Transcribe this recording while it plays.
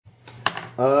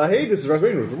Hey, this is Russ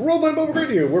Bain with Roll-Playing Public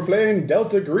Radio. We're playing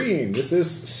Delta Green. This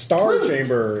is Star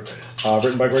Chamber,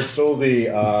 written by Greg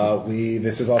Stolze.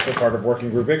 This is also part of Working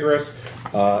Group Icarus,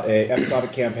 a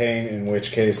episodic campaign in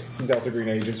which case Delta Green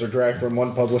agents are dragged from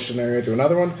one published scenario to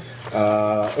another one.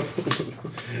 Curse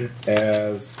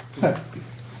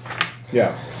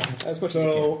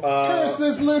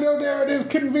this ludonarrative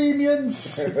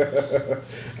convenience!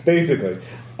 Basically.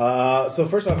 So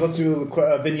first off, let's do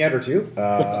a vignette or two.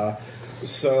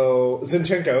 So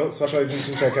Zinchenko, Special Agent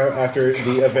Zinchenko, after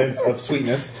the events of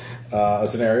Sweetness, a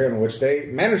scenario in which they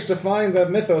managed to find the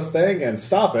Mythos thing and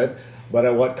stop it, but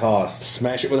at what cost?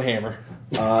 Smash it with a hammer.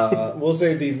 We'll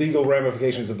say the legal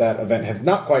ramifications of that event have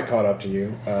not quite caught up to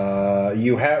you.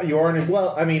 You are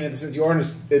since you are on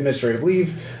administrative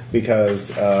leave because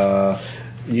so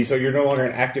you're no longer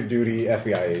an active duty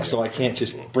FBI agent. So I can't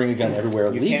just bring a gun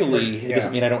everywhere legally. It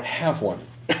doesn't mean I don't have one.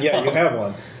 Yeah, you have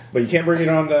one. But you can't bring it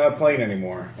on the plane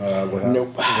anymore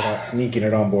without sneaking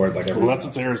it on board like everyone. Well,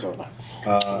 that's Arizona.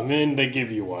 And then they give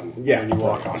you one when you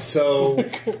walk on. So,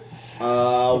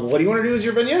 what do you want to do as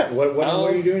your vignette? What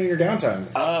are you doing in your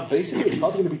downtime? Basically, it's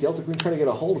probably going to be Delta Green trying to get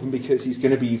a hold of him because he's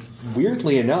going to be,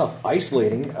 weirdly enough,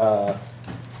 isolating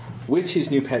with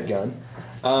his new pet gun,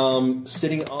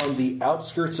 sitting on the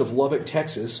outskirts of Lubbock,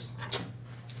 Texas.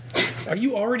 Are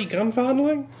you already gun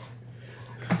fondling?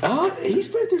 He's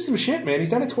been through some shit, man. He's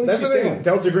down at 22. That's the thing.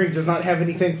 Delta Green does not have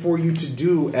anything for you to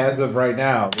do as of right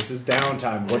now. This is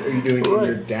downtime. What are you doing in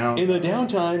your downtime? In the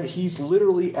downtime, he's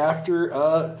literally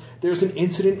after... there's an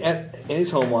incident in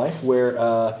his home life where...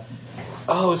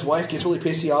 his wife gets really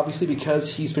pissy, obviously,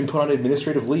 because he's been put on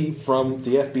administrative leave from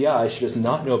the FBI. She does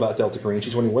not know about Delta Green.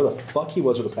 She's wondering where the fuck he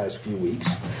was for the past few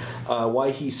weeks.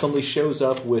 Why he suddenly shows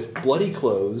up with bloody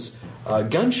clothes,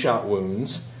 gunshot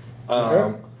wounds...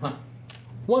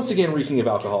 Once again, reeking of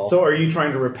alcohol. So are you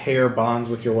trying to repair bonds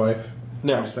with your wife?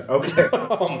 No. Okay.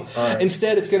 Right.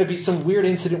 Instead, it's going to be some weird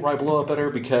incident where I blow up at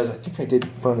her because I think I did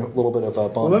burn a little bit of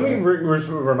bond. Well, let me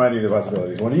remind you of the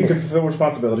possibilities. When you can fulfill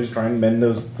responsibilities, try and mend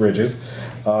those bridges.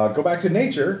 Go back to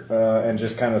nature and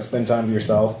just kind of spend time to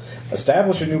yourself.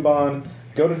 Establish a new bond.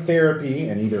 Go to therapy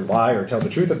and either lie or tell the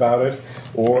truth about it.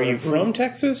 Or are you from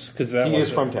Texas? Because he is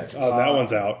from Texas. Oh, that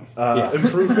one's out.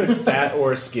 Improve a stat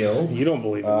or a skill. You don't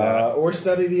believe in that. Or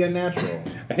study the unnatural.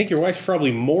 I think your wife's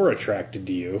probably more attracted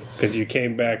to you because you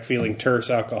came back feeling terse,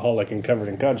 alcoholic, and covered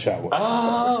in gunshot wounds.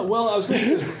 Well, I was going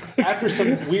to say after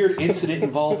some weird incident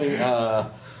involving.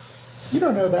 You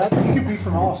don't know that. You could be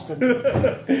from Austin.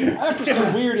 After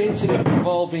some weird incident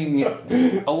involving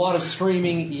a lot of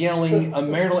screaming, yelling, a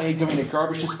marital aid going to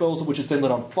garbage disposal, which is then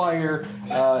lit on fire,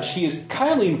 she is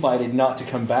kindly invited not to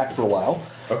come back for a while.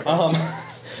 Okay.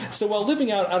 So while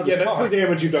living out of his car... Yeah, that's the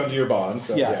damage you've done to your bond.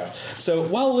 So, yeah. So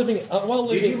while living...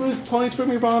 Did you lose points from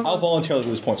your bond? I'll voluntarily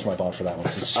lose points from my bond for that one.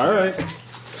 All right.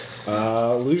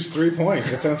 Lose 3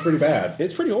 points. That sounds pretty bad.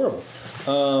 It's pretty horrible.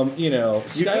 You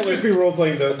could just be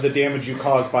role-playing the damage you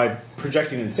caused by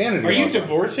projecting insanity. Are you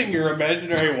divorcing your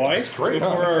imaginary wife before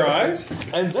our eyes?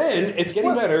 And then, it's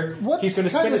getting better. What He's going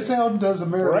to kind of sound does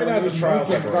America right now it's a trial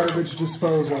garbage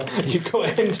disposal? You go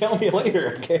ahead and tell me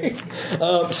later, okay?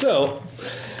 So,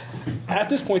 at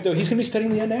this point, though, he's going to be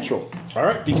studying the unnatural. All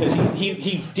right. Because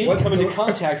he did come into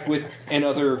contact with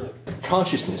another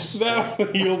consciousness. That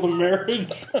will heal the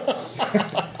marriage.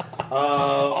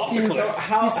 He's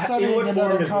studying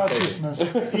another consciousness,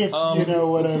 if you know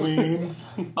what I mean.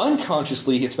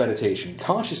 Unconsciously, it's meditation.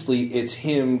 Consciously, it's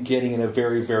him getting in a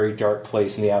very, very dark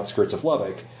place in the outskirts of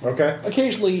Lubbock. Okay.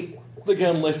 Occasionally, the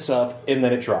gun lifts up, and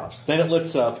then it drops. Then it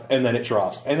lifts up, and then it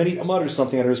drops. And then he mutters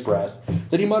something under his breath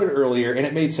that he muttered earlier, and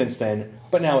it made sense then,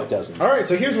 but now it doesn't. All right,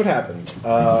 so here's what happens.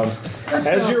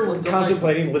 As you're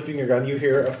contemplating lifting your gun, you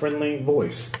hear a friendly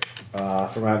voice.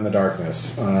 From out in the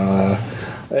darkness. Hey,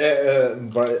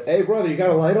 brother, you got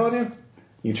a light on you?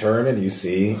 You turn and you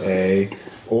see a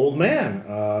old man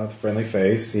with a friendly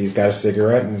face. He's got a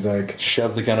cigarette and he's like...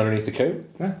 Shove the gun underneath the coat.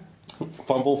 Yeah.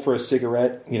 Fumble for a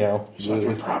cigarette, He's on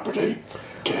your property.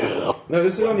 Kill. No,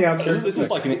 this is on the outskirts. This is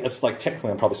it's like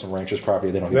technically on probably some rancher's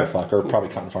property. They don't give a fuck. Or probably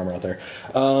cotton farmer out there.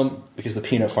 Because the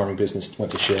peanut farming business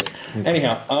went to shit.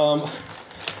 Anyhow,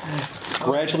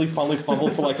 gradually fumble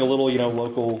for like a little,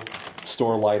 local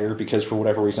store lighter because for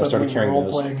whatever reason I started carrying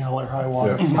those. Role-playing Hell or High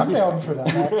Water. I'm down for that,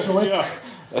 actually. Yeah,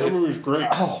 that movie was great.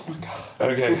 Oh, my God.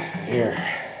 Okay, here.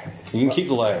 You can keep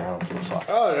the lighter. I don't give a fuck.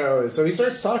 Oh, no. So he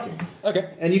starts talking. Okay.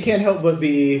 And you can't help but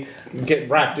get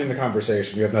wrapped into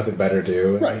conversation. You have nothing better to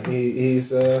do. Right.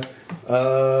 He's an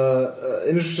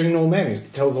interesting old man. He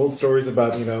tells old stories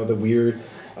about, the weird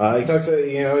He talks,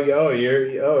 he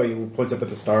points up at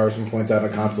the stars and points out a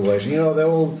constellation. The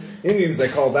old Indians, they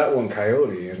called that one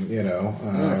Coyote, and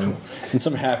in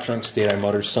some half-drunk state, I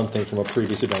mutter something from a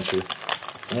previous adventure.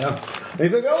 Yeah. And he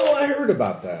says, "Oh, I heard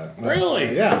about that."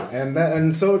 Really? Yeah.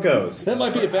 And so it goes. That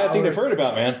might be a bad thing to have heard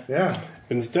about, man. Yeah.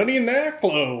 Been studying the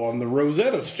Aklo on the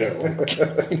Rosetta Stone.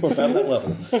 About that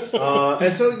level.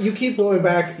 And so you keep going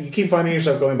back. You keep finding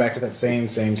yourself going back to that same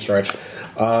stretch.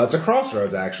 It's a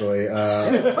crossroads, actually.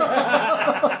 And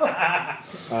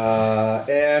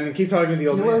keep talking to the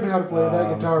old You man. learned how to play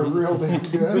that guitar real damn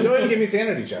So good. go ahead and give me a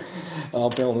sanity check. I'll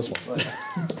bail on this one.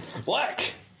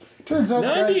 Black. Turns out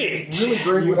that 98. really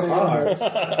great with the are. index.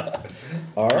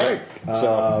 All right.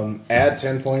 Add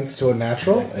 10 points to a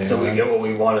natural. So we get what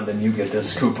we wanted, then you get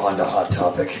this coupon to Hot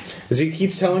Topic. Because he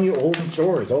keeps telling you old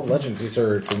stories, old legends he's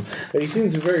heard from. He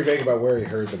seems very vague about where he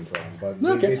heard them from, but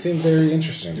they seem very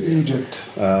interesting to you. Egypt.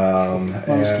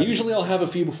 And- Usually I'll have a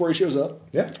few before he shows up.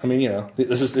 Yeah. I mean,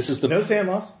 this is the... No sand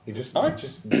loss. You just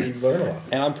you learn a lot.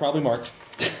 And I'm probably marked.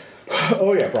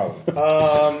 Oh yeah, probably.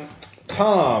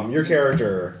 Tom, your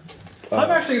character. I'm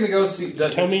actually going to go see...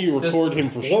 Tell me you record him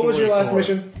for What was your last story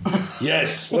mission?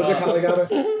 Yes. Was it Caligata?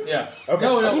 Yeah. Okay.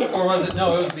 No, or was it...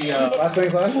 No, it was the... Last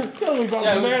thing's last? Tell me about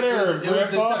yeah, the man it was Arab, the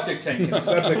Grandpa. septic tank.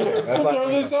 Septic tank. That's Throw last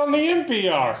this thing. on the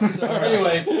NPR. So,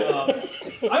 anyways,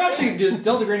 I'm actually just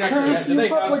Delta Green actually. Courtesy Do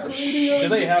Public Radio. do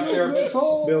they have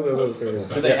therapists? Bill.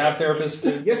 Do they have therapists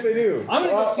too? Yes, they do. I'm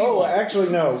gonna go see one. Actually,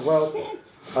 no. Well,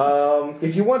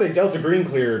 if you want a Delta Green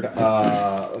cleared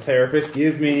therapist,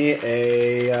 give me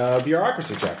a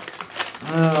bureaucracy check.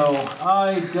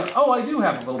 I do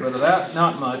have a little bit of that.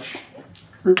 Not much.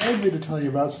 Remind me to tell you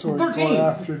about story 13. 4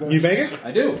 after this. You make it? I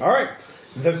do. All right.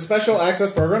 The special access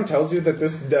program tells you that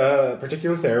this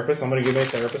particular therapist, I'm going to give you a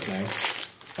therapist name,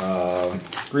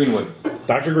 Greenwood.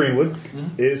 Dr. Greenwood,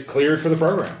 is cleared for the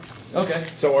program. Okay.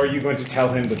 So are you going to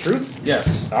tell him the truth?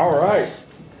 Yes. All right.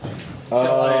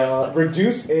 Shall I?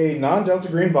 Reduce a non-Delta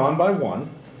Green bond by 1.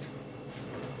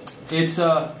 It's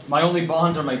my only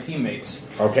bonds are my teammates.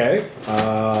 Okay.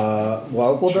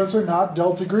 Well, those are not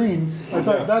Delta Green. I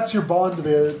thought that's your bond to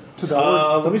the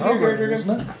let me see your program, character again.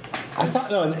 isn't it? I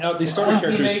thought, no, these starter One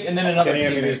characters... teammate and then another Any teammate.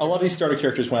 ammunition? A lot of these starter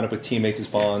characters wind up with teammates as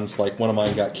bonds. Like, one of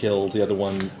mine got killed, the other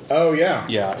one... Oh, yeah.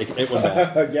 Yeah, it went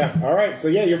bad. Yeah. All right. So,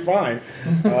 yeah, you're fine.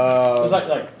 It's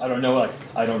like I don't know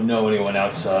anyone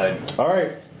outside. All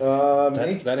right.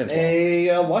 Make that ends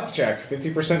a luck check.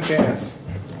 50% chance.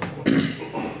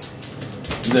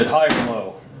 Is it high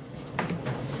or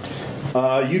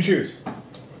low? You choose.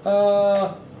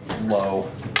 Low.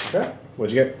 Okay.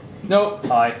 What'd you get? Nope.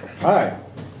 High. Hi.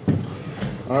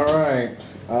 All right.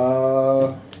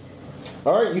 All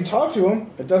right. You talk to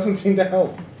him. It doesn't seem to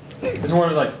help. It's more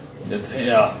like,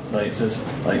 yeah, like it's just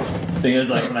like thing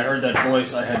is like when I heard that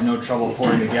voice, I had no trouble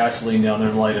pouring the gasoline down there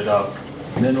and light it up.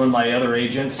 And then when my other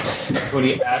agent, when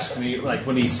he asked me, like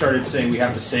when he started saying we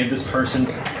have to save this person,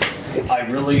 I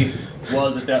really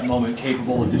was at that moment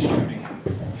capable of just shooting him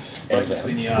right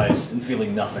between the eyes and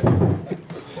feeling nothing.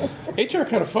 HR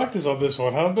kind of fucked us on this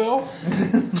one, huh, Bill?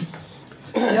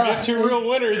 Yeah. Got two real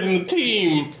winners in the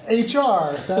team.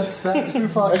 HR. That's who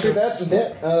fucked Actually, us.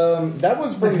 that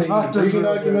was from the Not just briefing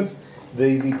really documents.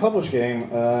 The published game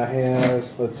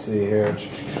has. Let's see here.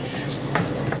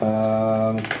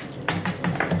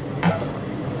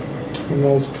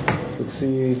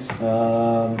 Succeeds.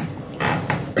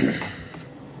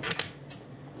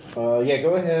 Yeah,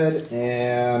 go ahead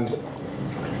and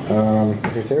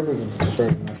if your therapist is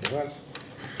destroyed in natural events,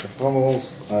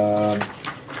 fumbles.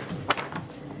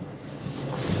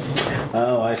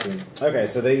 Oh, I see. Okay,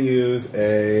 so they use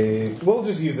a. We'll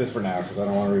just use this for now because I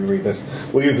don't want to reread this.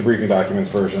 We'll use the briefing documents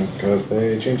version because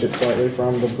they changed it slightly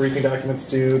from the briefing documents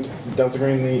to Delta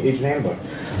Green, the agent handbook.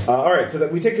 All right, so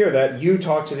that we take care of that. You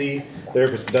talk to the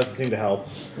therapist. It doesn't seem to help.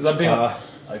 Because I'm being, I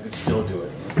could still do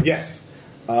it. Yes.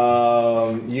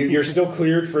 You're still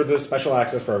cleared for the special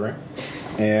access program.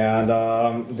 And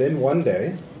then one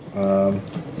day, all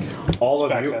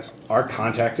of you are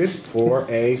contacted for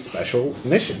a special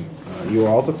mission. You are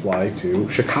all to fly to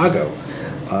Chicago.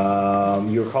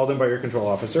 You are called in by your control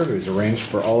officer, who has arranged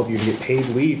for all of you to get paid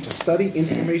leave to study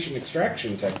information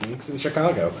extraction techniques in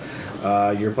Chicago.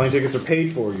 Your plane tickets are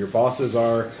paid for. Your bosses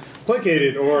are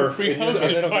placated or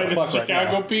Hosted by the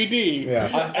Chicago PD.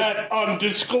 Yeah. At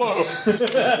undisclosed.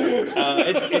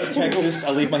 It's Texas.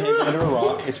 I leave my hand under a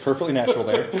rock. It's perfectly natural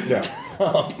there. Yeah.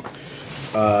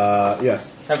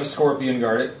 Yes. Have a scorpion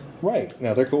guard it. Right.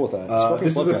 No, they're cool with that.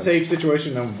 This is a safe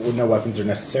situation. No weapons are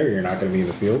necessary. You're not going to be in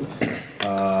the field.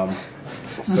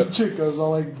 This chick goes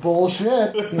all like,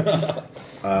 bullshit.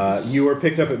 You are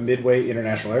picked up at Midway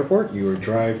International Airport. You are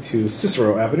drive to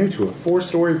Cicero Avenue to a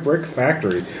 4-story brick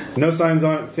factory. No signs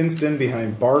on it, fenced in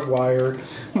behind barbed wire,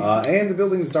 and the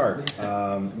building is dark.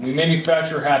 We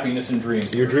manufacture happiness and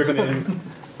dreams. You're driven in.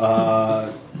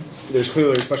 There's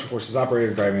clearly a Special Forces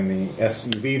operator driving the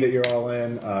SUV that you're all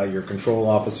in. Your control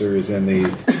officer is in the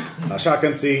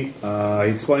shotgun seat. He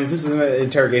explains this is an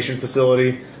interrogation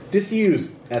facility,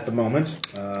 disused at the moment.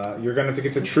 You're going to have to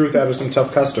get the truth out of some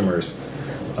tough customers.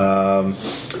 So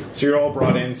you're all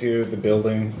brought into the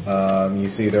building. You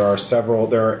see there are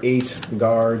 8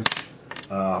 guards,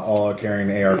 all are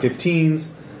carrying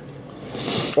AR-15s.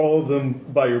 All of them,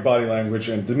 by your body language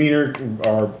and demeanor,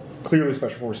 are clearly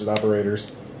Special Forces operators.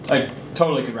 I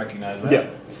totally could recognize that. Yeah.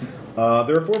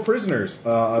 There are 4 prisoners.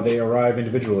 They arrive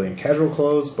individually in casual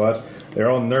clothes, but they're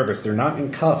all nervous. They're not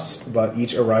in cuffs, but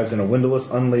each arrives in a windowless,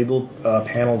 unlabeled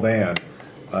panel van.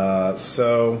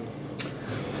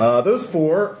 Those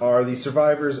 4 are the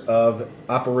survivors of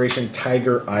Operation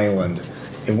Tiger Island.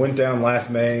 It went down last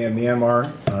May in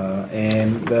Myanmar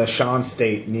and the Shan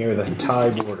State near the Thai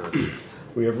border.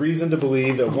 We have reason to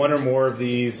believe that one or more of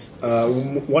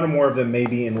them may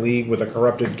be in league with a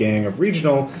corrupted gang of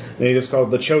regional natives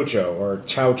called the Chocho or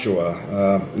Chauchua.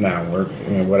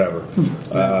 Whatever.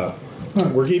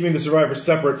 We're keeping the survivors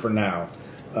separate for now.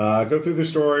 Go through their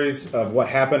stories of what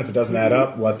happened. If it doesn't add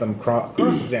up, let them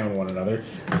cross-examine one another.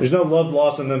 There's no love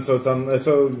lost in them, so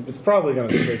it's probably going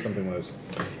to shake something loose.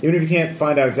 Even if you can't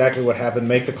find out exactly what happened,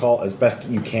 make the call as best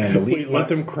you can. Let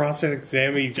them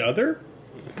cross-examine each other?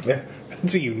 Yeah.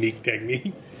 That's a unique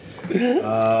technique. If you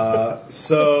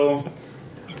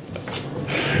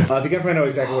can't find out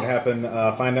exactly what happened,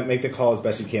 make the call as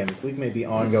best you can. This leak may be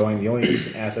ongoing. The only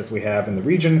recent assets we have in the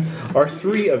region are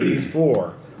 3 of these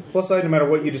 4. Plus side, no matter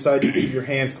what you decide, you keep your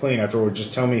hands clean afterward.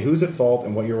 Just tell me who's at fault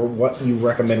and what you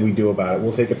recommend we do about it.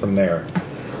 We'll take it from there.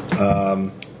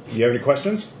 Do you have any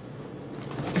questions?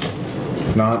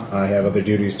 If not, I have other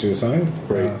duties to assign.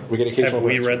 Great. We get occasional. Have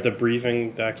we read the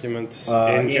briefing documents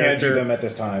in he character? hands you them at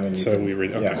this time, and we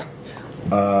read. Okay.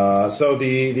 Yeah. So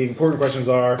the important questions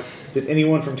are: Did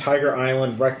anyone from Tiger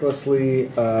Island get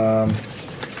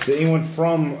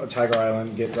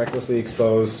recklessly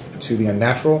exposed to the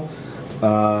unnatural,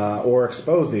 or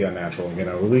expose the unnatural?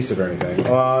 Release it or anything.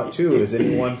 2, is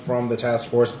anyone from the task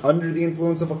force under the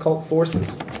influence of occult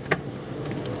forces?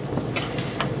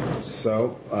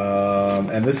 So,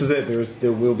 and this is it.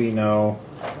 There will be no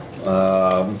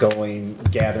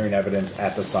gathering evidence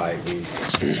at the site. We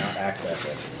cannot access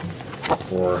it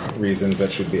for reasons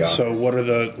that should be obvious. So, what are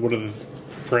the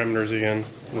parameters again?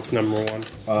 What's number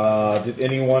 1? Did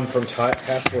anyone from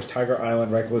Task Force Tiger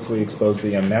Island recklessly expose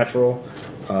the unnatural?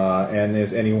 And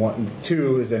is anyone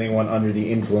 2? Is anyone under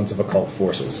the influence of occult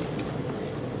forces?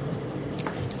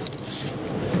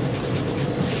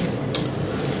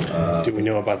 Do we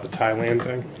know about the Thailand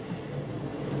thing?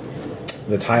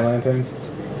 The Thailand thing?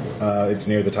 It's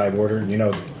near the Thai border. On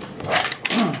the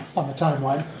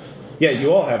timeline. Yeah,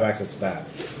 you all have access to that.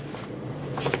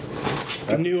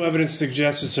 New evidence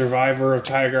suggests a survivor of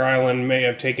Tiger Island may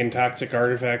have taken toxic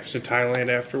artifacts to Thailand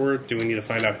afterward. Do we need to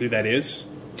find out who that is?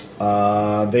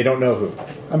 They don't know who.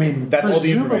 I mean, that's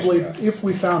presumably, all the if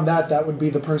we found that would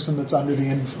be the person that's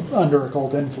under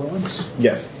occult influence.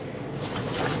 Yes.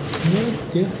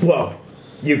 Well,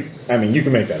 you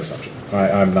can make that assumption.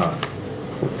 I'm not,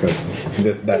 because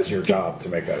that's your job to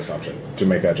make that assumption, to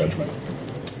make that judgment.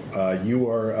 You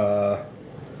are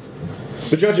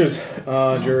the judges,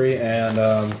 jury, and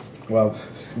don't worry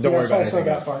about anything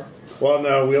that else. part. Well,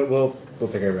 no, we'll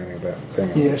take everything about thing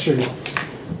else. Yeah, sure.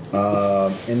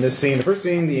 In this scene, the first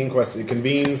scene, the inquest it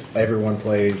convenes. Everyone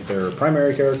plays their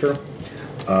primary character.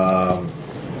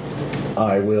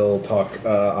 I will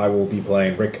be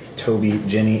playing Rick, Toby,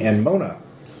 Jenny, and Mona.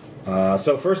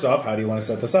 So first off, how do you want to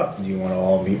set this up? Do you want to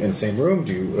all meet in the same room?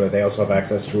 They also have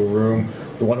access to a room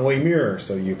with a one-way mirror,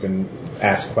 so you can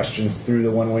ask questions through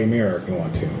the one-way mirror if you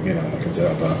want to. I can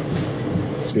set up a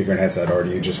speaker and headset, or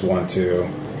do you just want to,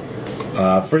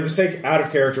 for the sake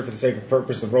of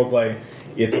purpose of roleplay,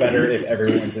 it's better if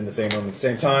everyone's in the same room at the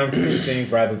same time for these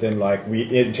scenes, rather than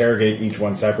we interrogate each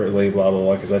one separately, blah blah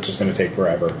blah, because that's just going to take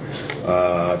forever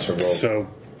to roll. So,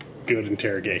 good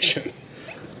interrogation.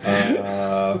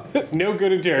 No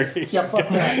good interrogation. Yeah, fuck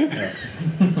that.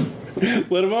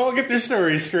 Let them all get their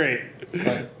stories straight.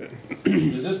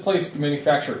 Does this place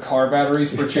manufacture car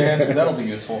batteries, perchance? Because that'll be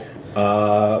useful.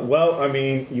 Well,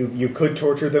 you could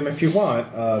torture them if you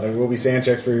want. There will be sand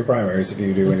checks for your primaries if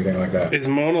you do anything like that. Is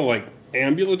Mona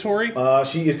ambulatory?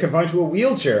 She is confined to a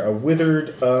wheelchair, a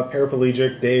withered,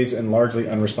 paraplegic, dazed, and largely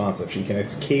unresponsive. She can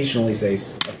occasionally say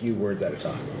a few words at a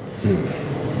time.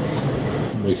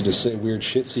 We could just say weird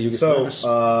shit, see who gets So,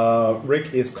 nervous.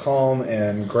 Rick is calm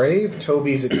and grave.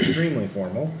 Toby's extremely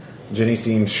formal. Jenny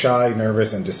seems shy,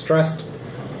 nervous, and distressed.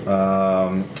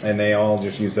 And they all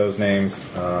just use those names,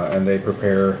 and they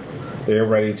prepare. They're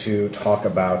ready to talk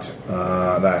about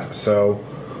that. So,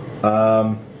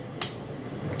 all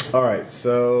right.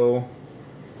 So,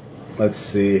 let's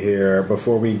see here.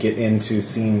 Before we get into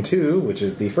scene 2, which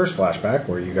is the first flashback,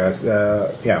 where you guys,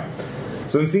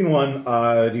 So in scene 1,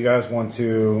 do you guys want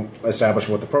to establish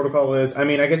what the protocol is? I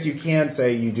mean, I guess you can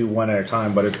say you do one at a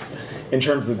time, but in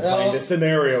terms of playing the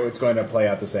scenario, it's going to play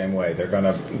out the same way. They're going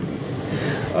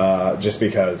to, just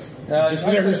because the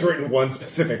scenario is written one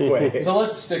specific way. So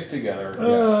let's stick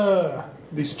together.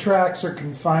 These tracks are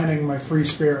confining my free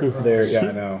spirit. There, yeah,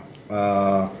 I know.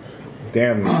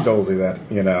 Damn, Stolzy, that,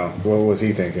 what was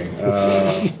he thinking?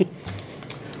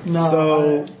 No,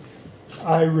 so...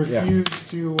 I refuse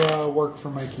to work for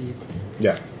my keep.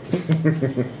 Yeah.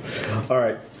 All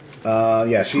right.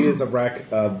 She is a wreck,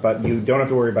 but you don't have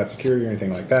to worry about security or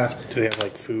anything like that. Do they have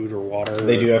like food or water?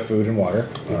 They do have food and water.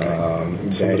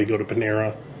 Somebody go to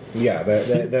Panera. Yeah,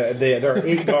 there are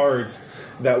 8 guards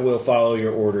that will follow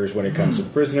your orders when it comes to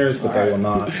prisoners, but they will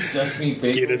not. Sesame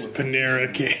bacon. Get us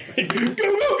Panera cake.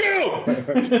 Go!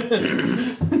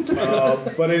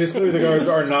 But it is clear the guards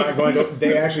are not going to.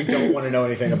 They actually don't want to know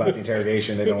anything about the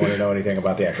interrogation. They don't want to know anything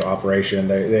about the actual operation.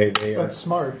 They are, That's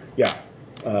smart. Yeah.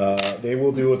 They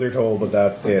will do what they're told, but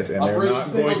that's it. And they're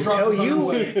not going to tell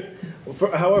you.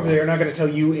 However, they are not going to tell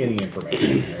you any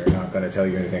information. They're not going to tell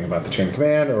you anything about the chain of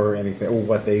command or anything, or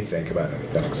what they think about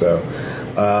anything. So,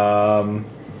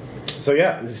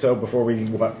 So before we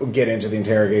get into the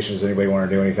interrogation, does anybody want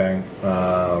to do anything,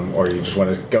 or you just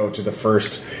want to go to the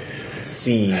first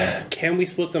scene? Can we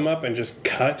split them up and just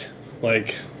cut,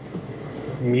 like,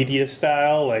 media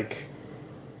style, like?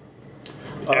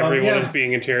 Everyone is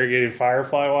being interrogated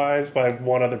Firefly-wise by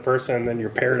one other person, and then you're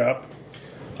paired up.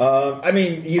 I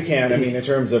mean, you can. I mean, in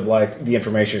terms of like the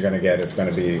information you're going to get, it's going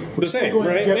to be The same, We're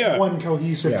going right? to get Yeah. one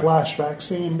cohesive Yeah. flashback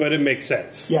scene. But it makes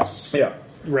sense. Yes. yeah.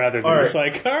 Rather than All right. just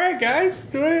like, all right, guys,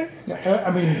 do it. Yeah, I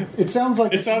mean, it sounds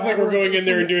like It sounds like we're going in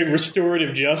there and doing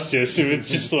restorative justice, and it's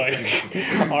just like,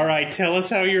 all right, tell us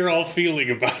how you're all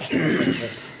feeling about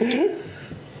it.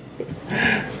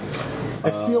 I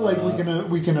feel like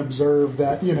we can observe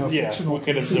that Yeah, fictional we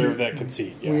can conceit. observe that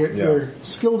conceit. Yeah. We're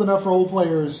skilled enough role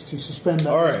players to suspend that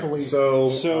All right. disbelief.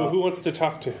 So who wants to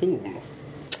talk to whom?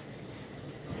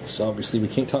 So obviously we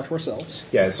can't talk to ourselves.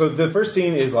 yeah. So the first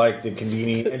scene is like the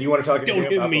convening, and you want to talk to Don't him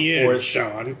hit about me before. in,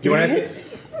 Sean. Do you want to ask?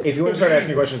 If you want to start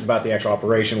asking questions about the actual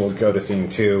operation, we'll go to scene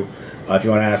 2. If you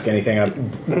want to ask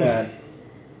anything that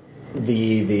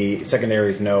the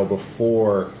secondaries know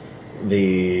before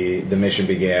the mission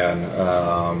began.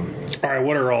 All right,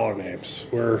 what are all our names?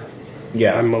 I'm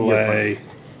You're Malay,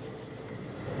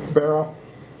 Barrow.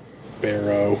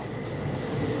 Barrow.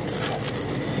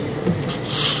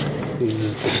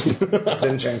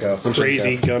 Zinchenko.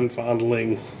 Crazy gun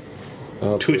fondling,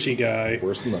 twitchy guy.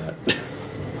 Worse than that.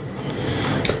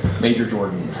 Major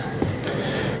Jordan.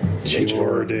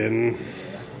 Jordan.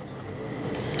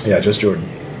 Yeah, just Jordan.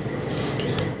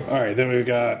 All right, then we've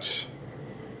got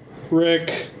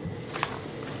Rick,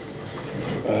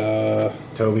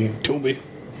 Toby,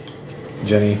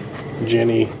 Jenny,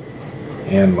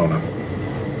 and Mona.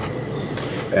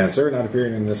 Answer, not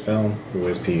appearing in this film, who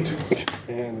is Pete.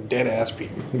 and dead ass Pete.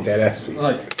 Dead ass Pete.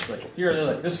 Here,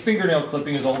 this fingernail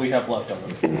clipping is all we have left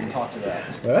of him. Talk to that.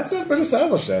 Well, that's not been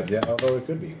established yet, yeah, although it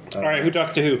could be. All right, who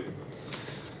talks to who?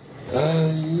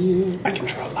 I can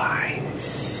draw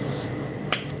lines.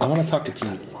 I want to talk to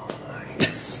Pete.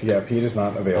 Yeah, Pete is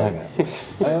not available.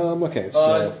 Okay,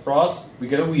 so Ross, we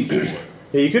get a Ouija board.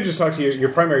 Yeah, you could just talk to your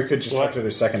primary. Could just talk to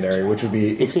their secondary, which would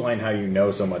be explain how you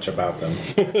know so much about them.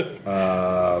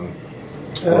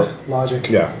 Logic.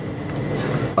 Yeah.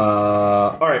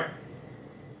 All right.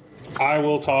 I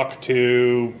will talk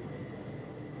to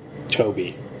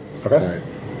Toby. Okay. all right.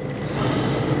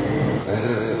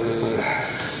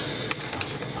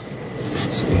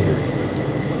 Let's see here.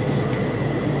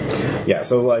 Yeah.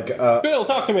 So like. Bill,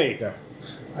 talk to me. Yeah.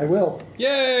 I will.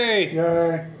 Yay!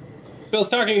 Yay. Bill's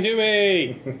talking to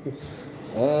me.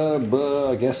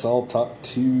 But I guess I'll talk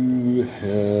to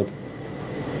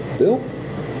Bill.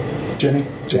 Jenny.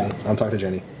 Jenny. I'm talking to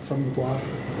Jenny. From the block.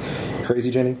 Crazy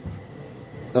Jenny.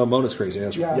 Oh, Mona's crazy.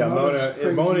 That's right. Yeah, Yeah, Mona's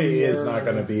crazy Mona is or- not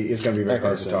going to be. Is going to be very Okay,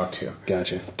 hard to so- talk to.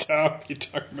 Gotcha. Tom, you're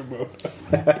talking to Mona.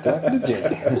 Talking to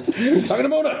Jenny. Talking to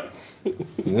Mona.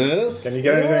 Can you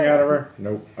get anything out of her?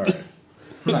 Nope. All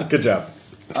right. Good job.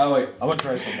 Oh wait, I'm gonna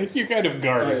try something. You're kind of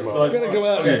guarded, Mo. I'm gonna go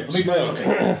out Okay, and let me try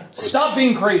something. Stop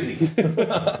being crazy.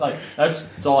 Like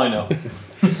that's all I know.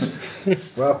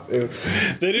 Well,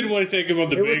 They didn't want to take him on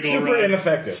the it was bagel super ride,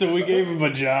 ineffective. so we gave him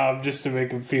a job just to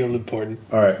make him feel important.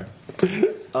 All right.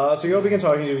 So you all begin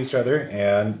talking to each other,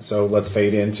 and so let's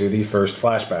fade into the first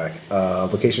flashback.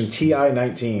 Location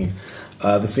TI-19.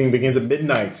 The scene begins at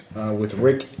midnight with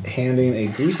Rick handing a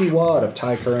greasy wad of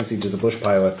Thai currency to the bush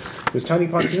pilot, whose tiny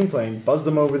pontoon plane buzzed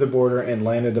them over the border and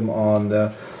landed them on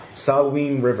the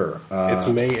Salween River. It's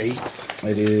May 8th.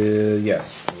 It is,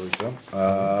 yes. I believe so.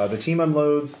 The team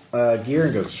unloads gear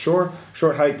and goes to shore.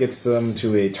 Short hike gets them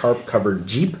to a tarp-covered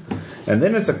jeep. And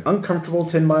then it's an uncomfortable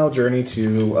 10-mile journey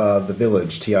to the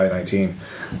village, TI-19.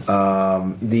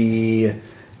 The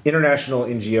international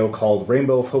NGO called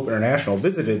Rainbow of Hope International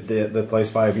visited the place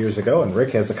 5 years ago, and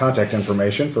Rick has the contact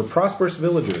information for Prosperous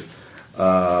Villager.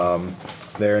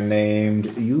 They're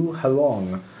named Yu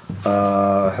Halong.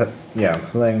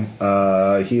 Haleng.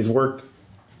 He's worked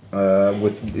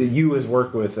has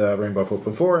worked with Rainbow of Hope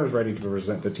before and is ready to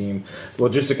present the team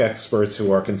logistic experts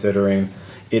who are considering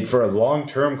it for a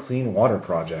long-term clean water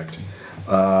project.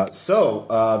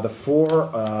 The four,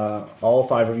 all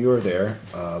five of you are there.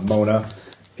 Mona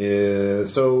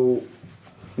is so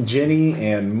Jenny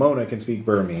and Mona can speak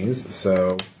Burmese.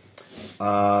 So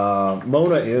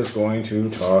Mona is going to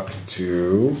talk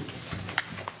to.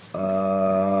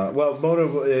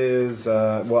 Mona is.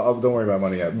 Don't worry about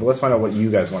Mona yet. But let's find out what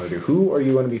you guys want to do. Who are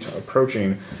you going to be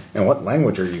approaching, and what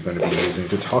language are you going to be using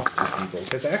to talk to people?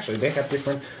 Because actually, they have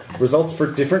different results for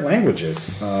different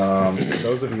languages.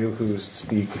 Those of you who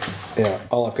speak. Yeah,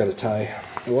 all I've got is Thai.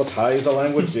 Well, Thai is a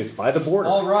language just by the border.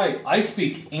 All right, I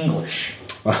speak English.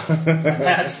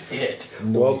 That's it.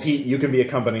 Well, Pete, you can be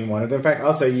accompanying one of them. In fact,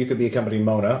 I'll say you could be accompanying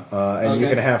Mona, and you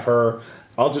can have her.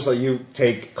 I'll just let you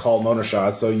call Mona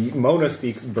shots. So Mona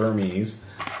speaks Burmese.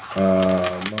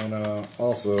 Mona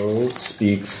also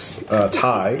speaks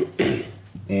Thai,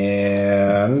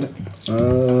 and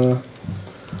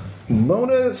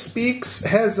Mona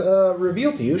has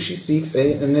revealed to you she speaks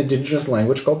an indigenous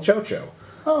language called Chocho.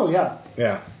 Oh yeah.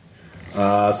 Yeah.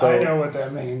 I know what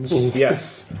that means.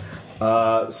 Yes.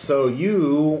 So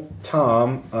you,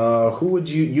 Tom, who would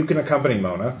you can accompany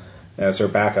Mona as her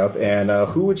backup, and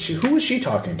who is she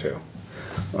talking to?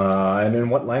 And in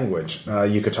what language?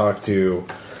 You could talk to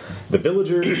the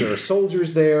villagers. There are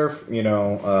soldiers there, from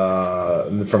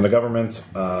the government.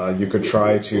 You could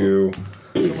try to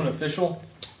Someone official?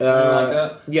 Like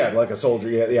that? Yeah, like a soldier.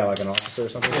 Yeah, like an officer or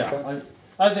something like that.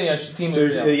 I think I should team So,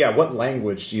 her down. what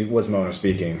language was Mona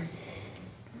speaking?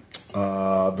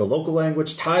 The local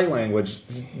language, Thai language,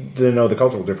 to know the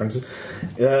cultural differences.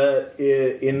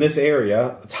 In this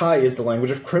area, Thai is the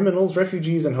language of criminals,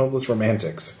 refugees, and homeless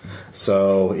romantics.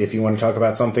 So if you want to talk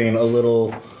about something a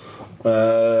little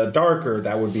darker,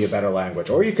 that would be a better language.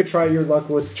 Or you could try your luck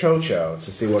with Chocho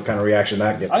to see what kind of reaction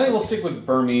that gets. I think we'll stick with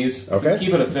Burmese. Okay.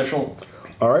 Keep it official.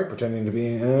 All right, pretending to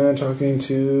be talking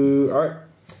to. All right.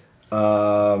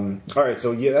 All right.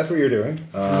 So that's what you're doing.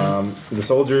 The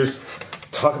soldiers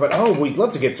talk about. Oh, we'd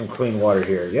love to get some clean water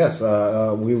here. Yes,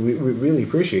 we really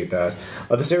appreciate that.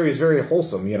 This area is very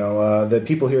wholesome. The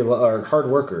people here are hard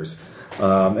workers,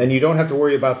 and you don't have to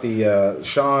worry about the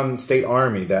Shan State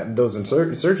Army. Those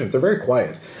insurgents, they're very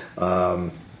quiet. Mona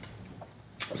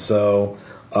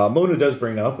does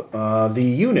bring up the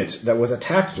unit that was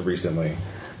attacked recently.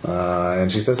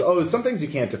 And she says, "Oh, some things you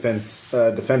can't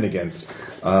defend against."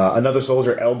 Another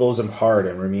soldier elbows him hard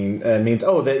and means,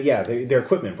 "Oh, their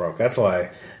equipment broke. That's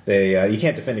why you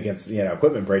can't defend against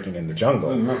equipment breaking in the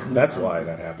jungle. That's why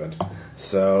that happened."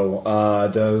 So,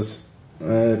 does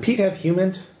Pete have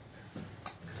human?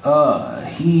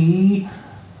 He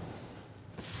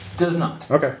does not.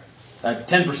 Okay.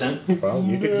 10%. Well,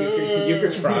 you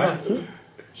could try.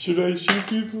 Should I shoot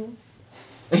people?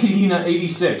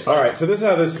 86. All right, so this is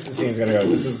how this scene's going to go.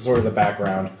 This is sort of the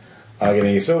background.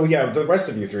 So the rest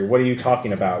of you three, what are you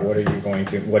talking about? What are you wanting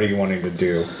to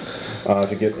do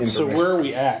to get information? So where are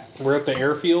we at? We're at the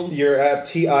airfield. You're at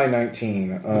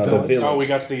TI-19, the village. Oh, we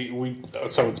got to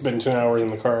so it's been 10 hours in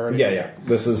the car already? Yeah.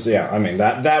 This is I mean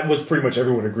that was pretty much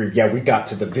everyone agreed. Yeah, we got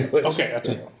to the village. Okay, that's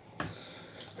it.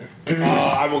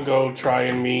 I will go try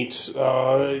and meet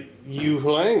Yu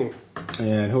Huang.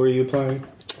 And who are you playing?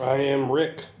 I am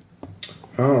Rick.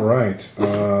 All right.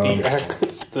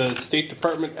 The State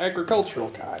Department agricultural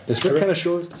guy. Is Rick kind of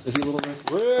short? Is he a little Rick?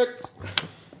 Rick!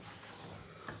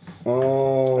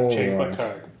 Oh. Change my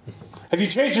card. Have you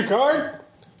changed your card?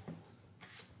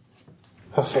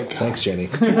 Oh, thank God. Thanks, Jenny.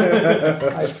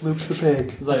 I flooped the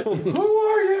pig. It's like, who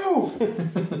are you?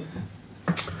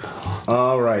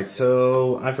 All right,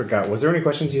 so I forgot. Was there any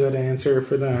questions you had to answer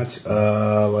for that?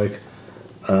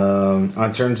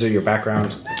 On terms of your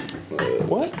background?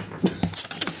 What?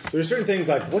 There's certain things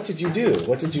like, what did you do?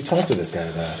 What did you talk to this guy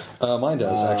about? Mine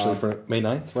does, actually, for May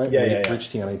 9th, right? Yeah, We yeah.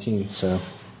 reached TI-19, so...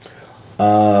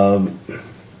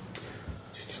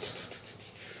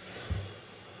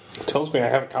 It tells me I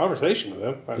have a conversation with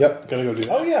him. I'm Yep. gonna go do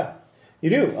that. Oh, yeah, you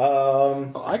do.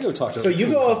 I go talk to So you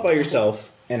go off by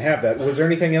yourself and have that. Was there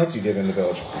anything else you did in the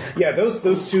village? Yeah,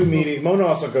 those two meetings. Mona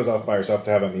also goes off by herself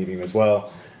to have a meeting as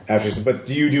well. But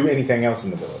do you do anything else in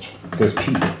the village? Does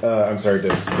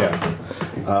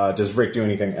does Rick do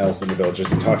anything else in the village? Does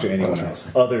he talk to anyone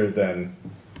else other than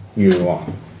you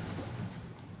alone?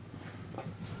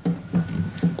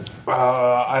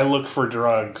 I look for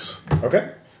drugs.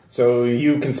 Okay, so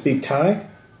you can speak Thai.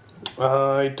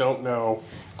 I don't know.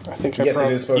 I think Yes,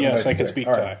 it is spoken Yes, by I can Rick. speak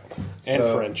All Thai right. and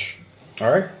So- French.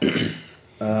 All right.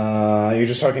 You're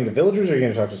just talking to villagers, or are you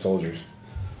going to talk to soldiers?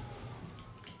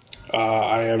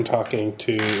 I am talking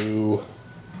to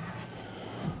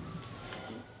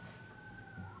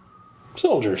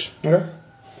soldiers. Okay.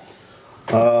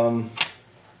 All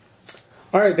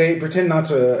right. They pretend not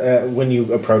to when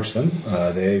you approach them.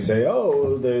 They say,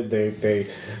 "Oh, they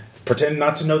pretend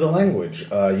not to know the language."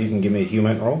 You can give me a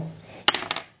human roll.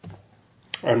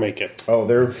 I make it. Oh,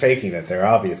 they're faking it. They're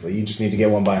obviously. You just need to get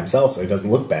one by himself so he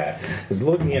doesn't look bad. Because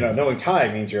knowing Thai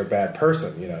means you're a bad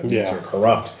person. It means Yeah. you're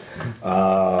corrupt.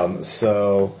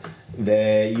 So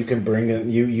you can bring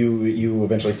in, you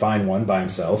eventually find one by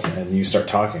himself and you start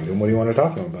talking to him. What do you want to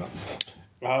talk to him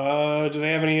about? Do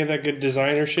they have any of that good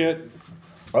designer shit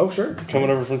Oh, sure. coming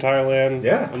over from Thailand?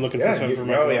 Yeah, I'm looking for something for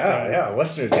my girlfriend. yeah,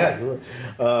 Westerners. Yeah,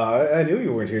 I knew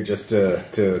you weren't here just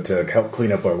to help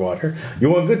clean up our water. You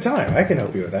want a good time? I can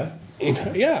help you with that.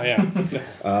 Yeah.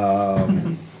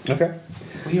 Okay.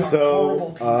 We are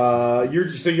horrible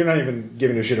people. You're not even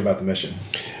giving a shit about the mission.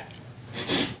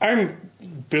 I'm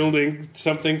building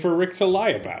something for Rick to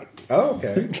lie about. Oh,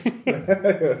 okay.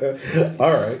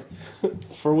 All right.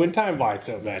 For when timelines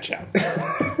don't match out.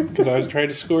 Because I was trying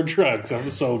to score drugs. I'm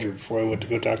a soldier before I went to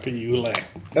go talk to Yu Lang.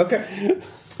 Okay.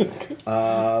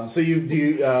 So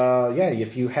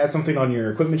if you had something on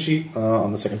your equipment sheet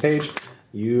on the second page,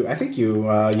 I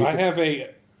have a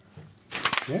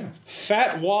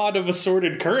fat wad of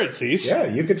assorted currencies. Yeah,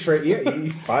 you could trade. Yeah, you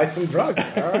buy some drugs.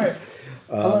 All right.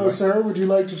 Hello, sir. Would you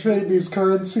like to trade these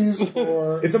currencies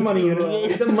for... It's a money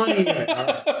unit. It's a money unit. All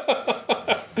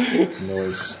right.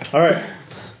 Noise. All right.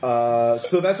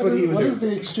 So that's what he was What doing. is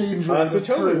the exchange rate So of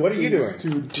tell me, what are you currencies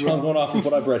doing? to I'm going off of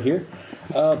what I've read here.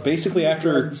 Basically,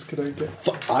 after drugs could I get?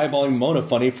 eyeballing Mona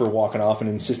funny for walking off and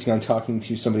insisting on talking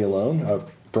to somebody alone, a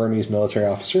Burmese military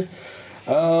officer,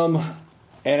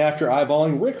 and after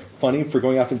eyeballing Rick funny for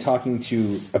going off and talking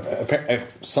to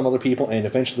some other people, and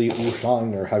eventually Wu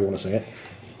Shang, or how you want to say it,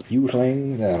 Yu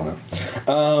Shang, I don't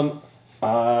know.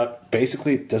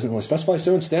 Basically, it doesn't really specify.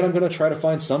 So instead, I'm going to try to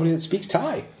find somebody that speaks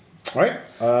Thai. All right.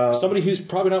 Somebody who's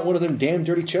probably not one of them damn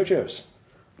dirty chochos.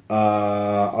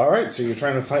 All right. So you're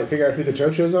trying to figure out who the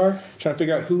chochos are? Trying to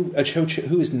figure out who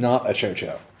is not a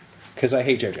chocho, because I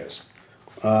hate chochos.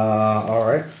 All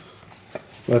right.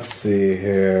 Let's see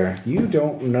here. You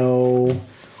don't know.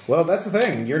 Well, that's the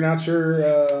thing. You're not sure.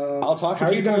 I'll talk to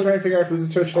How are you people. going to try and figure out who's a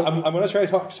chocho? I'm going to try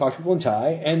to talk to people in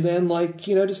Thai, and then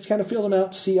just kind of feel them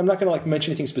out. See, I'm not going to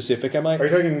mention anything specific. I might Are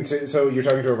you talking to? So you're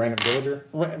talking to a random villager?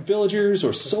 villagers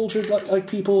or soldier like Are you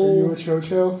people. a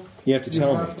chocho? You have to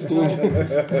tell me. You're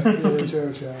a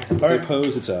chocho. All right,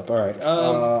 pose. It's up. All right.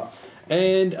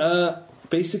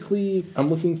 Basically, I'm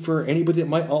looking for anybody that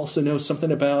might also know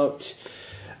something about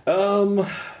UWSA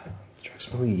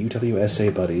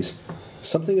buddies.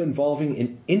 Something involving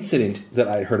an incident that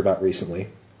I heard about recently.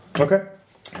 Okay.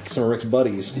 Some of Rick's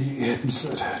buddies. The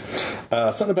incident.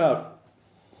 Something about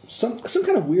some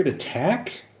kind of weird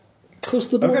attack close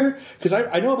to the border. Because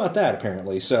I know about that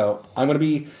apparently. So I'm going to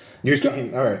be. You're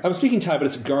speaking. All right. I'm speaking Thai, but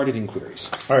it's guarded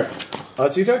inquiries. All right.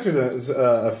 So you talk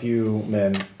to a few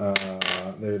men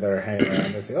that are hanging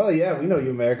around. They say, "Oh yeah, we know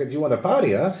you Americans. You want a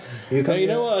party, huh? You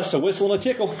know us, a whistle and a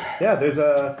tickle. Yeah, there's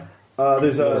a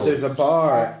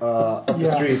bar up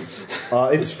the street.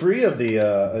 It's free of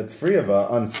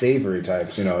unsavory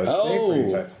types. It's savory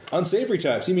types. Unsavory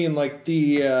types. You mean like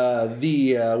the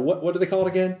what do they call it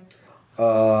again?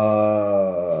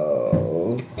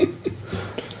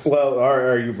 Well,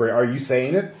 are you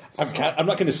saying it? I'm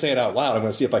not going to say it out loud. I'm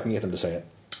going to see if I can get them to say it.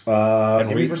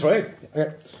 Give me persuade.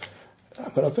 Okay.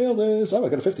 I'm going to fail this. Oh, I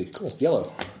got a 50. Cool.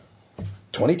 Yellow.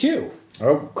 22.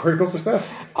 Oh, critical success.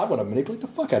 I want to manipulate the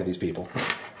fuck out of these people.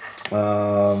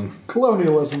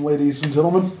 Colonialism, ladies and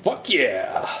gentlemen. Fuck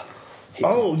yeah.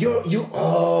 Oh,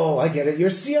 oh, I get it. You're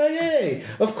CIA.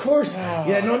 Of course.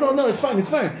 Yeah, no, it's fine.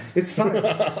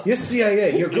 You're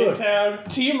CIA. You're good. In town,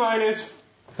 T-minus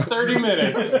 30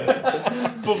 minutes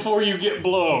before you get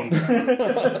blown.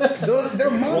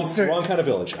 They're monsters. Wrong kind of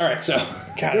village. All right, so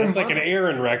God, it's like an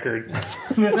Aaron record.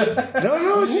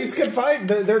 No, she's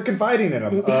they're confiding in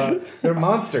them. They're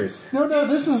monsters. No,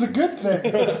 this is a good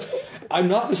thing. I'm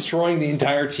not destroying the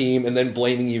entire team and then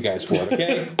blaming you guys for it.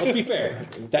 Okay, let's be fair.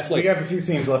 That's We like have a few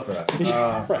scenes left for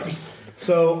that. right.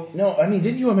 So, no, I mean,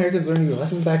 didn't you Americans learn your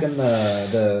lesson back in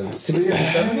the 60s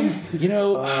and 70s? You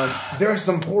know, There are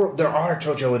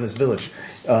Chocho in this village.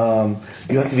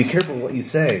 You have to be careful what you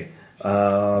say.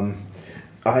 The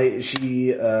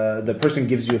person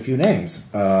gives you a few names.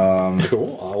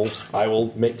 cool. I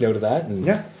will make note of that and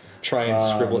Yeah. try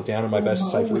and scribble it down in my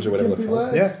best ciphers or whatever they're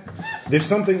called. Yeah. There's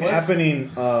something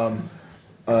happening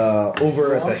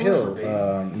over at the hill.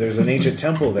 There's an ancient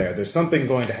temple there. There's something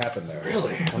going to happen there.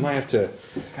 Really? I might have to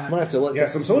let. Yeah,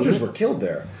 some soldiers were killed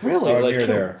there. Really? Near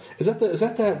there. Is that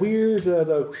that weird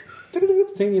the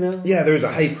thing? You know? Yeah, there was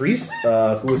a high priest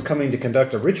who was coming to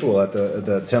conduct a ritual at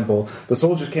the temple. The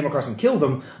soldiers came across and killed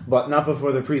him, but not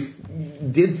before the priest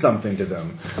did something to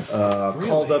them.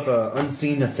 Called up an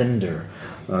unseen offender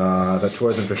that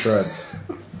tore them to shreds.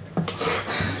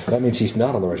 So that means he's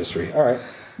not on the registry. All right.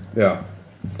 Yeah.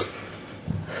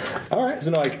 All right.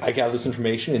 So now I gather this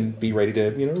information and be ready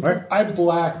to, All right. I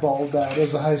blackballed that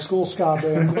as a high school ska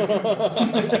band.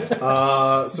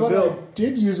 So But Bill. I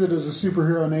did use it as a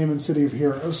superhero name in City of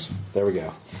Heroes. There we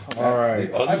go. All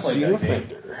right. Unseen that game.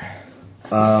 offender.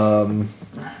 And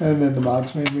then the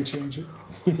mods made me change it.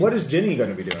 What is Jenny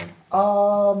going to be doing?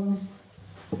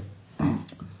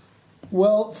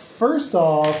 Well, first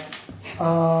off,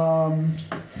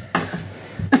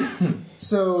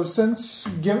 so since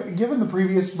given the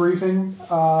previous briefing,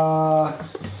 and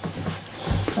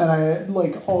I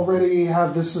already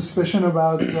have this suspicion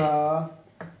about the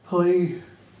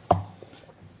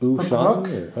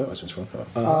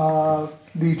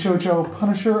Chocho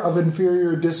Punisher of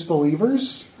Inferior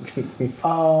Disbelievers. Can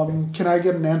I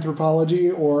get an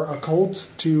anthropology or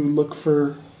occult to look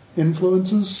for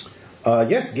influences?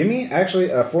 Yes, give me actually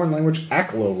a foreign language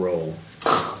ACLO roll.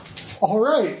 All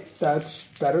right, that's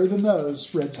better than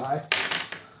those. Red's high.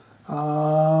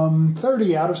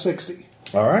 30 out of 60.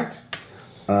 All right.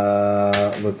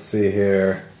 Let's see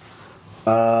here.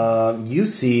 You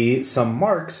see some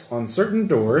marks on certain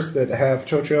doors that have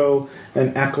Chocho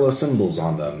and ACLO symbols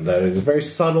on them. That is very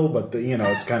subtle, but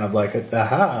it's kind of like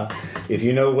aha. If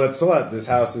you know what's what, this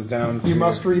house is down. You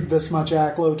must read this much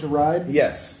ACLO to ride.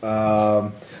 Yes.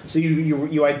 So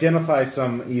you identify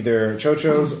some either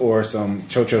Chochos or some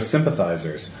Chocho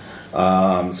sympathizers.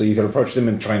 So you could approach them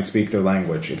and try and speak their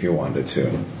language if you wanted to.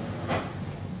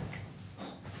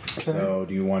 Okay. So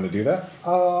do you want to do that?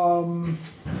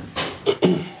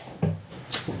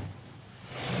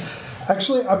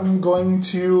 Actually, I'm going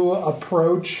to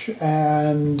approach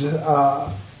and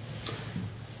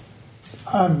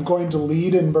I'm going to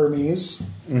lead in Burmese.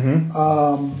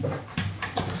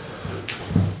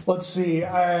 Let's see.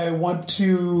 I want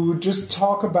to just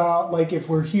talk about if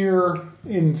we're here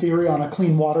in theory on a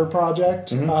clean water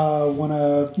project. Want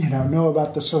to know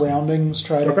about the surroundings.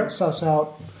 Try to suss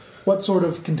out what sort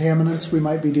of contaminants we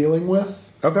might be dealing with.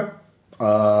 Okay.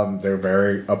 They're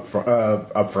very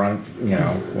upfront,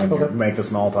 when you make the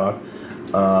small talk.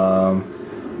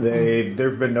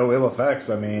 There've been no ill effects.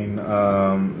 I mean,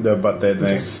 but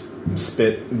they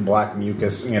spit black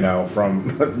mucus, from.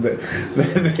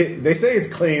 They say it's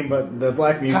clean, but the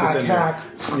black mucus in there,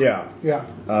 yeah,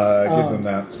 gives them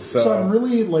that. So I'm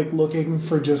really looking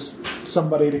for just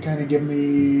somebody to kind of give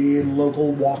me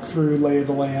local walkthrough, lay of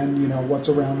the land, what's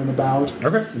around and about.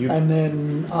 Okay. And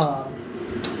then,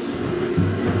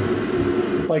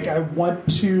 I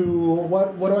want to.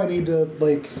 What do I need to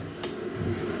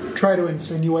try to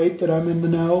insinuate that I'm in the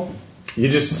know? You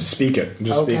just speak it.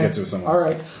 Speak it to someone. All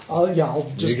right. I'll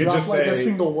just You could drop just a say-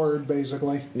 single word,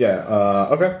 basically. Yeah.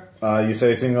 Okay. You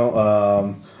say single.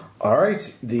 All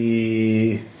right.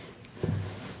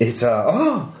 It's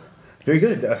very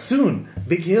good. Soon,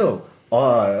 big hill.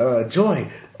 Joy.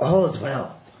 All is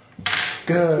well.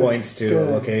 Good. Points to a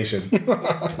location.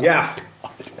 Yeah.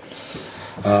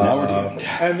 Now we're doomed.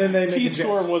 And then they make Key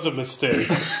score was a mistake.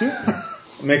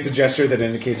 makes a gesture that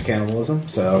indicates cannibalism.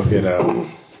 So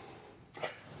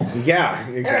yeah,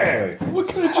 exactly. What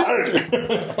kind of gesture?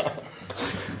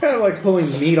 Kind of like pulling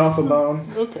meat off a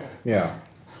bone. Okay. Yeah.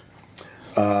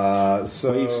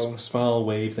 So Wave, smile,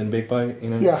 wave, then big bite.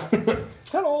 Yeah.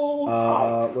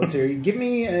 Hello. let's hear. Give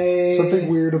me a Something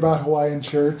weird about Hawaiian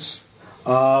shirts.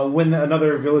 When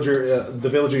another villager, the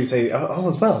villager, you say, all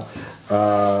is well.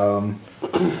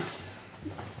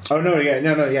 Oh no,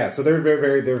 yeah. So they're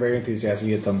very enthusiastic.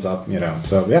 You get thumbs up,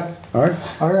 So yeah, all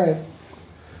right.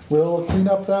 We'll clean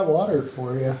up that water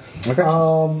for you. Okay.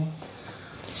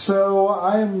 So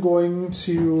I am going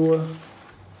to.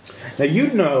 Now you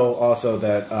know also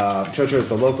that Chocho is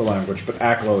the local language, but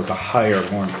Aklo is a higher,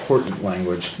 more important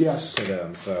language. Yes. To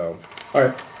them. So all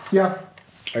right. Yeah.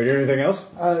 Are you doing anything else?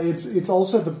 It's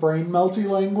also the brain melty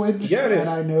language. Yeah, it is. And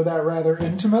I know that rather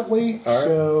intimately. All right.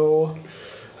 So.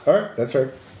 All right, that's right.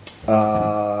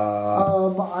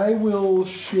 I will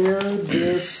share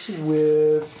this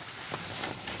with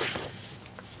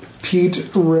Pete,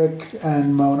 Rick,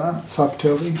 and Mona. Fuck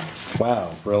Toby.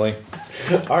 Wow, really?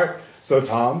 All right. So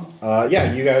Tom,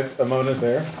 you guys, Mona's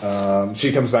there.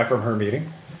 She comes back from her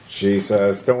meeting. She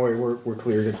says, "Don't worry, we're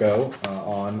clear to go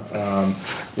on.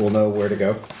 We'll know where to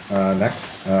go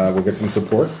next. We'll get some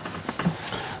support."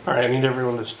 All right, I need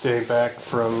everyone to stay back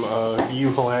from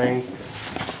Yuhuang.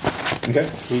 Okay.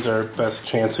 He's our best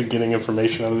chance of getting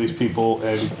information out of these people,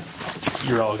 and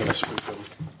you're all going to spook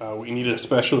them. We need to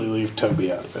especially leave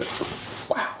Toby out of it.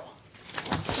 Wow.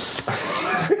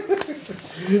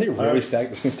 They really stacked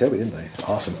this against Toby, didn't they?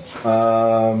 Awesome.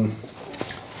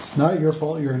 It's not your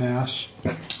fault you're an ass.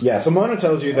 Yeah, so Mona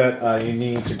tells you that you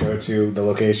need to go to the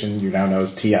location you now know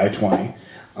as TI-20.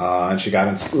 And she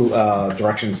got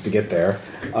directions to get there.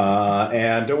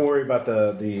 And don't worry about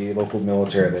the local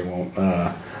military. They won't.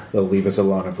 They'll leave us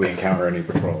alone if we encounter any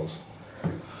patrols.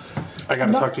 I got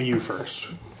to talk to you first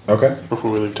Okay.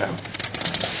 before we leave town.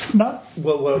 Not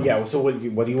Well, yeah. So what do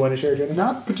you want to share, Jenny?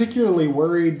 not particularly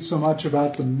worried so much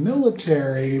about the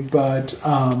military, but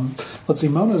let's see,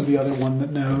 Mona's the other one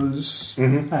that knows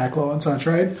Aklo and such,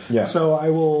 right? Yeah. So I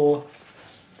will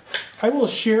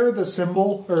share the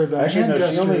symbol or the Actually, hand no.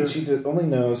 gesture. She only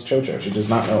knows Chocho. She does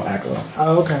not know Aklo.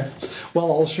 Oh, okay. Well,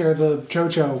 I'll share the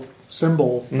Chocho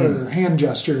symbol or hand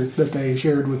gesture that they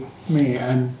shared with me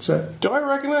and said, Do I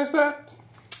recognize that?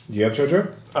 Do you have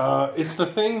Chocho? It's the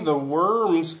thing the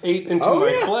worms ate into Oh, my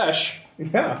yeah. flesh.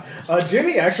 Yeah.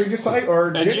 Jenny actually decided,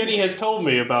 And Jenny has told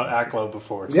me about Aklo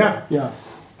before. So. Yeah. yeah.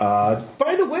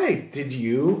 By the way, did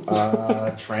you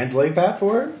translate that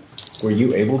for her? Were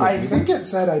you able to? I do think it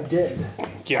said I did.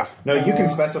 Yeah. No, you can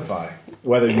specify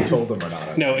whether you told them or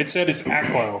not. No, it said it's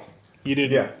Aklo. You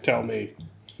didn't Yeah. tell me.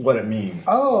 What it means.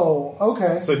 Oh,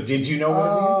 okay. So did you know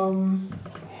what it means?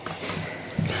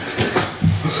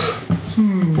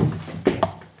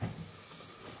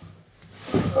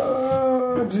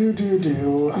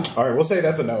 Do. All right, we'll say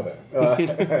that's a no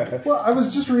then. Well, I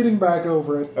was just reading back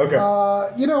over it.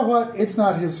 Okay. You know what? It's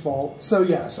not his fault. So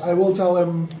yes, I will tell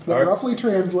him that All right. roughly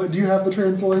translate. Do you have the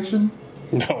translation?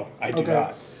 No, I do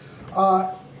Okay.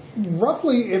 not.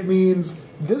 Roughly, it means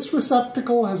this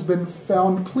receptacle has been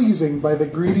found pleasing by the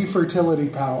greedy fertility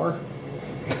power.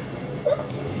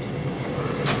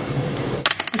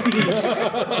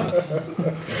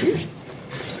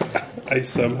 I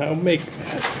somehow make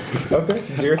that. Okay.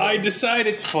 Seriously? I decide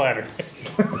it's flattering.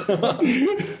 All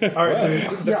right.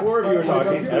 So the four of you are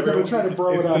talking. I'm going to try to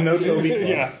bro It's it the up. no Toby club.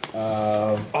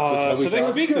 Yeah. So they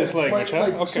speak this language, huh?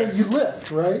 Like, Okay. So you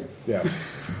lift, right? Yeah.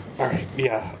 All right.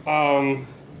 Yeah.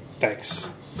 Thanks.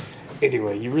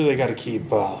 Anyway, you really got to keep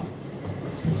Toby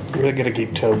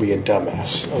and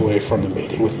Dumbass away from the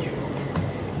meeting with you.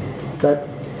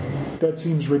 That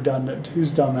seems redundant.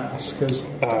 Who's dumbass? Because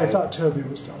I thought Toby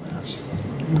was dumbass.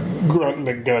 Grunt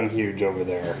McGun Huge over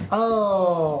there.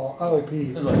 Oh,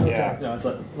 Pete. It's like, Okay. Yeah. it's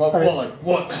like,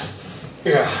 what?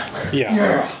 Yeah.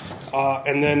 Yeah.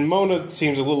 And then Mona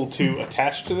seems a little too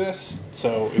attached to this.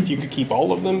 So if you could keep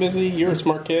all of them busy, you're a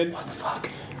smart kid. What the fuck?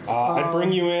 I'd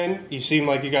bring you in. You seem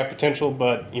like you got potential,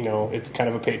 but it's kind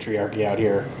of a patriarchy out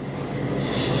here.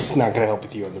 It's not going to help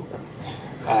with you in the room.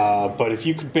 But if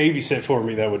you could babysit for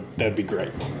me, that'd be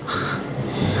great.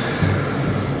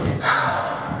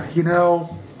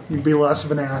 You'd be less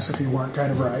of an ass if you weren't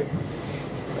kind of right.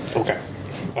 Okay.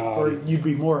 Or you'd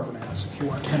be more of an ass if you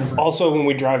weren't kind of right. Also, when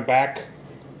we drive back,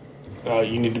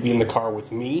 you need to be in the car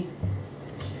with me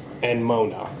and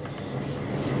Mona.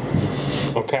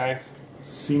 Okay?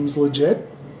 Seems legit.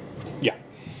 Yeah.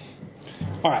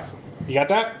 All right. You got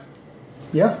that?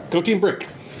 Yeah. Go Team Brick.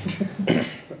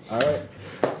 All right.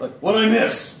 Like, what'd I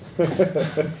miss?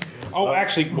 Oh,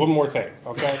 actually, one more thing,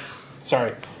 okay?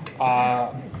 Sorry.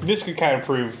 This could kind of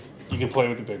prove you can play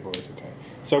with the big boys, okay?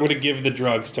 So I'm going to give the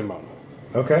drugs to Mona.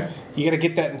 Okay. You got to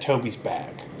get that in Toby's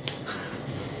bag.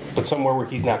 But somewhere where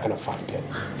he's not going to find it.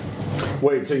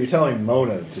 Wait, so you're telling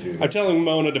Mona to do I'm that? telling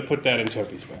Mona to put that in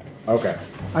Toby's bag. Okay.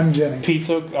 I'm Jenny.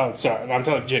 Pizza. Oh, sorry. I'm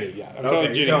telling Jenny. Yeah. I'm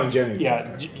Okay, you're telling Jenny.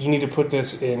 Yeah. You need to put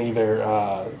this in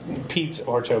either Pete's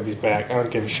or Toby's bag. I don't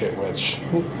give a shit which.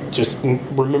 Just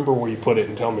remember where you put it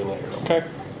and tell me later. Okay.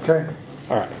 Okay.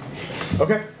 All right.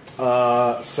 Okay.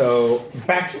 So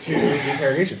back to the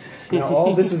interrogation. Now,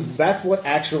 all this that's what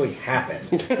actually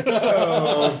happened.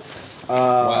 So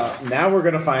now we're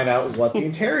going to find out what the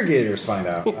interrogators find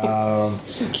out.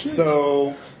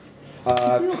 So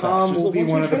Tom will be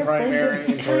one of the primary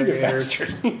interrogators.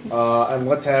 And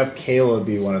let's have Caleb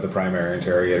be one of the primary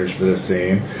interrogators for this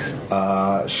scene.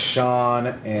 Sean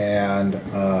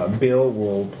and Bill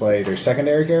will play their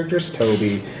secondary characters,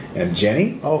 Toby and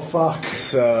Jenny. Oh, fuck.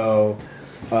 So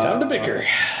Time to bicker.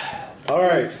 all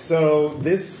right, so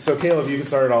Caleb, you can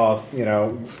start it off.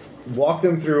 Walk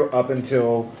them through up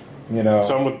until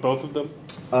So I'm with both of them,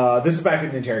 this is back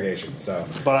in the interrogation. So,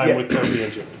 but I'm yeah. with Toby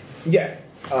and Jenny. Yeah,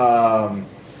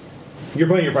 you're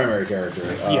playing your primary character.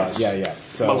 Yes. Yeah.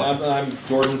 So I'm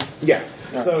Jordan. yeah.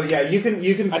 So yeah, you can.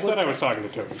 I Split. said I was talking to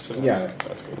Toby, so Yeah.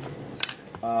 that's good.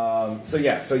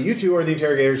 So you two are the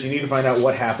interrogators. You need to find out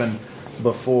what happened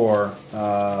before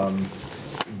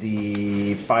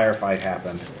the firefight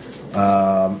happened.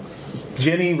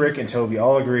 Jenny, Rick, and Toby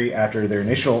all agree after their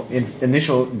initial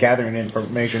gathering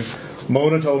information.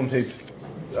 Mona told them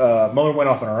Mona went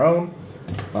off on her own,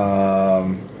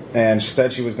 and she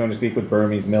said she was going to speak with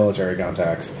Burmese military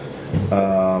contacts.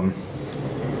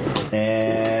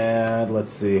 And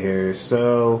let's see here.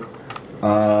 So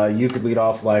you could lead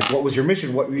off like, what was your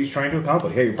mission? What were you trying to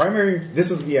accomplish? Hey, your primary. This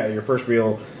is your first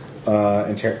real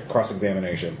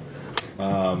cross-examination.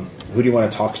 Who do you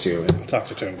want to talk to? I'll talk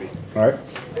to Toby. All right.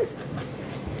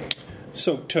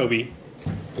 So Toby,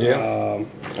 Yeah.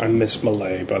 I'm Miss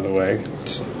Malay, by the way.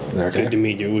 It's Okay. good to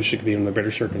meet you. Wish it could be under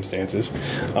better circumstances.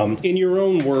 In your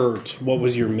own words, what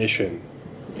was your mission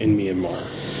in Myanmar?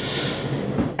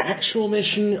 Actual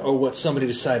mission or what somebody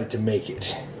decided to make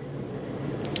it?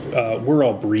 We're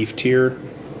all briefed here.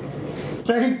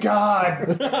 Thank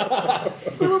God.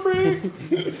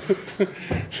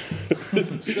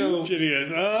 So, Jenny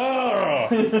is, oh!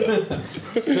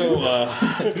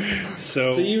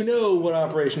 so you know what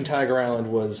Operation Tiger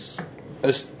Island was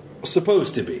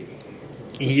supposed to be.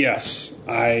 Yes,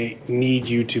 I need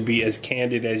you to be as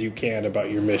candid as you can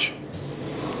about your mission.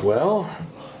 Well,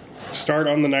 Start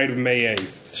on the night of May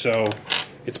 8th. So,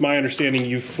 it's my understanding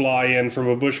you fly in from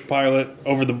a bush pilot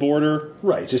over the border.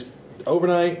 right, just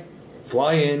overnight,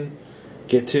 fly in,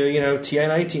 get to,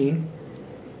 TI-19.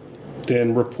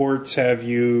 Then reports have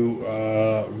you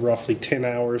roughly 10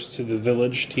 hours to the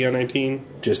village,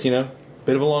 TI-19. Just,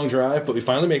 bit of a long drive, but we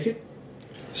finally make it.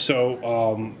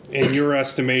 So, in your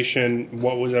estimation,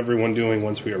 what was everyone doing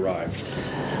once we arrived?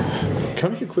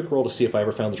 Can I make a quick roll to see if I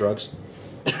ever found the drugs?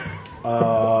 We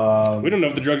don't know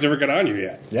if the drugs ever got on you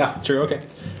yet. Yeah. True, okay.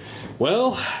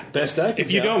 Well, best I can If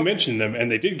you tell. don't mention them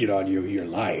and they did get on you, you're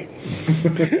lying.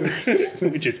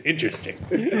 Which is interesting.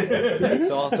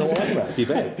 So I'll tell them about it. Be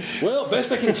vague. Well,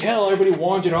 best I can tell, everybody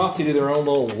wandered off to do their own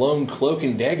little lone cloak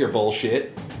and dagger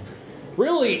bullshit.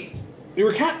 Really, they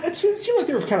were it seemed like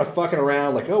they were kind of fucking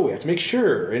around, like, oh, we have to make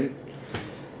sure. And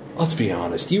let's be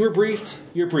honest, you were briefed.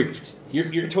 You're briefed.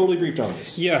 You're totally briefed on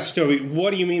this. Yes, Toby,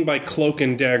 what do you mean by cloak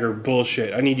and dagger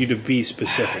bullshit? I need you to be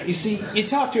specific. You see, you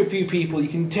talk to a few people, you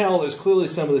can tell there's clearly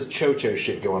some of this cho-cho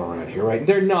shit going around here, right?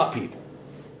 They're not people.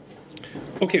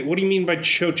 Okay, what do you mean by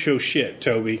cho-cho shit,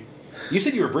 Toby? You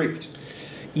said you were briefed.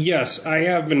 Yes, I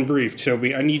have been briefed,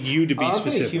 Toby. I need you to be I'm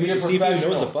specific. human to see if you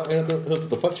know what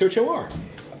the fuck cho-cho are.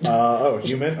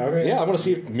 Human? Okay. Yeah, I want to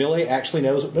see if Millie actually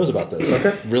knows about this.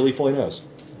 Okay. Really fully knows.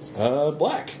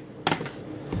 Black.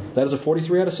 That is a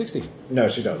 43 out of 60. No,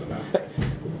 she doesn't know.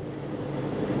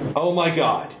 Oh my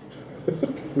god.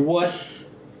 What?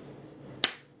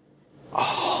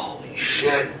 Holy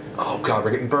shit. Oh god,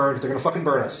 we're getting burned. They're gonna fucking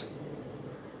burn us.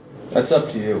 That's up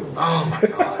to you. Oh my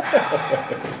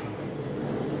god.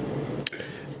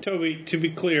 Toby, to be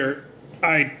clear,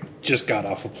 I just got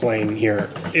off a plane here.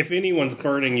 If anyone's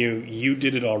burning you, you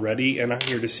did it already, and I'm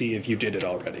here to see if you did it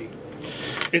already.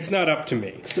 It's not up to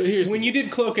me. So here's when you did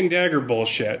cloak and dagger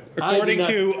bullshit, according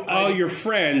to all your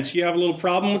friends, you have a little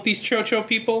problem with these cho-cho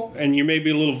people, and you may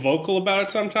be a little vocal about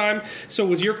it sometime. So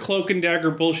was your cloak and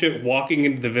dagger bullshit walking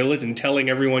into the village and telling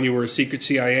everyone you were a secret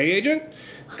CIA agent?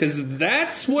 Because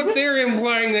that's what they're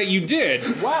implying that you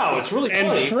did. Wow, it's really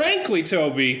funny. And frankly,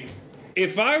 Toby,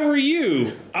 if I were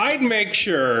you, I'd make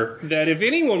sure that if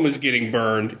anyone was getting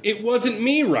burned, it wasn't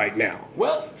me right now.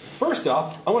 Well, first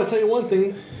off, I want to tell you one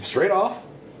thing straight off.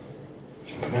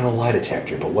 You can come out a lie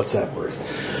detector, but what's that worth?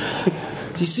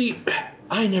 You see,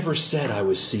 I never said I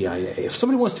was CIA. If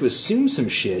somebody wants to assume some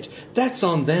shit, that's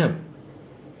on them.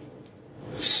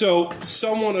 So,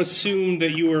 someone assumed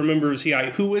that you were a member of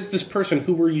CIA. Who is this person?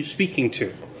 Who were you speaking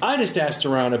to? I just asked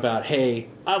around about, hey,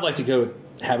 I'd like to go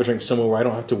have a drink somewhere where I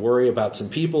don't have to worry about some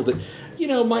people that,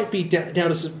 might be down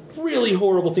to some really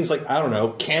horrible things like, I don't know,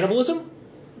 cannibalism?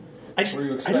 I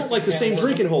don't like the same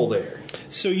drinking hole there.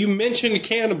 So you mentioned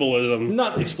cannibalism.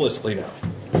 Not explicitly, no.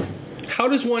 How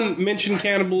does one mention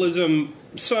cannibalism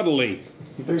subtly?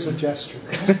 There's a gesture.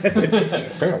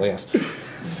 Apparently, yes.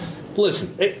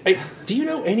 Listen, do you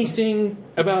know anything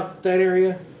about that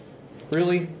area?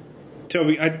 Really?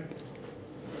 Toby,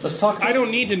 Let's talk. I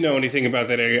don't need to know anything about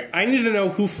that area. I need to know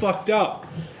who fucked up.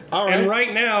 All right. And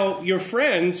right now, your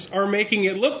friends are making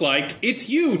it look like it's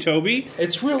you, Toby.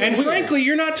 It's really And weird. frankly,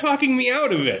 you're not talking me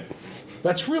out of it.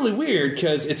 That's really weird,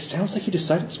 because it sounds like you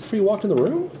decided this before you walked in the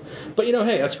room. But,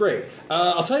 hey, that's great.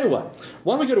 I'll tell you what.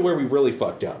 Why don't we go to where we really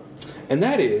fucked up? And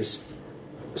that is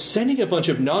sending a bunch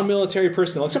of non-military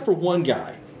personnel, except for one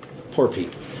guy. Poor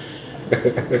Pete.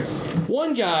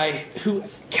 One guy who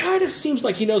kind of seems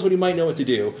like he knows what he might know what to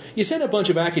do. You send a bunch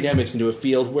of academics into a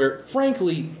field where,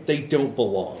 frankly, they don't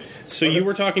belong. So you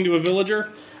were talking to a villager?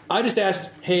 I just asked,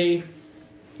 hey,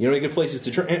 any good places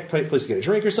to get a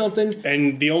drink or something?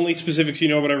 And the only specifics you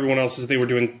know about everyone else is they were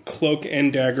doing cloak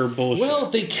and dagger bullshit.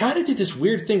 Well, they kind of did this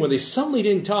weird thing where they suddenly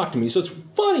didn't talk to me, so it's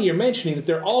funny you're mentioning that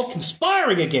they're all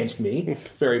conspiring against me,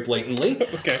 very blatantly.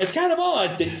 Okay. It's kind of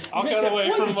odd that I'll cut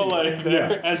away from Malay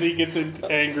there as he gets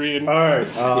angry and... All right.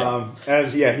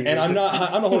 And I'm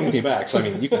not holding anything back, so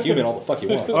you can human all the fuck you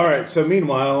want. All right. So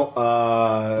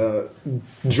meanwhile,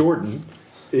 Jordan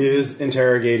is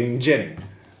interrogating Jenny.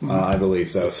 I believe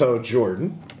so. So,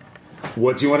 Jordan,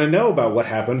 what do you want to know about what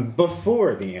happened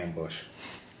before the ambush?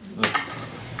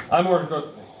 I'm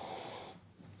more.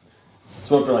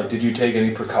 So, did you take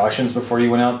any precautions before you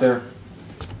went out there?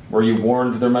 Were you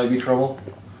warned that there might be trouble?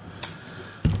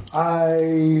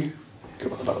 I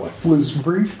Come on, by the way. was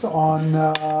briefed on.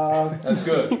 That's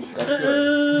good. That's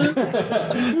good.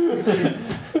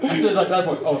 I'm just like that.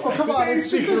 Oh, Come on, it's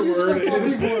just a useful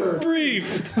fuzzy word.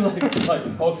 Briefed!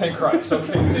 oh, thank Christ.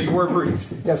 Okay, so you were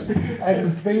briefed. Yes,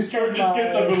 and based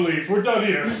on leave. We're done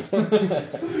here.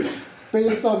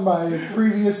 based on my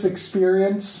previous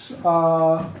experience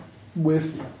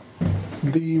with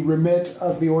the remit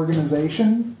of the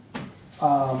organization,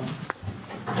 I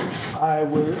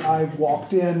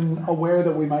walked in aware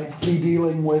that we might be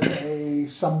dealing with a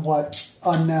somewhat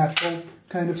unnatural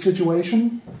kind of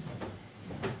situation.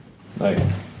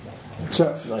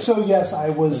 So yes, I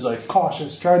was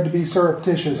cautious, tried to be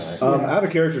surreptitious. Out of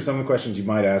character, some of the questions you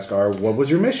might ask are, what was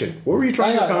your mission? What were you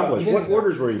trying to accomplish? What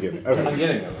orders were you giving? Okay. I'm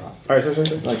getting there. All right,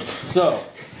 so.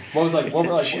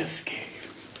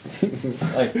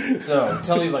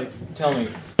 Tell me,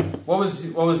 what was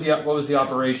the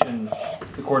operation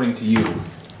according to you?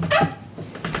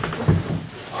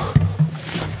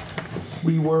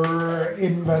 We were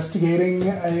investigating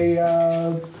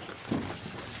an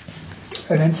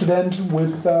incident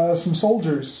with some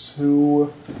soldiers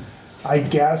who, I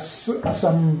guess,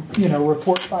 some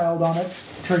report filed on it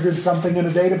triggered something in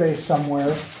a database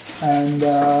somewhere, and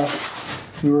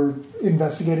we were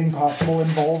investigating possible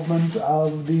involvement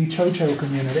of the Chocho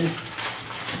community.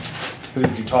 Who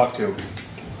did you talk to?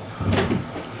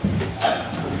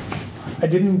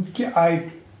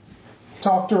 I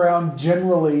talked around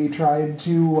generally, tried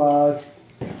to.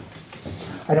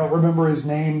 I don't remember his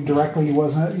name directly. He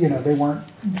wasn't, they weren't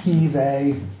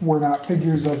they were not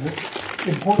figures of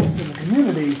importance in the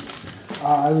community.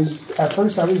 At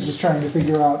first I was just trying to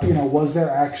figure out, was there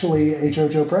actually a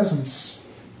Chocho presence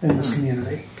in this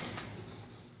community?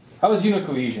 How was unit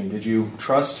cohesion? Did you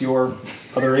trust your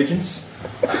other agents?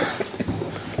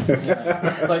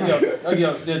 This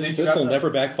will never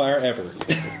backfire ever.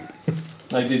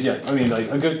 A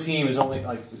good team is only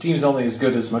as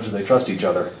good as much as they trust each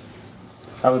other.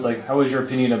 How was your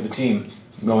opinion of the team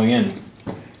going in?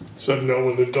 Said no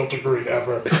one that don't agree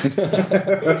ever.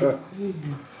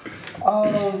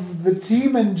 The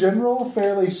team in general,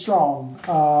 fairly strong.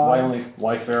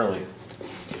 Why fairly?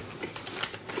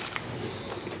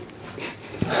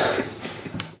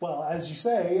 Well, as you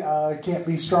say, can't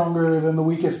be stronger than the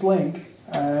weakest link.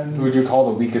 And Who would you call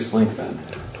the weakest link then?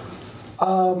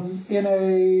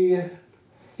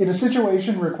 In a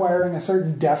situation requiring a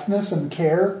certain deftness and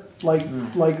care, like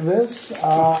this,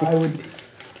 I would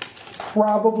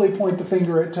probably point the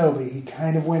finger at Toby. He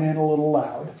kind of went in a little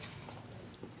loud.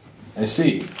 I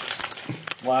see.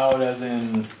 Loud as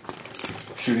in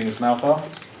shooting his mouth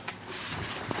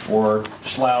off? Or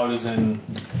loud as in,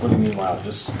 what do you mean loud?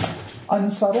 Just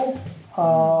Unsubtle.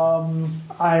 I'm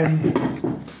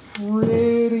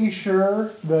pretty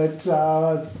sure that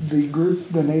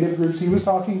the native groups he was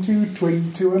talking to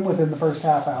twigged to him within the first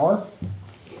half hour.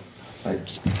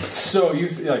 So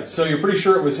you're pretty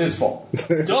sure it was his fault.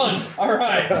 Done. All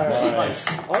right. Nice.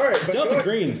 All right, but Delta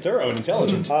Green, thorough and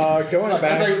intelligent. going Like,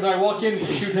 back. as I walk in, you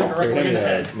shoot him directly in the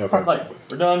head. No problem. Like,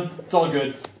 we're done. It's all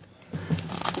good.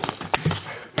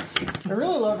 I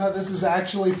really love how this is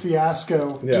actually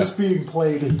Fiasco Yeah. just being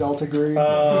played in Delta Green.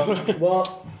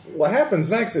 Well, what happens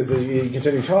next is, as you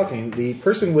continue talking, the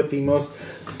person with the most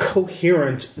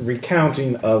coherent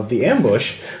recounting of the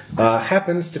ambush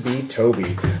happens to be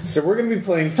Toby. So we're going to be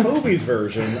playing Toby's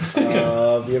version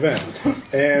of the event.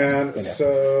 And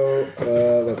so,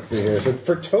 let's see here. So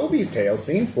for Toby's tale,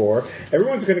 scene 4,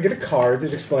 everyone's going to get a card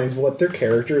that explains what their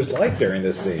character is like during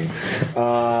this scene.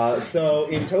 So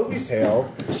in Toby's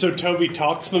tale... So Toby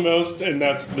talks the most, and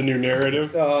that's the new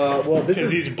narrative? well, this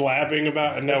Because is... he's blabbing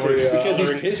about, and now That's we're a, Because he's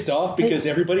coloring. pissed off because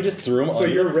everybody just threw him So under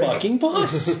you're the Rick. fucking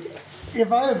bus.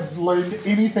 If I have learned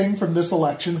anything from this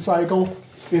election cycle,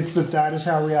 it's that is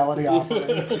how reality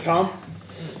operates. Tom?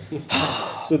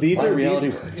 So these Why are reality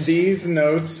works. these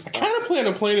notes... kind of plan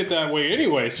on playing it that way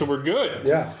anyway, so we're good.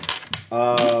 Yeah.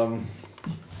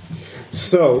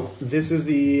 So this is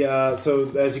the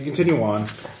so as you continue on,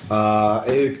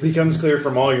 it becomes clear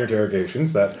from all your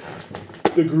interrogations that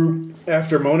the group,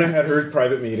 after Mona had her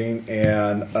private meeting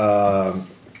and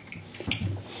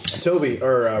Toby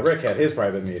or Rick had his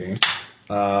private meeting,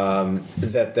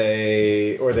 that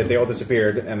they all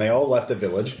disappeared and they all left the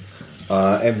village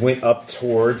and went up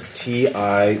towards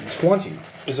TI-20.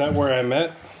 Is that where I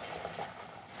met?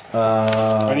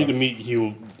 I need to meet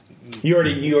you.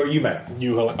 You met. Okay.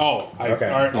 All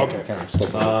right, okay. Kind of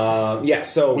slow. Yeah.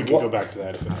 So We can go back to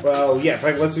that. If it, Well, yeah, in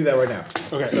fact, let's do that right now.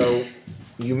 Okay. So,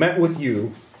 you met with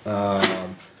you,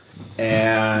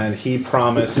 and he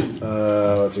promised,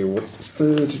 let's see,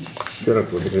 shut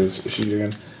up, look at his sheet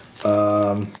again.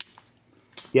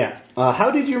 Yeah. How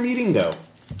did your meeting go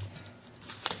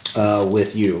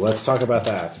with you? Let's talk about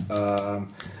that.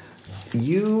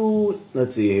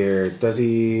 Let's see here. Does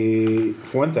he,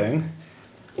 for one thing,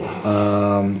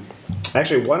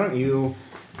 actually, why don't you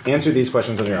answer these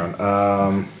questions on your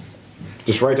own?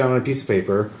 Just write down on a piece of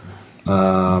paper.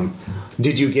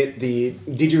 Did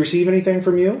you receive anything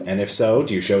from you? And if so,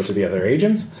 do you show it to the other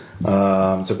agents?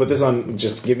 So put this on,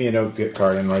 just give me a note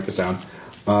card and write this down.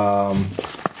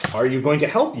 Are you going to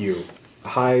help you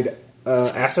hide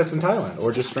assets in Thailand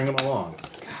or just string them along?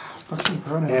 Fucking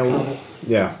pronoun And trouble.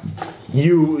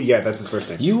 yeah, that's his first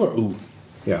name. You or ooh?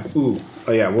 Yeah, ooh.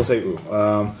 Oh yeah, we'll say ooh.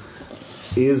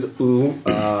 Is ooh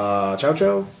Chow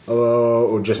Chow?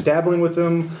 Or just dabbling with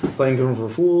them, playing them for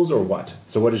fools, or what?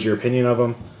 So what is your opinion of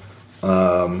them?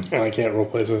 and I can't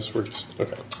roleplay this. We're just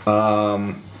okay.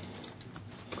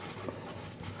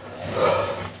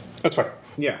 That's fine.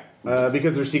 Yeah,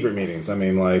 because they're secret meetings. I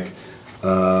mean, like,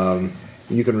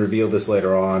 you can reveal this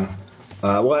later on.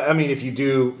 Well, I mean, if you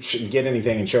do get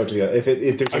anything and show it to the other, if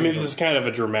there's, I mean, this is kind of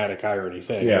a dramatic irony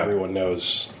thing. Yeah. Everyone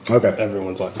knows. Okay.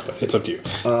 Everyone's like, but it's up to you.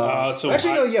 So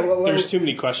actually, no, yeah, well, there's too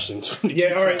many questions.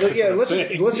 yeah. All right, yeah. Let's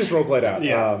just role play it out.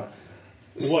 Yeah.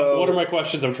 So, what are my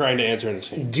questions I'm trying to answer in the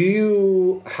scene? Do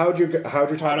you how'd your talk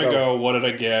How'd it go? What did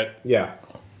I get? Yeah.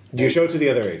 Do you show it to the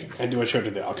other agents? And do I show it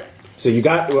to the... Okay. So you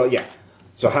got yeah.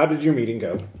 So how did your meeting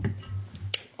go?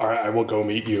 All right, I will go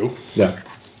meet you. Yeah.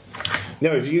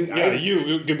 No, you. Yeah,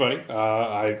 you, good buddy.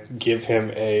 I give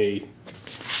him a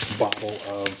bottle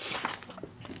of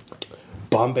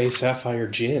Bombay Sapphire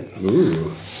Gin.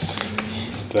 Ooh,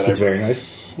 that's very nice.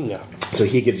 Yeah. So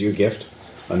he gives you a gift,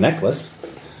 a necklace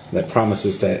that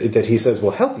promises that he says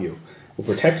will help you, will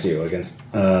protect you against.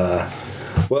 Well,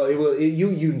 it will.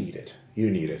 You need it. You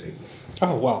need it.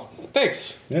 Oh, well,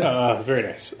 thanks. Yes. Very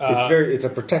nice. It's a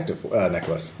protective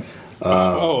necklace.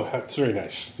 That's very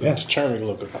nice. Yeah. It's a charming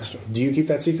local custom. Do you keep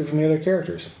that secret from the other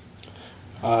characters?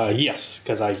 Yes,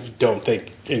 because I don't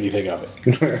think anything of it.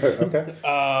 Okay.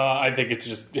 I think it's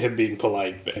just him being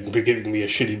polite and giving me a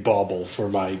shitty bauble for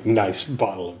my nice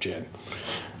bottle of gin.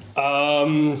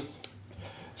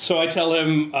 So I tell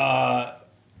him,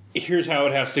 here's how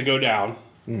it has to go down.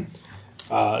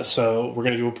 So we're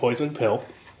going to do a poison pill.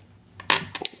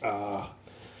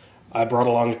 I brought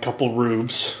along a couple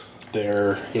rubes.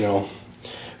 They're,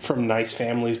 from nice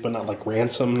families, but not like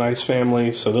ransom nice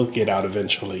families, so they'll get out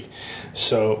eventually.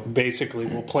 So basically,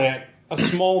 we'll plant a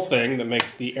small thing that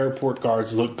makes the airport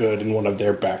guards look good in one of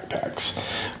their backpacks.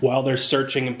 While they're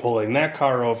searching and pulling that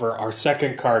car over, our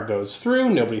second car goes through.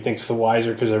 Nobody thinks the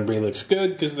wiser because everybody looks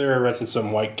good because they're arresting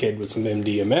some white kid with some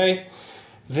MDMA.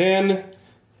 Then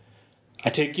I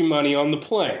take your money on the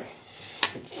plane.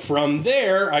 From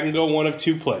there, I can go one of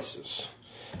two places.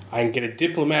 I can get a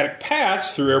diplomatic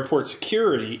pass through airport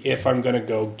security if I'm going to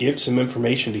go give some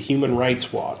information to Human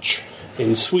Rights Watch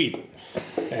in Sweden.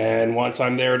 And once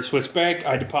I'm there at a Swiss bank,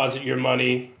 I deposit your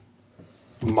money,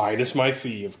 minus my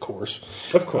fee, of course.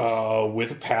 Of course.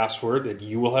 With a password that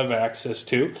you will have access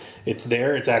to. It's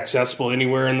there. It's accessible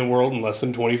anywhere in the world in less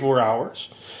than 24 hours.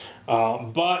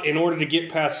 But in order to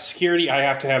get past security, I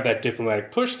have to have that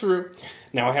diplomatic push through.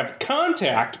 Now I have the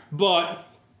contact, but,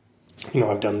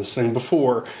 I've done this thing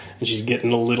before, and she's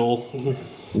getting a little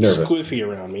nervous, squiffy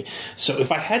around me. So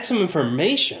if I had some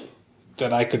information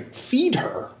that I could feed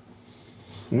her,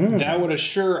 that would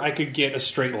assure I could get a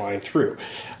straight line through.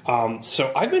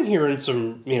 So I've been hearing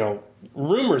some,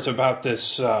 rumors about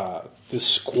this this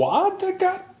squad that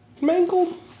got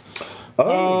mangled.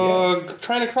 Yes.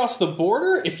 Trying to cross the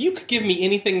border. If you could give me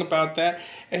anything about that,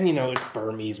 and it's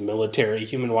Burmese military,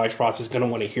 Human Rights Watch is going to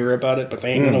want to hear about it, but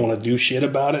they ain't going to want to do shit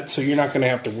about it, so you're not going to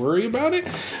have to worry about it.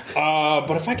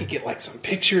 But if I could get some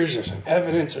pictures or some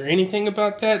evidence or anything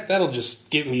about that, that'll just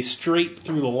get me straight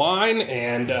through the line,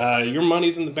 and your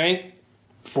money's in the bank.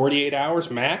 48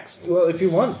 hours max? Well, if you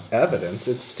want evidence,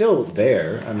 it's still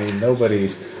there. I mean,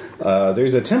 nobody's...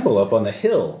 there's a temple up on the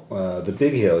hill, the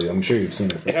big hill. I'm sure you've seen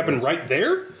it. It happened right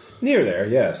there? Near there,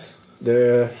 yes.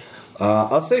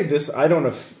 I'll say this. I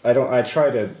try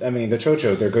to... I mean, the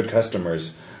Chocho, they're good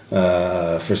customers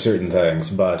for certain things,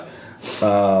 but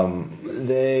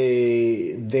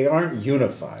they aren't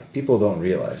unified. People don't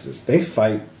realize this. They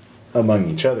fight among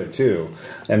each other too,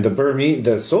 and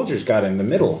the soldiers got in the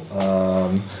middle.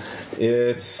 But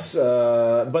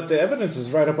the evidence is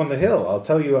right up on the hill. I'll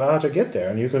tell you how to get there,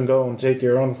 and you can go and take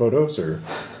your own photos or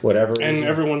whatever. And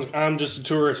I'm just a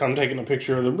tourist. I'm taking a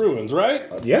picture of the ruins, right?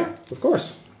 Yeah, of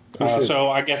course. So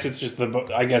I guess it's just going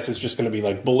to be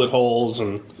like bullet holes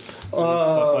and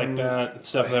stuff like that.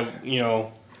 Stuff that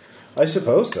I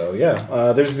suppose so.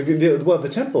 Yeah. There's the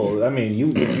temple. I mean,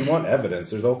 if you want evidence,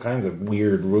 there's all kinds of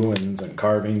weird ruins and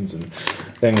carvings and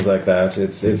things like that.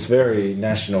 It's very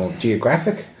National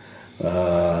Geographic,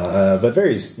 but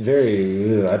very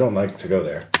very. I don't like to go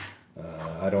there.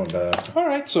 I don't. All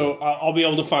right, so I'll be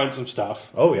able to find some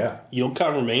stuff. Oh yeah. You'll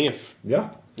cover me if. Yeah.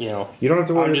 You don't have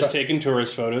to worry. I'm just taking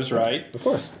tourist photos, right? Of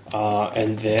course.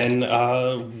 And then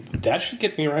that should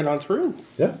get me right on through.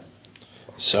 Yeah.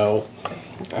 So,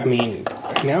 I mean,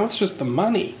 now it's just the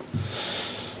money.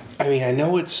 I mean, I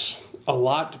know it's a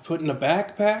lot to put in a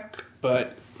backpack,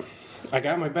 but I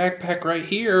got my backpack right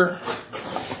here.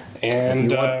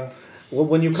 And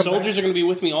when you come soldiers are going to be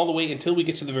with me all the way until we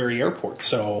get to the very airport.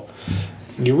 So,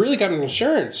 you really got an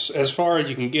insurance as far as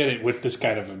you can get it with this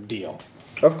kind of a deal.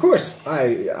 Of course.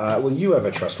 You have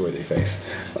a trustworthy face.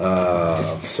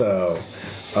 So,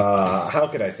 how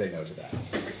could I say no to that?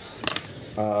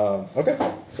 Okay,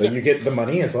 so you get the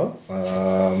money as well.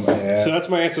 So that's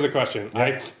my answer to the question.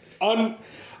 Yeah.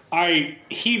 I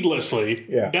heedlessly,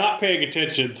 not paying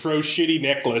attention, throw shitty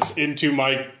necklace into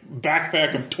my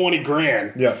backpack of 20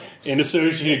 grand in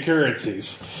associated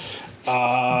currencies,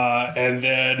 and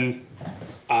then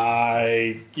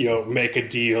I make a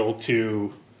deal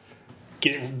to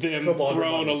get them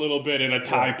thrown a little bit in a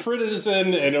Thai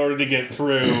prison in order to get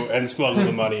through and smuggle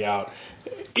the money out.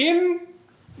 In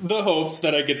the hopes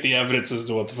that I get the evidence as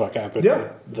to what the fuck happened.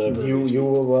 Yeah, you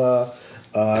will.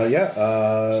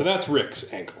 So that's Rick's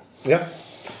angle. Yeah.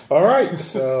 All right.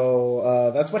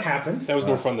 So that's what happened. That was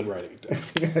more fun than writing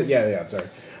it. Yeah. I'm sorry.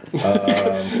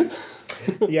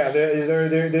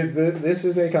 This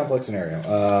is a complex scenario.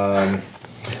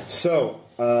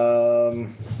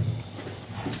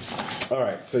 All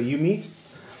right. So you meet.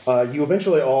 You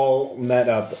eventually all met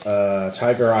up.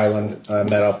 Tiger Island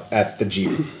met up at the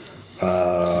Jeep.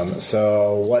 How's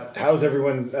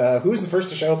everyone, who's the first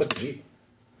to show up at the Jeep?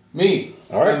 Me.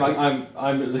 All right.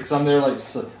 I'm there, I'm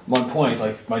on point,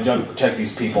 my job to protect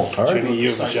these people. All right. Jimmy, you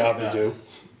have a job to do.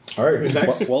 All right, who's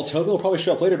next? Well, Toby will probably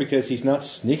show up later because he's not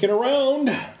sneaking around.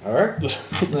 All right.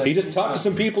 He just talked to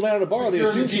some people down at a bar. They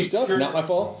assumed some stuff. Not my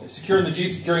fault. Securing the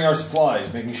Jeep, securing our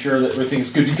supplies, making sure that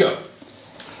everything's good to go.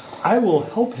 I will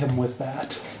help him with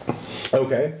that.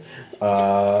 Okay.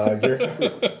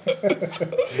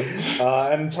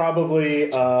 And probably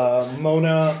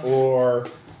Mona or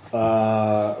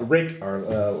Rick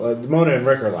Mona and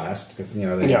Rick are last because they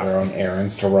have their own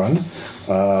errands to run.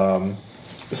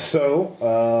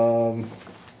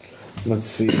 Let's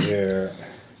see here.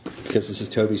 Because this is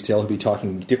Toby's tale, he'll be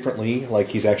talking differently, like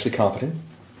he's actually competent.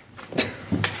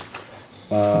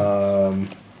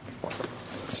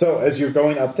 So as you're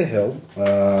going up the hill,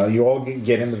 you all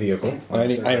get in the vehicle. I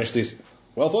understand.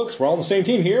 Well, folks, we're all on the same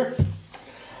team here.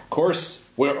 Of course,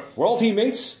 we're all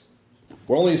teammates.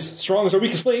 We're only as strong as our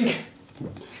weakest link.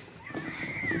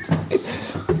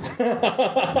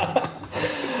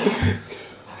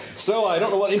 So, I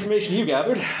don't know what information you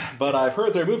gathered, but I've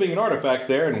heard they're moving an artifact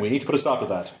there, and we need to put a stop to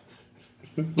that.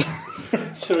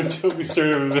 So until we start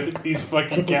inventing these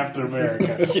fucking Captain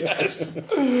America. Yes.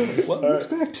 What do you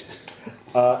expect?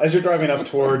 As you're driving up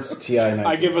towards TI-19,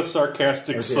 I give a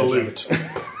sarcastic salute.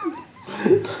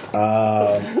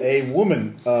 a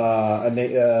woman,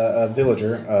 a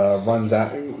villager,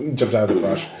 jumps out of the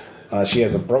brush. She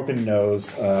has a broken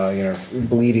nose,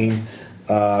 bleeding.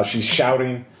 She's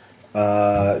shouting.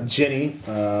 Ginny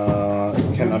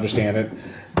can understand it.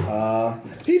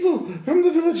 People from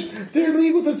the village, they're in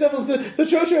league with those devils, the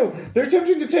Chocho. They're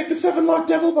attempting to take the 7-locked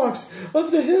devil box up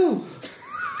the hill.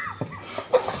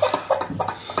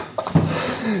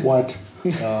 What?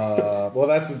 Well,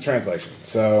 that's the translation.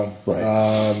 So,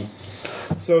 Right.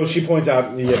 so she points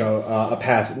out, a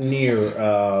path near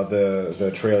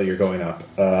the trail you're going up.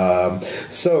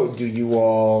 So, do you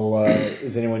all?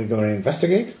 Is anyone going to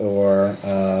investigate, or?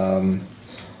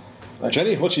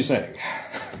 Jenny, what's she saying?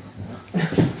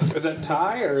 Is that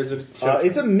Thai or is it?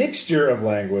 It's a mixture of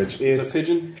language. It's a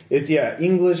pigeon. It's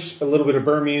English, a little bit of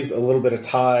Burmese, a little bit of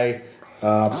Thai,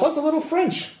 plus a little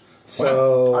French.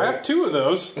 So I have 2 of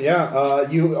those. yeah,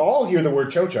 you all hear the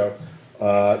word chocho,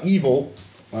 evil.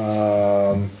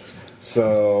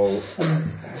 So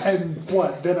And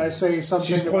what? Then I say something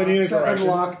She's about pointing in a direction.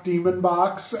 7-lock demon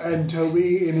box, and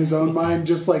Toby, in his own mind,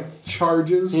 just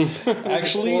charges.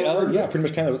 Actually, yeah, pretty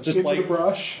much kind of just into the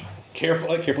brush.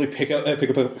 carefully pick up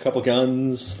a couple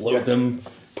guns, load them,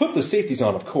 put the safeties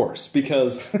on, of course,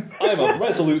 because I'm a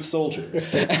resolute soldier.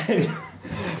 And,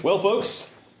 well, folks,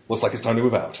 looks like it's time to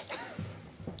move out.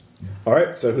 all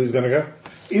right, so who's going to go?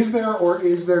 Is there or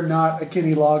is there not a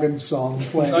Kenny Loggins song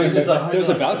playing? It's like, There's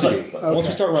about to be. Once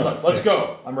we start running. let's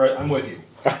go. I'm right. I'm with you.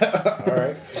 All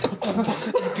right.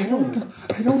 I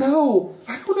don't know.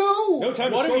 No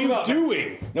time to What skulk are you about.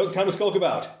 doing? No time to skulk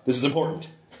about. This is important.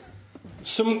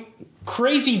 Some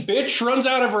crazy bitch runs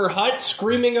out of her hut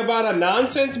screaming about a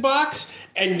nonsense box,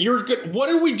 and you're good. What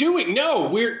are we doing? No,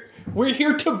 we're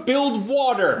here to build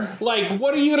water. Like,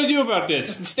 what are you going to do about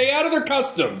this? Stay out of their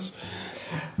customs.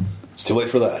 It's too late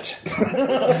for that.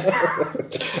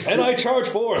 And I charge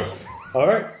forth. All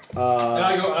right. And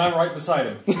I'm right beside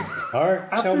him. All right.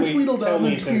 After Tweedledum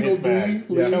and it's in his bag.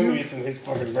 Tweedledee Tell me leave. it's in his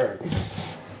fucking bag.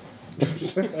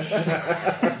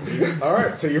 All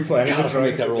right. So you're planning. God, if I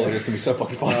make that roll, it's going to be so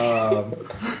fucking fun.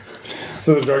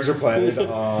 So the drugs are planted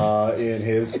in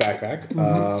his backpack.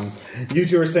 You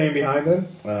two are staying behind then.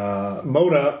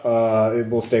 Mona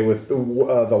will stay with the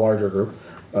larger group.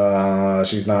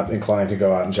 She's not inclined to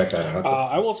go out and check that out. So.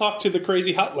 I will talk to the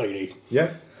crazy hut lady.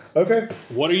 Yeah. Okay.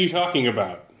 What are you talking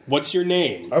about? What's your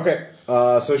name? Okay.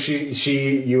 So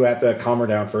you have to calm her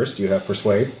down first. You have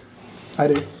persuade I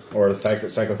do. or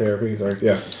psychotherapy. Sorry.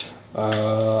 Yeah.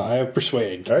 I have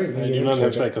persuade. All right, I you do not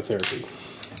have check psychotherapy.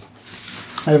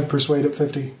 I have persuade at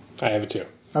 50. I have it too.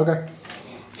 Okay.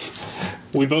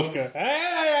 We both go.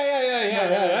 Hey.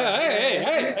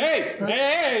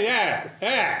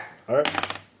 All right.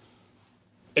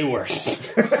 It works.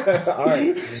 All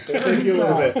right. It'll take you a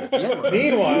little bit.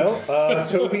 Meanwhile,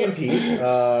 Toby and Pete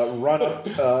run up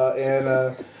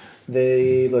and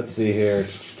they, let's see here,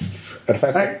 at a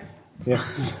fast Hey. Yeah.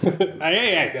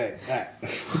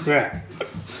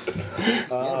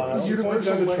 Going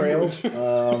down the trail.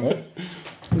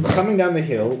 Coming down the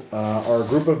hill are a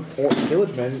group of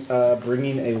villagemen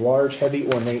bringing a large, heavy,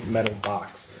 ornate metal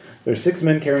box. There's 6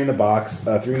 men carrying the box,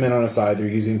 3 men on a side. They're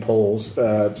using poles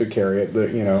to carry it.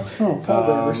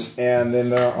 Pallbearers. And then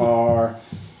there are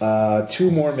 2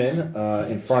 more men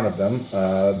in front of them.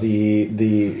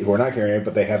 Who are not carrying it,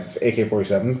 but they have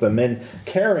AK-47s. The men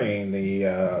carrying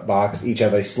the box each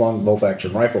have a slung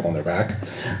bolt-action rifle on their back.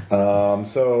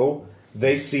 So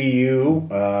they see you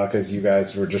because you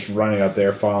guys were just running up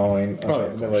there following a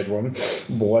middle-aged woman.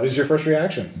 What is your first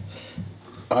reaction?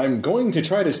 I'm going to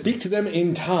try to speak to them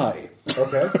in Thai.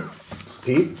 Okay.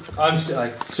 Pete? I'm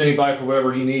standing by for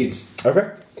whatever he needs.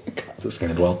 Okay. This is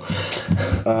going to well.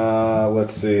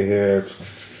 Let's see here.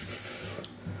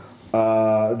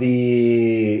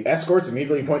 The escorts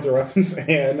immediately point their weapons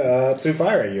and to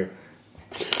fire at you.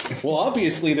 Well,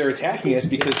 obviously they're attacking us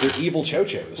because they're evil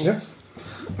chochos. Yeah.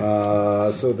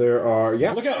 So there are...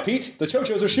 Yeah. Look out, Pete! The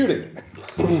chochos are shooting.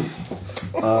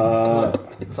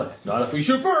 It's like, not if we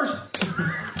shoot first.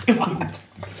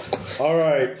 All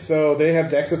right. So they have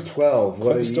decks of 12. What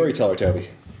Quite are the you... storyteller, Toby.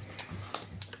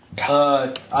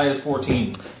 I has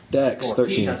 14. Dex, Or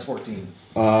 13. Pete has 14.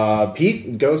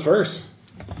 Pete goes first.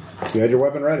 You had your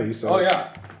weapon ready, so... Oh,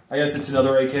 yeah. I guess it's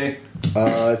another AK.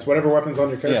 It's whatever weapon's on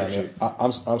your Yeah, character sheet.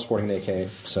 I'm sporting an AK,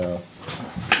 so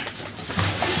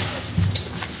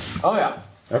Oh yeah,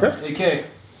 Okay. AK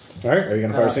All right. Are you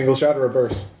going to fire a single shot or a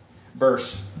burst?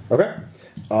 burst. Okay.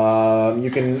 You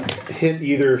can hit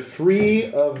either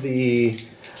 3 of the.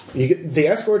 The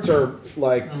escorts are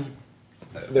like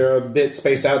they're a bit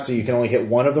spaced out, so you can only hit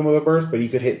 1 of them with a burst. But you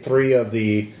could hit 3 of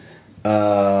the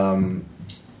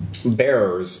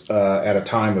bearers at a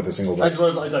time with a single burst.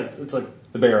 It's like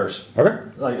the bearers. Okay.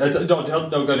 Like don't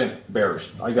go in bearers.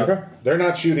 I got. Okay. They're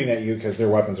not shooting at you because their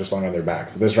weapons are slung on their back.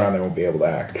 So this round they won't be able to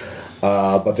act.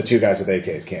 But the 2 guys with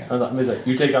AKs can. I was like,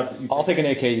 you take out. I'll take an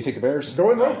AK. You take the bears.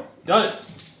 Go and roll. Done it.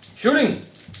 Shooting.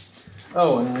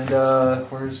 Oh, and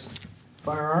where's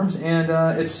firearms? And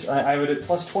it's I have it at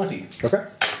plus 20. Okay.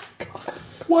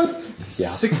 What? Yeah.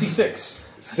 66.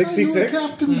 66.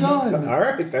 Captain Gunn. All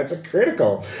right, that's a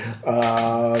critical.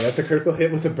 That's a critical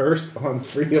hit with a burst on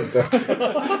 3 of them.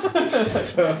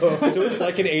 So it's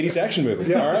like an 80s action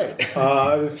movie. Yeah. All right.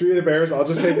 The 3 of the bears, I'll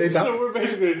just say they die. So we're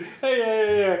basically,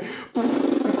 hey.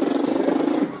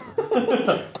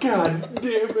 God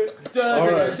damn it.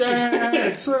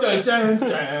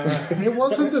 It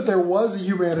wasn't that there was a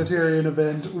humanitarian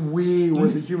event. We were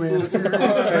the humanitarian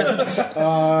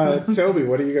event. Toby,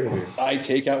 what are you going to do? I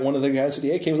take out one of the guys with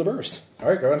the AK with a burst. All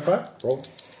right, go ahead and fire. Roll.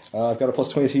 I've got a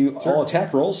plus 22 all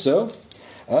attack rolls, so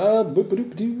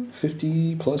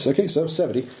 50 plus. Okay, so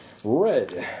 70.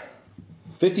 Red.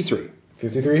 53.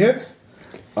 53 hits.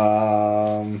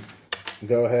 Go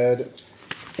ahead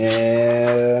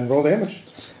and roll damage.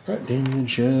 All right,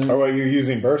 damage. Oh, well, you're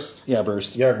using burst. Yeah,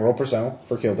 burst. Yeah, roll percentile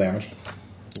for kill damage.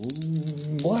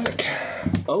 Black.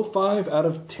 05 out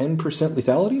of 10%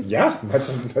 lethality. Yeah, that's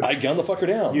I gun the fucker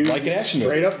down you like an action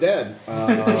straight movie. up dead.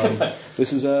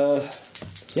 This is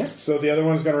yeah. So the other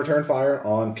one's going to return fire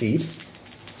on Pete.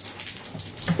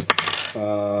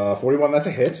 41, that's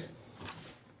a hit.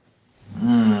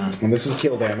 And this is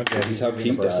kill damage. This is how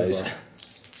Pete dies.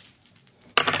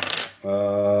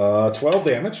 12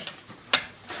 damage.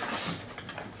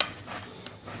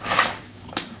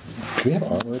 Do we have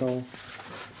armor at all?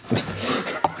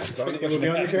 It will be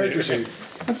on your character sheet.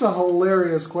 That's a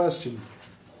hilarious question.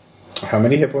 How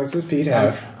many hit points does Pete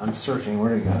have? I'm searching.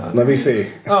 Where did it go? Let me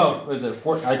see. Oh, is it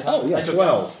 4? I took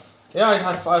 12. Yeah, I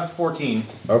have 14.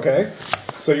 Okay.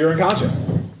 So you're unconscious.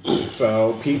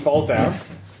 So Pete falls down.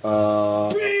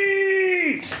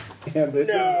 Pete! And this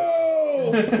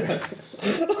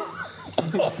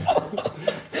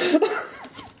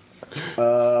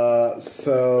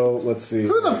so let's see.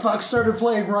 Who the fuck started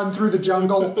playing Run Through the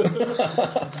Jungle?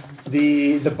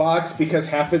 The box, because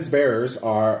half its bearers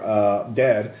are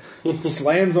dead,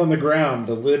 slams on the ground.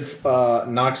 The lid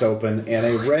knocks open, and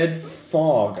a red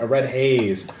fog, a red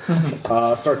haze,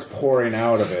 starts pouring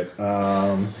out of it.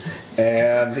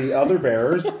 And the other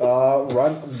bearers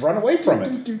run away from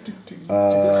it.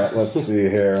 Let's see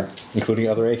here. Including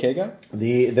other AK guy?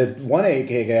 The one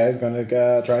AK guy is going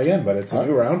to try again, but it's a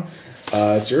new round.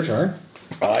 It's your turn.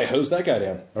 I hose that guy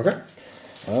down. Okay.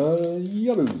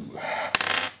 Yellow.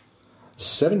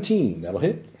 17. That'll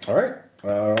hit. All right.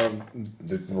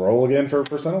 Roll again for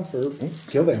percentile for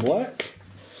kill damage. Black.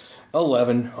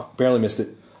 11. Oh, barely missed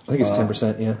it. I think it's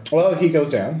 10%, yeah. Well, he goes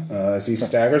down as he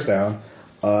staggers down.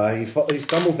 He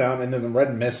stumbles down, and then the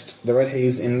red mist, the red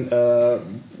haze, envelops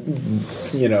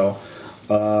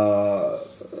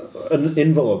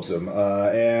him,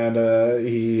 and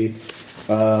he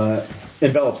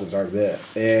envelops him. Sorry,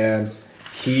 and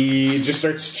he just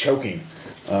starts choking.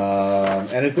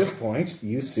 And at this point,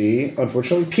 you see,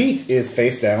 unfortunately, Pete is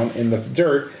face down in the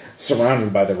dirt,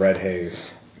 surrounded by the red haze.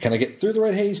 Can I get through the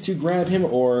red haze to grab him,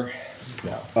 or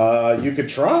no? You could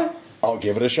try. I'll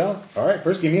give it a shot. All right,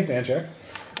 first give me a sand check.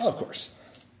 Of course.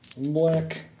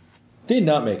 Black. Did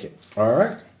not make it. All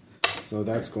right. So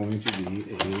that's going to be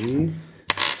a...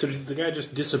 So did the guy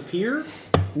just disappear?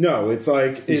 No, it's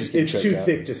like He's just it's getting too choked out.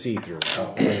 thick to see through.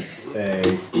 It's a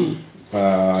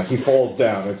he falls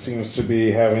down. It seems to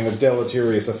be having a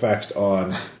deleterious effect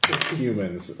on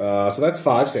humans. So that's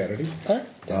 5 sanity. All right.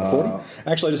 Down to 40.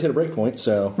 Actually, I just hit a break point,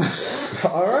 so...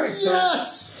 All right. So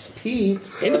Yes! Pete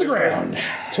Into the ground.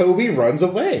 Toby runs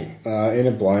away in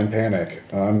a blind panic.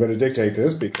 I'm going to dictate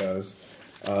this because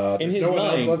In his no one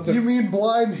else mind... left to- You mean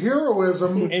blind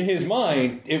heroism? In his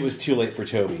mind, it was too late for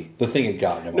Toby. The thing had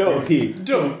gotten him. No, Or Pete.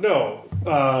 No.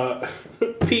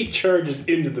 Pete charges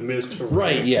into the mist.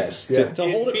 Right, yes. Yeah. To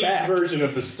hold it Pete's back. version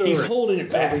of the story. He's holding it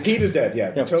back. Pete is dead.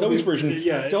 Yeah. Yeah, Toby's version.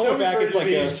 Yeah, to hold it back, it's like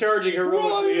he's a... charging heroically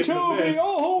Run, into the Toby! mist.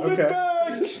 I'll hold Okay. it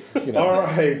back! You know. All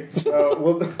right. So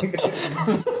well.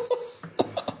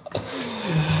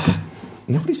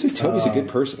 Nobody said Toby's a good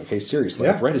person. Okay, seriously,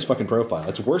 Yeah. I've read his fucking profile.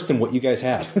 It's worse than what you guys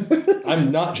have.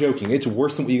 I'm not joking. It's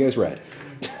worse than what you guys read.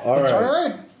 All right. All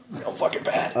right. Real fucking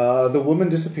bad. The woman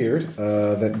disappeared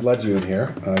that led you in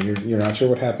here. You're not sure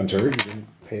what happened to her. You didn't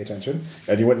pay attention.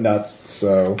 And you went nuts,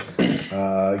 so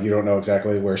you don't know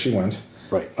exactly where she went.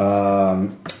 Right. So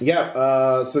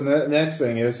the next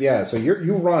thing is, so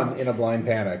you run in a blind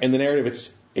panic. In the narrative,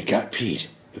 it got Pete.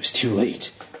 It was too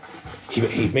late. He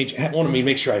wanted me to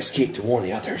make sure I escaped to warn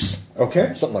the others.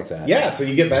 Okay. Something like that. Yeah, so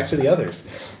you get back to the others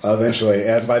eventually.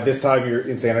 And by this time, your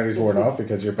insanity's worn off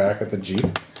because you're back at the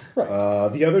Jeep. Right.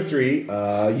 The other three,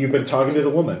 you've been talking to the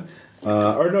woman.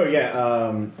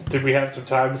 Did we have some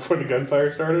time before the gunfire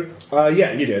started?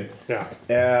 Yeah, you did. Yeah.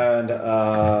 And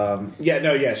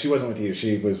she wasn't with you.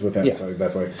 She was with them, Yeah. so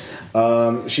that's why.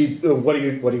 What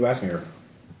are you asking her?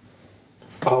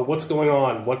 What's going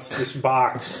on? What's this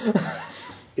box?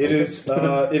 It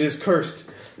is cursed.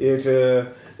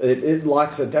 It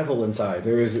locks a devil inside.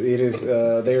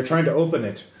 They are trying to open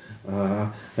it.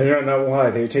 I don't know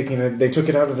why. They took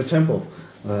it out of the temple.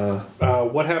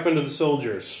 What happened to the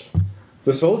soldiers?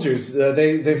 The soldiers,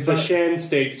 The Shan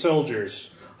State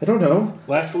soldiers. I don't know.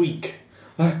 Last week.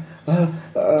 I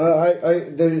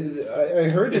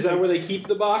heard. Is that where they keep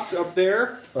the box up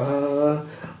there?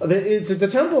 It's at the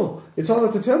temple. It's all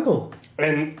at the temple.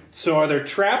 And so are there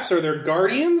traps? Are there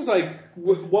guardians? Like,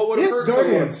 what would have Yes, hurt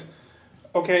guardians. someone?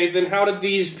 Okay, then how did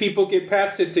these people get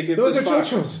past it to get Those this are box?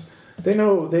 chochos. They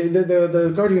know.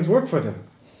 The guardians work for them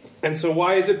And so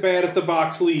why is it bad if the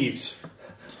box leaves?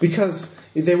 because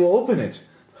they will open it.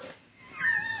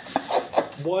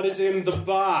 What is in the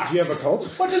box? Do you have a cult?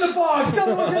 What's in the box? Tell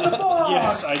me what's in the box!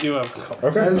 Yes, I do have a cult.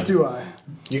 Okay. As do I.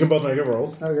 You can both make it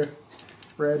rolls. Okay.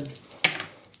 Red.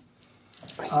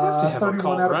 I have to have a 31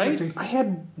 cult, out of right? 50. I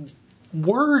had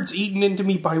words eaten into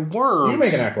me by worms. You can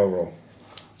make an acro roll.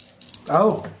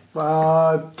 Oh.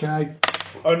 Can I?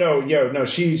 Oh no,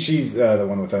 she's the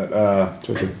one with that.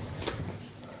 Chocho.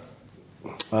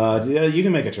 Yeah, you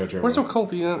can make a chocho. Where's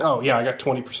occulty? Oh, yeah, I got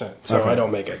 20%, so Okay. I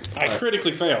don't make it. I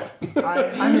critically fail.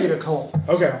 I made a cult.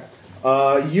 Okay.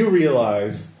 You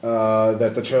realize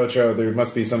that the chocho, there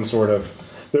must be some sort of.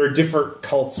 There are different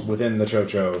cults within the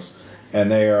chochos,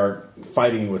 and they are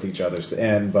fighting with each other.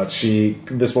 But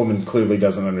this woman clearly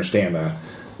doesn't understand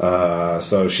that.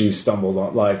 So she stumbled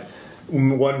on,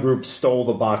 one group stole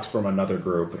the box from another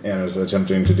group and is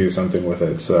attempting to do something with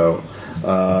it. So,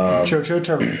 Chocho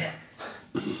Turbo.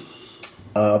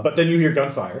 but then you hear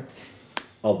gunfire,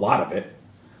 a lot of it.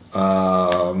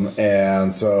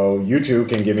 And so you two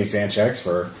can give me sand checks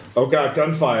for, oh god,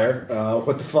 gunfire.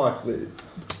 What the fuck?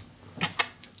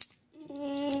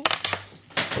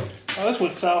 Oh, this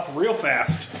went south real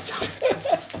fast.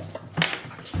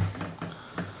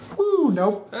 Woo,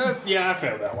 nope. Yeah, I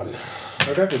failed that one.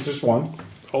 Okay, it's just one.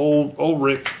 Old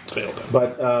Rick failed it.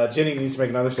 But Jenny needs to make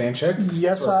another sand check.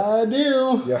 Yes, I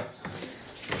do. Yeah.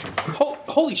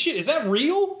 Holy shit, is that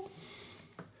real?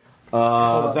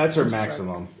 That's her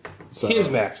maximum. So, His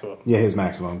maximum. Yeah, his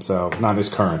maximum. So not his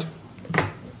current.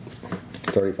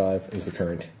 35 is the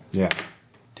current. Yeah.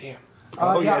 Damn.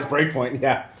 Yeah. his breakpoint.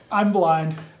 Yeah. I'm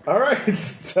blind. All right.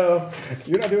 So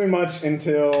you're not doing much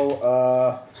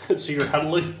until So you're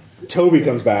huddling? Toby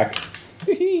comes back.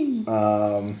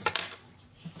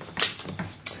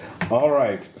 All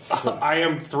right. So, I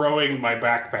am throwing my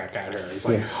backpack at her. He's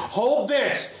like, hold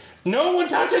this! No one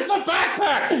touches the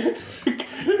backpack!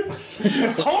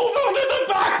 Hold on to the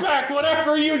backpack,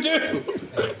 whatever you do!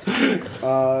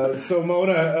 so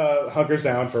Mona hunkers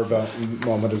down for a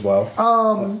moment as well.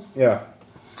 Yeah.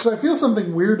 So I feel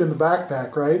something weird in the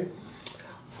backpack, right?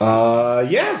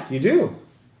 Yeah, you do.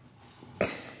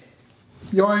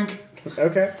 Yoink.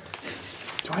 Okay.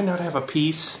 Do I not have a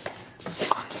piece?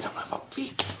 Fuck, I don't have a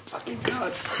piece. Fucking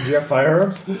God. Do you have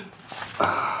firearms?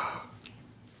 I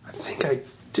think I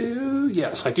do.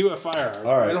 Yes, I do have firearms.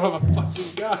 All right. I don't have a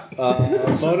fucking gun.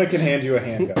 Mona can hand you a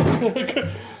handgun.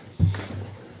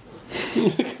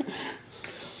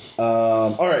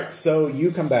 All right, so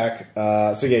you come back.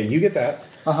 You get that.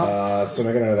 So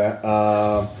make a note of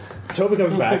that. Toby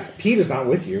comes back. Pete is not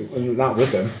with you. Not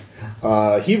with him.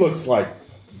 He looks like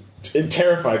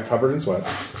terrified, covered in sweat.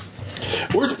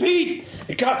 Where's Pete?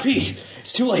 It got Pete.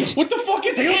 It's too late. What the fuck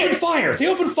is They opened fire. They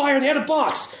opened fire. They had a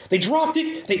box. They dropped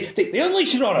it. They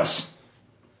unleashed it on us.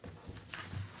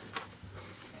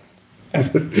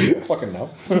 Fucking no.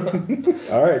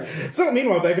 All right. So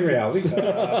meanwhile, back in reality.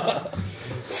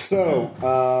 So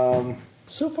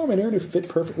far, my narrative fit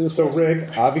perfectly with So this.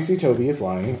 Rick, obviously Toby is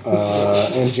lying,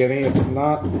 and Jenny, it's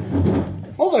not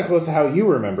all that close to how you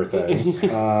remember things.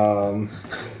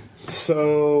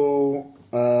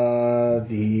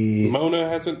 the Mona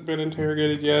hasn't been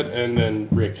interrogated yet, and then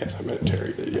Rick hasn't been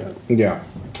interrogated yet. yeah.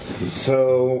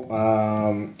 So,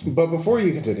 but before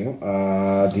you continue,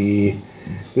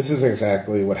 this is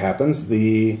exactly what happens.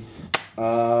 We're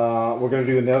going to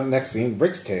do the next scene,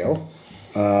 Rick's tale.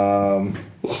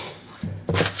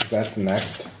 That's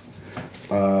next.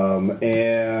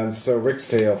 And so Rick's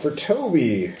tale for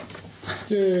Toby.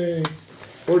 Yay.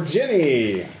 For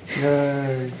Jenny.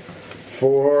 Yay.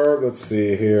 For, let's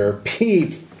see here,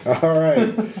 Pete. All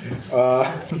right.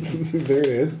 There it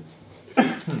is.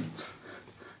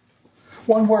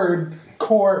 One word,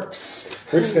 corpse.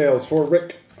 Rick's tale is for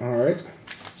Rick. All right.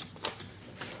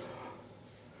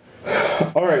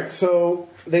 All right, so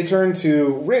they turn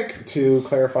to Rick to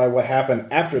clarify what happened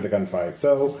after the gunfight.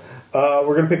 So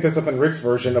we're going to pick this up in Rick's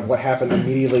version of what happened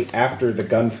immediately after the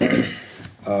gunfight,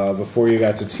 before you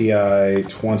got to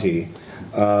TI-20.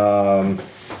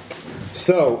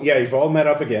 So, yeah, you've all met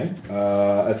up again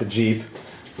at the Jeep.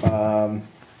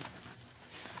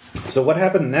 So what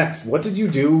happened next? What did you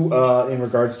do in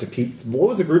regards to Pete? What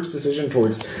was the group's decision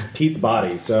towards Pete's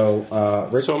body? So,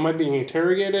 Rick... So am I being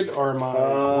interrogated, or am I...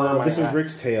 where am I this is at?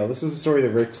 Rick's tale. This is the story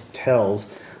that Rick tells.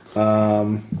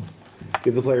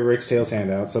 Give the player Rick's tales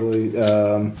handout. Subtly.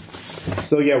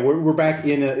 So yeah, we're back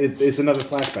in. It's another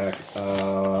flashback.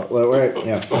 Right?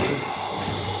 Yeah.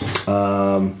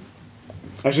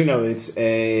 Actually, no. It's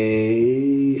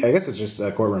a. I guess it's just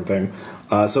a courtroom thing.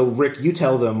 So Rick, you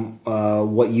tell them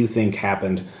what you think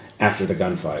happened after the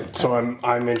gunfight. So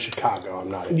I'm in Chicago. I'm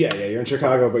not in... Yeah, you're in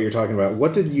Chicago, but you're talking about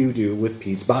what did you do with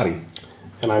Pete's body?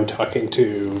 And I'm talking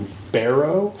to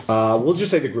Barrow. We'll just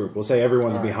say the group. We'll say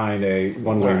everyone's behind a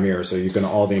one-way mirror, so you can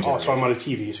all the Oh, so I'm on a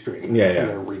TV screen. Yeah. And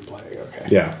they're replaying. Okay.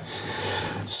 Yeah.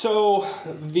 So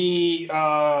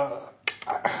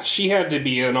she had to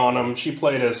be in on him. She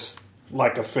played us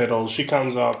like a fiddle. She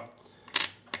comes up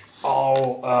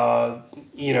all,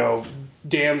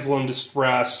 damsel in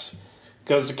distress,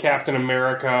 goes to Captain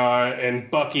America and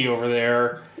Bucky over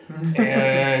there,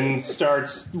 and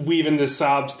starts weaving this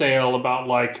sob tale about,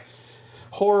 like,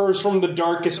 horrors from the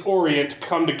darkest Orient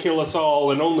come to kill us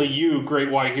all, and only you, great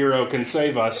white hero, can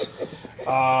save us.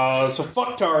 So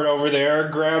fucktard over there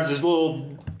grabs his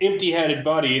little empty-headed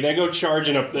buddy. They go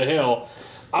charging up the hill.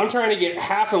 I'm trying to get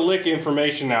half a lick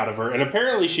information out of her, and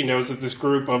apparently she knows that this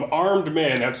group of armed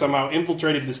men have somehow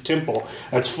infiltrated this temple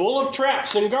that's full of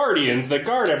traps and guardians that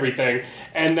guard everything,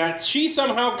 and that she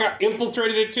somehow got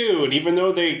infiltrated it too, and even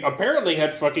though they apparently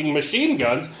had fucking machine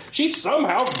guns, she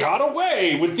somehow got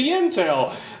away with the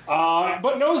intel,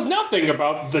 but knows nothing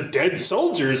about the dead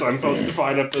soldiers I'm supposed to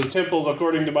find at the temples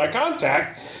according to my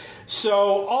contact.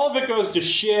 So all of it goes to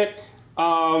shit.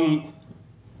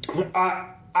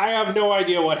 I have no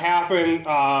idea what happened.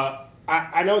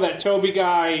 I know that Toby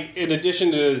guy, in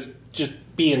addition to just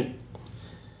being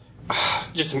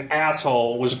just an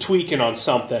asshole, was tweaking on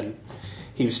something.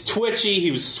 He was twitchy.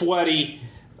 He was sweaty.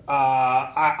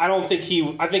 I think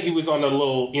he was on a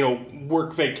little,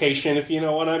 work vacation, if you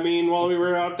know what I mean, while we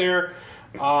were out there.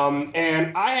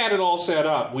 And I had it all set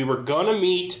up. We were gonna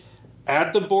meet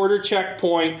at the border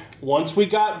checkpoint once we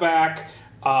got back.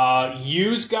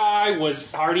 Hughes guy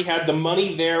already had the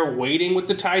money there waiting with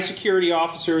the Thai security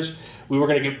officers. We were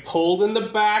going to get pulled in the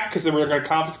back because they were going to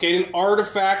confiscate an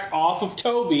artifact off of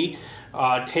Toby,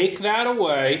 take that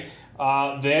away.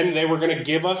 Then they were going to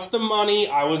give us the money.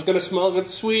 I was going to smuggle it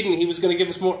to Sweden. He was going to give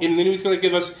us more, and then he was going to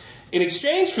give us, in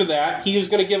exchange for that, he was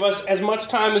going to give us as much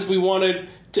time as we wanted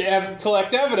to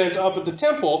collect evidence up at the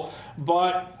temple.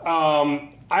 But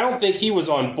I don't think he was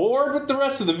on board with the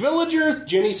rest of the villagers.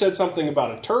 Jenny said something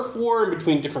about a turf war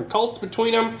between different cults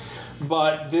between them.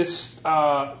 But this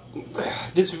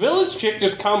village chick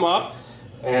just come up,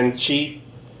 and she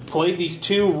played these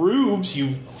two rubes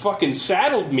you fucking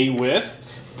saddled me with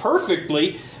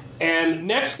perfectly. And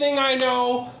next thing I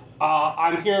know,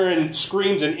 I'm hearing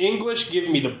screams in English, give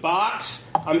me the box.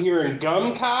 I'm hearing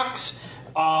gun cocks.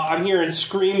 I'm hearing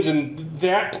screams in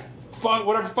that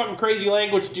whatever fucking crazy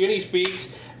language Jenny speaks,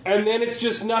 and then it's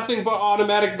just nothing but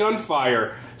automatic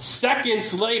gunfire.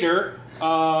 Seconds later,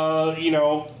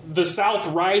 the South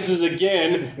rises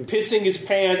again, pissing his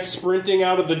pants, sprinting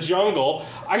out of the jungle.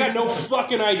 I got no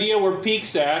fucking idea where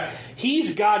Peek's at.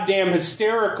 He's goddamn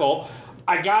hysterical.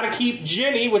 I gotta keep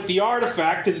Jenny with the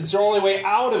artifact because it's the only way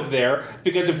out of there.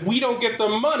 Because if we don't get the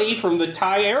money from the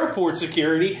Thai airport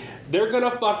security, they're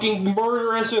gonna fucking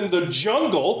murder us in the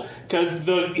jungle because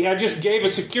I just gave a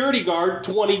security guard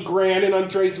 20 grand in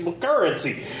untraceable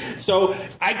currency. So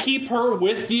I keep her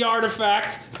with the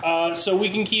artifact so we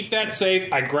can keep that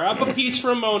safe. I grab a piece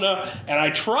from Mona and I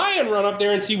try and run up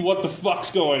there and see what the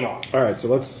fuck's going on. All right, so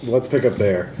let's pick up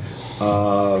there.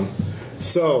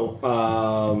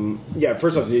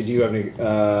 First off, do you have any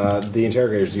the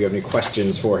interrogators? Do you have any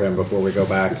questions for him before we go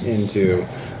back into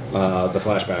the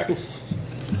flashback,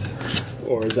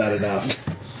 or is that enough?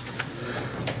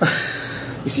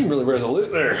 You seem really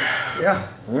resolute there. Yeah.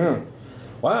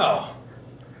 Wow.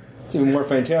 It's even more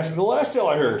fantastic than the last tale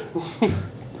I heard.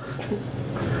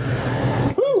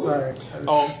 Sorry.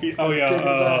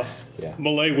 Yeah.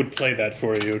 Malay would play that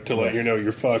for you to let you know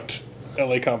you're fucked.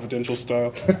 LA Confidential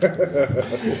style.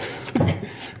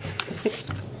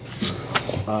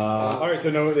 All right,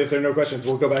 so if there are no questions,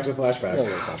 we'll go back to the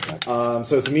flashback.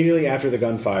 So it's immediately after the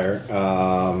gunfire.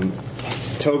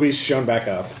 Toby's shown back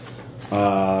up.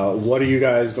 What are you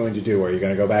guys going to do? Are you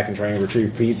going to go back and try and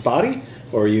retrieve Pete's body?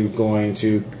 Or are you going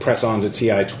to press on to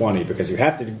TI-20? Because you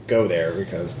have to go there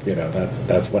because,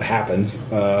 that's what happens.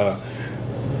 I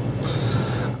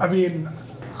mean,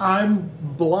 I'm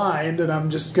blind, and I'm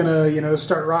just gonna,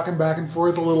 start rocking back and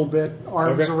forth a little bit,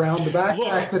 arms around the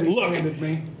backpack that he's handed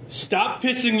me. Stop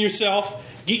pissing yourself.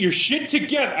 Get your shit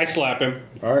together. I slap him.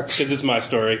 All right. Because it's my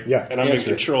story. Yeah. And I'm in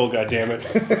control, goddammit.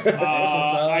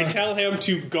 I tell him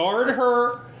to guard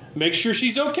her, make sure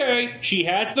she's okay. She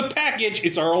has the package.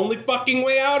 It's our only fucking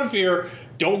way out of here.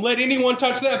 Don't let anyone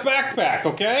touch that backpack,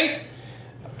 okay?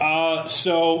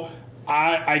 So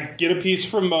I get a piece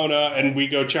from Mona, and we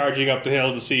go charging up the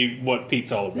hill to see what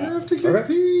Pete's all You about. have to get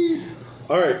Pete.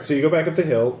 All right, so you go back up the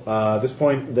hill. At this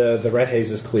point, the red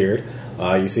haze is cleared.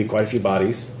 You see quite a few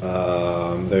bodies.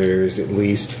 There's at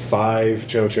least 5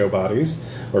 Cho-Cho bodies,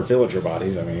 or villager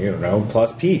bodies,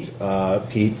 plus Pete.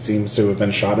 Pete seems to have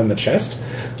been shot in the chest,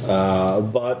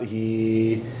 but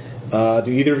he... do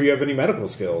either of you have any medical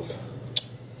skills?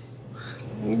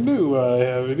 Do I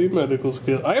have any medical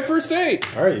skill? I have first aid.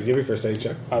 All right, you give me a first aid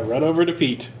check. I run over to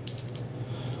Pete.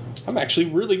 I'm actually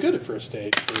really good at first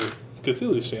aid for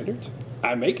Cthulhu standards.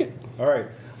 I make it. All right.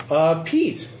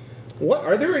 Pete,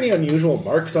 are there any unusual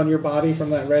marks on your body from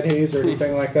that red haze or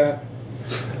anything like that?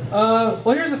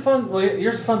 Here's a fun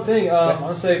thing. I'm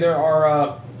gonna say there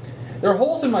are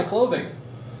holes in my clothing,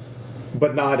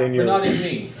 But not in your... but not in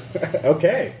me.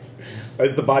 Okay.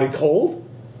 Is the body cold?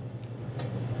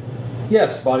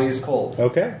 Yes, body is cold.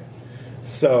 Okay.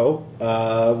 So,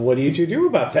 what do you two do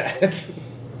about that?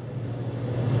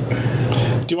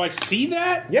 Do I see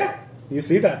that? Yeah, you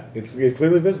see that. It's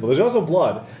clearly visible. There's also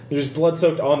blood. There's blood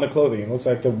soaked on the clothing. It looks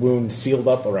like the wound sealed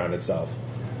up around itself.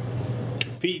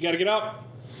 Pete, you gotta get up.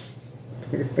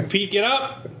 Pete, get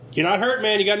up. You're not hurt,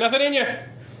 man. You got nothing in you.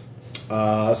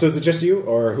 So is it just you,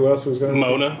 or who else was going to...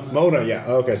 Mona. Mona, yeah.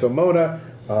 Okay, so Mona...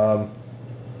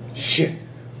 shit.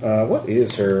 What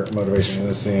is her motivation in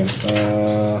this scene?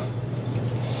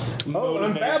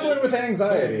 I'm babbling with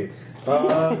anxiety.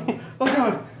 Oh,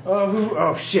 God.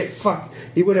 Oh, shit. Fuck.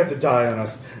 He would have to die on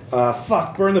us.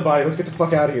 Fuck. Burn the body. Let's get the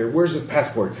fuck out of here. Where's his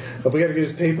passport? We gotta get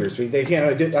his papers. They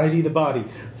can't ID the body.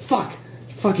 Fuck.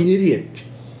 Fucking idiot.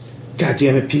 God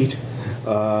damn it, Pete.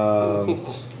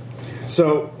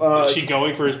 Is she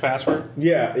going for his password?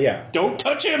 Yeah. Don't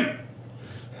touch him!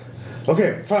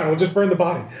 Okay, fine. We'll just burn the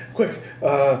body. Quick.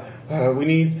 We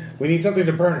need something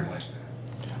to burn him with.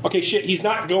 Okay, shit, he's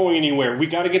not going anywhere. We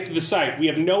gotta get to the site. We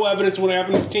have no evidence of what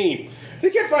happened to the team.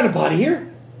 They can't find a body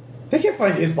here. They can't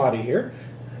find his body here.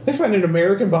 They find an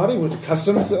American body with a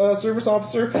customs service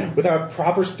officer without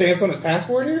proper stamps on his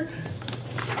passport here.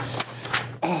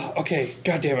 Okay,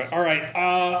 god damn it. All right,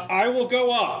 I will go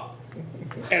up,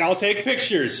 and I'll take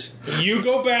pictures. You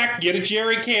go back, get a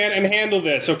jerry can, and handle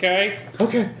this, okay?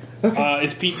 Okay.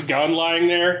 Is Pete's gun lying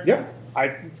there? Yep.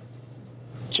 I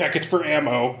check it for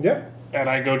ammo. Yep. And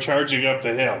I go charging up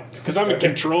the hill. Because I'm in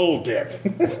control, damn it.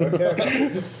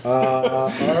 Okay.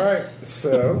 All right.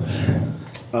 So,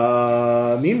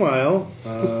 meanwhile,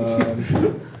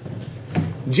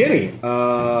 Jenny,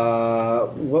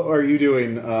 what are you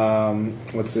doing?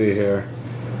 Let's see here.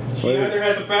 She either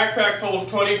has a backpack full of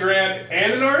 20 grand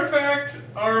and an artifact,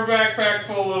 or a backpack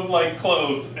full of,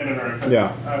 clothes and an artifact.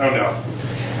 Yeah. I don't know.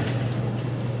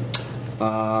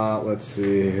 Let's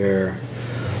see here.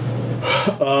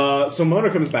 So Mona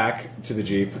comes back to the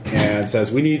Jeep and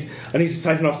says, I need to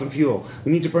siphon off some fuel.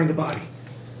 We need to burn the body.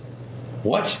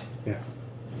 What? Yeah.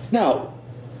 No.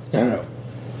 Burn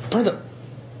the...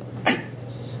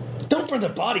 Don't burn the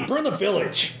body. Burn the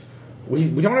village.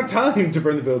 We don't have time to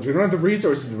burn the village. We don't have the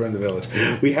resources to burn the village.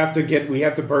 We have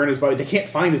to burn his body. They can't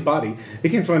find his body. They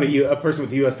can't find a person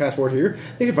with a U.S. passport here.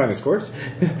 They can find his corpse.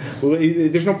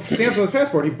 There's no stamps on his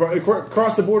passport. He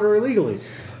crossed the border illegally.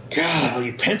 God, all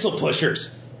you pencil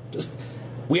pushers.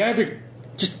 We either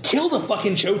just kill the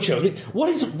fucking Cho-Chos. I mean, what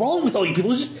is wrong with all you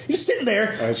people? You're just sitting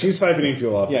there. All right, she's siphoning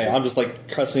fuel off. Yeah, I'm just like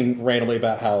cussing randomly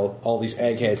about how all these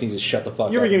eggheads need to shut the fuck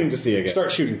up. You're beginning to see again.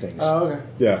 Start shooting things. Oh, okay.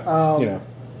 Yeah. You know.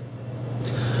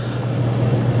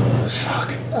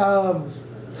 Fuck. All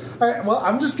right. Well,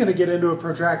 I'm just going to get into a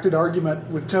protracted argument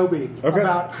with Toby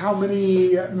about how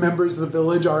many members of the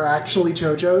village are actually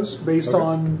Cho-Chos based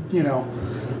on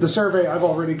the survey I've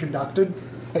already conducted.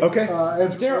 Okay.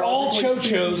 They're all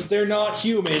Cho-Chos. They're not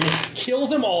human. Kill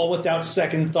them all without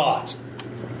second thought.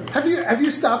 Have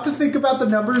you stopped to think about the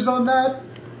numbers on that?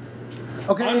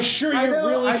 Okay. I'm sure you're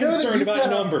really concerned about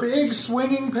numbers. A big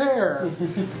swinging pair.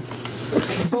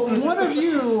 But one of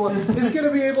you is going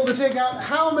to be able to take out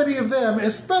how many of them,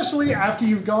 especially after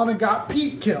you've gone and got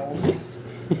Pete killed.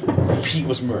 Pete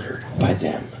was murdered by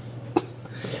them.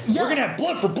 Yeah. We're going to have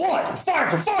blood for blood, fire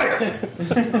for fire.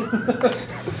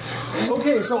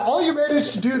 Okay, so all you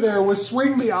managed to do there was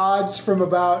swing the odds from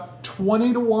about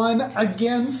 20 to 1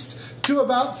 against to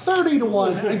about 30 to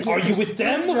 1 against. Are you with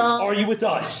them? Are you with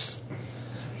us?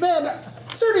 Man,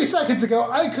 30 seconds ago,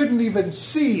 I couldn't even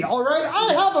see, all right?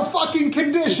 I have a fucking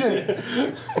condition.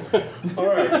 All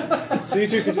right. So you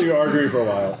two continue arguing for a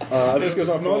while. This goes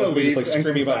on for Mona a leaves, like leaves and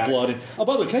screaming comes about back. blood. Oh,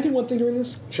 by the way, can I do one thing during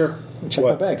this? Sure. Check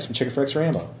What? my bags. I'm checking for extra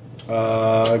ammo.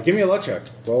 Give me a luck check.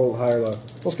 Roll high or low.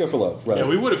 Let's go for low. Right. Yeah,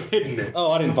 we would have hidden it.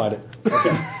 Oh, I didn't find it.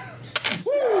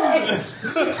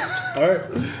 All right.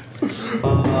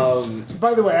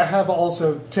 By the way, I have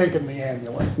also taken the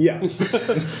amulet. Yeah.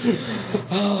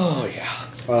 Oh, yeah.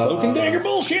 Cloak and dagger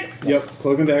bullshit. Yep.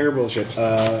 Cloak and dagger bullshit.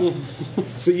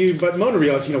 But Mona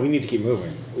realized, we need to keep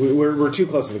moving. We're too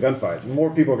close to the gunfight. More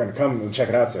people are going to come and check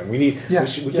it out soon. We can't go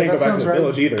that back to sounds the right.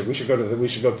 village either. We should go to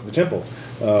the temple.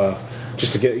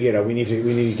 Just to get, we need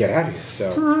to get out of here.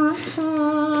 So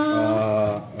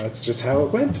that's just how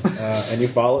it went.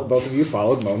 And both of you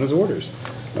followed Mona's orders.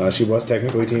 She was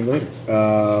technically team leader.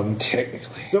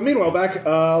 Technically. So meanwhile, back,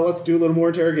 let's do a little more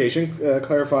interrogation,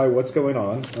 clarify what's going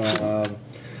on.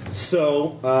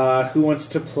 Who wants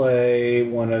to play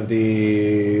one of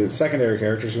the secondary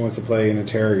characters? Who wants to play an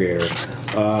interrogator?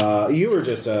 You were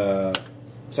just a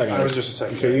secondary. I was just a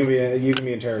secondary. So you can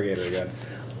be interrogator again.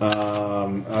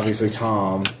 Obviously,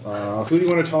 Tom. Who do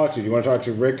you want to talk to? Do you want to talk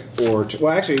to Rick or...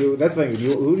 well, actually, that's the thing.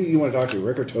 Who do you want to talk to?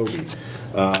 Rick or Toby?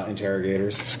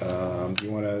 Interrogators. Do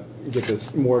you want to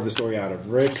get more of the story out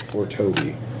of Rick or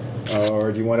Toby?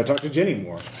 Or do you want to talk to Jenny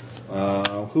more?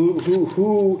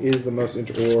 Who is the most...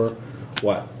 or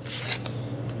what?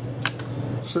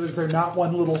 So is there not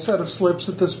one little set of slips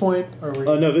at this point? Or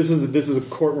No, this is a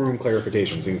courtroom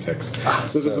clarification, scene 6.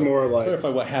 So this is more like... clarify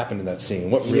what happened in that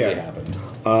scene. What really happened.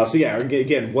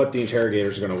 Again, what the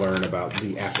interrogators are going to learn about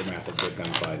the aftermath of the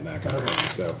gunfight and that kind of thing.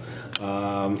 So,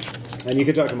 and you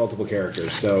can talk to multiple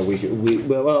characters. So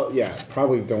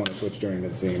probably don't want to switch during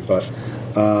mid scene, but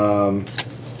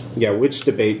which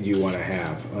debate do you want to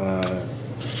have?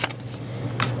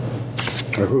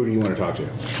 Or who do you want to talk to?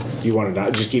 Do you want to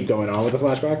not just keep going on with the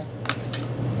flashbacks?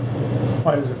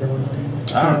 Why is everyone...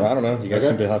 I don't know. You guys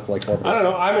Okay. seem to have to like... I don't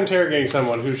know. I'm interrogating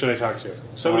someone. Who should I talk to?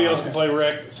 Somebody else can play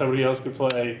Rick. Somebody else could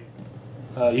play...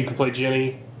 you could play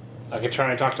Jenny. I could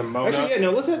try and talk to Mona. Actually,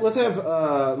 let's have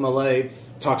Malay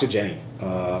talk to Jenny.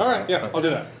 All right, yeah, I'll do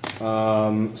that.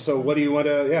 So what do you want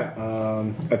to...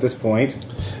 at this point...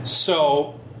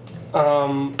 So,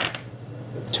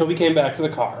 Toby came back to the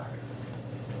car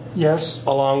Yes.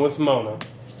 along with Mona.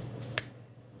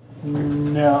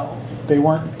 No. They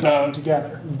weren't going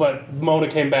together. But Mona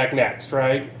came back next,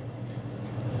 right?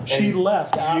 She And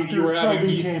left after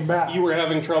Toby came back. You were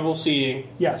having trouble seeing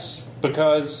Yes.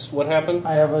 because what happened?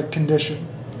 I have a condition.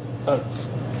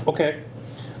 Okay.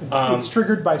 It's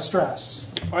triggered by stress.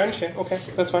 I understand. Okay,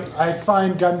 that's fine. I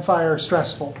find gunfire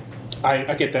stressful.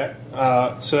 I get that.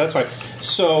 So that's fine.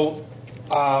 So,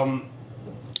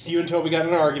 you and Toby got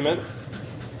in an argument.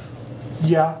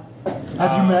 Yeah.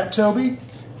 Have you met Toby?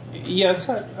 Yes,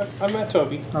 I met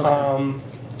Toby. Okay.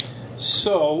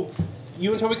 So,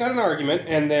 you and Toby got in an argument,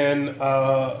 and then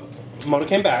Mona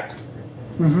came back.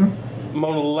 Mm-hmm.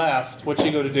 Mona left. What'd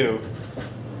she go to do?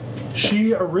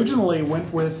 She originally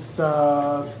went with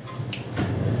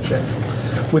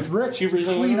Rick. She originally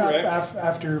to went clean with up Rick.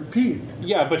 after Pete.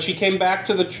 Yeah, but she came back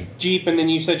to the Jeep, and then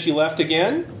you said she left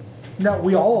again? No,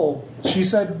 we all. She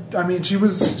said. I mean, she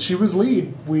was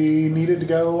lead. We needed to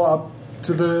go up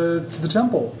to the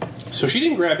temple. So she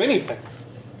didn't grab anything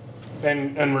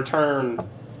and return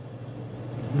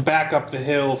back up the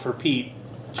hill for Pete.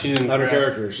 She didn't. Out of grab-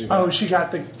 character. She's Oh, she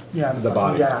got the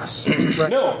body. gas. Right.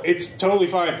 No, it's totally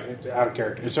fine. Out of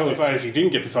character. It's totally fine if she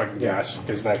didn't get the fucking gas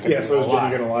because that could Yeah, be so a is Jenny lie.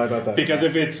 going to lie about that? Because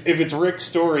if it's Rick's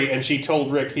story and she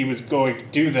told Rick he was going to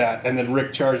do that, and then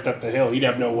Rick charged up the hill, he'd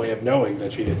have no way of knowing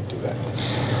that she didn't do that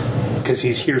because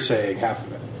he's hearsaying half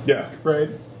of it. Yeah. Right.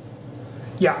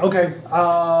 Yeah. Okay.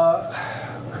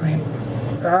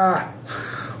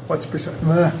 What's percent?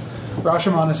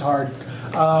 Rashomon is hard.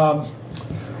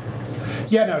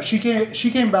 Yeah, no, she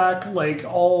came back like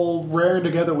all raring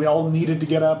together. We all needed to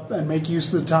get up and make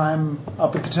use of the time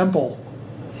up at the temple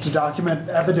to document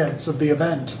evidence of the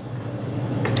event.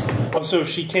 Oh, so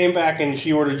she came back and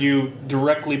she ordered you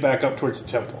directly back up towards the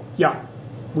temple. Yeah,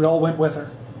 we all went with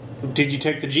her. Did you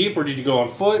take the jeep or did you go on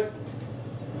foot?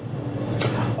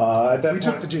 At that We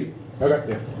took the jeep.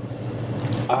 Okay.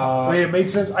 Yeah. I mean, it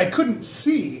made sense. I couldn't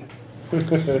see.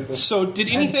 So did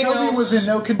And anything Toby else? was in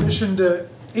no condition to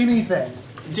anything.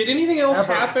 Did anything else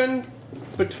Ever. happen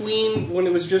between when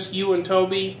it was just you and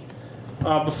Toby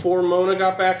before Mona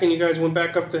got back and you guys went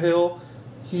back up the hill?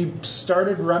 He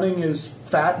started running his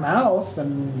fat mouth,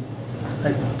 and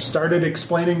I started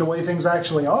explaining the way things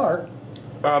actually are.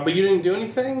 But you didn't do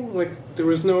anything? Like,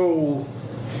 there's no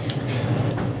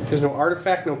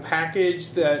artifact, no package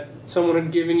that someone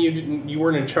had given you? You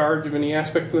weren't in charge of any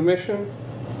aspect of the mission?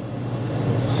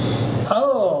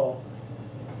 Oh.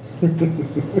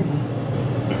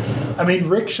 I mean,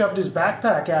 Rick shoved his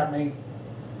backpack at me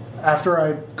after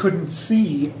I couldn't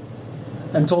see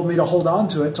and told me to hold on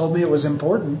to it, told me it was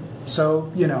important.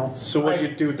 So, So what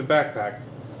did you do with the backpack?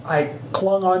 I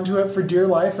clung onto it for dear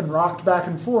life and rocked back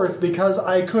and forth because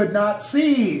I could not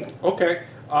see. Okay.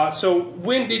 So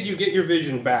when did you get your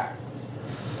vision back?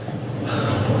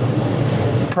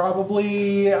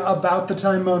 Probably about the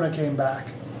time Mona came back.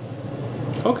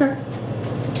 Okay.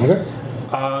 Okay.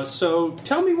 So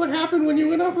tell me what happened when you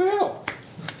went up the hill.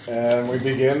 And we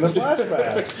begin the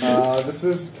flashback. This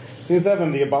is Scene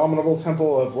 7, the Abominable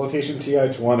Temple of Location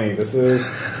TI-20. This is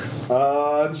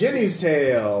Jenny's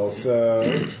tale.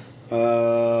 So,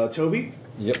 Toby?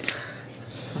 Yep.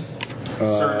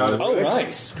 Sir, not appearing,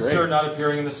 Nice. Great. Sir, not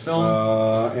appearing in this film.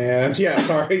 And, yeah,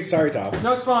 sorry, Tom.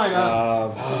 No, it's fine.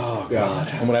 Yeah.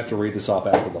 I'm gonna have to read this off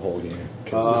after the whole game.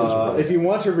 'Cause this is really If you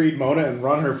want to read Mona and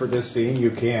run her for this scene, you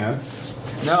can.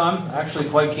 no, I'm actually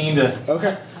quite keen to.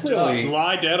 Okay.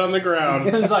 Lie dead on the ground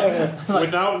It's like,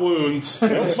 without wounds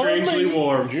and strangely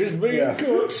warm. just being Yeah.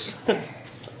 cooks.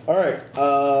 All right.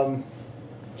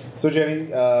 So, Jenny,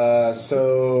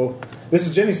 so this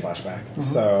is Jenny's flashback.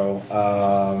 So,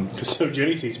 So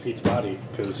Jenny sees Pete's body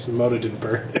because Mona didn't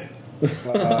burn it.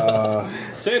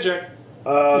 Sand check.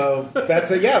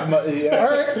 that's it. Yeah. Yeah. All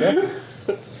right. Yeah.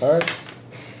 All right.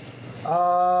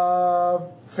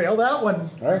 Failed that one.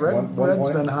 All right, Red, one red's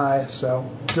point. been high, so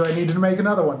do I need to make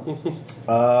another one?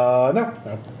 No.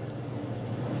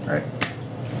 All right.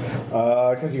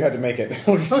 Because you had to make it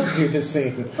to do this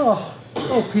scene. Oh,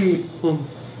 Pete.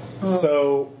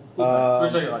 So,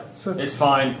 So- it's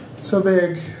fine. So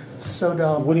big, so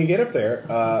dumb. when you get up there,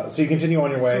 so you continue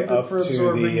on your way So good up for to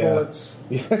absorbing the. bullets.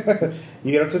 You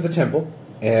get up to the temple,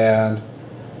 and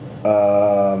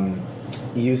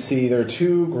you see there are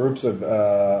two groups of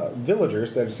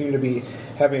villagers that seem to be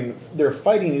they're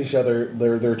fighting each other.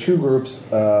 There are two groups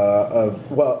of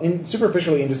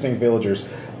superficially indistinct villagers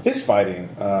fist fighting.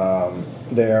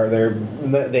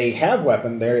 They have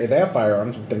weapons. They have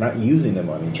firearms. But they're not using them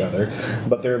on each other,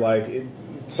 but they're like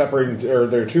separating. Or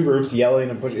there are two groups yelling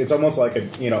and pushing. It's almost like a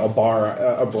bar,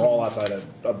 a brawl outside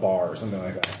a bar or something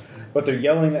like that. But they're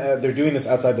yelling. They're doing this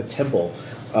outside the temple.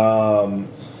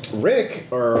 Rick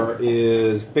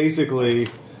is basically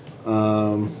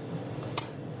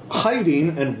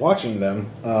hiding and watching them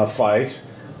fight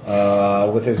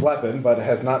with his weapon, but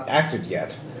has not acted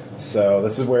yet. So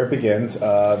this is where it begins.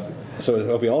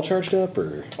 So are we all charged up,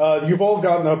 or You've all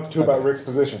gotten up to about Rick's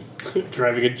position.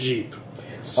 Driving a jeep.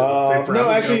 So they probably No,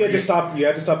 actually, you don't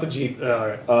had to stop the jeep all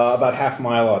right. about half a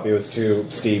mile up. It was too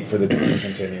steep for the jeep to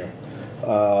continue.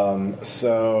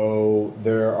 So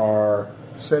there are.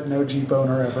 Said no Jeep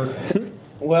owner ever.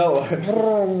 Well,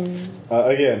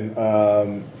 again,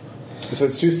 so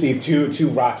it's too steep, too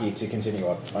rocky to continue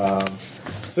up.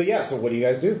 So what do you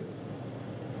guys do?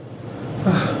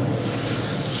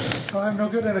 I'm no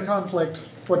good in a conflict.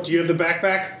 What? Do you have the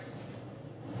backpack?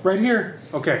 Right here.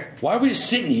 Okay. Why are we just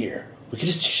sitting here? We could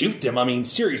just shoot them. I mean,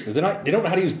 seriously, they don't know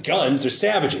how to use guns. They're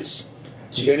savages.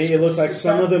 Jenny, it looks like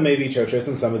some of them may be Chochos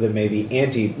and some of them may be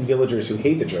anti-villagers who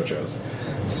hate the Chochos.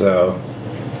 So,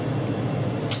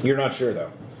 You're not sure,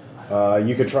 though.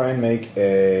 You could try and make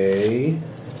a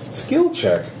skill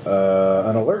check,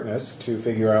 an alertness, to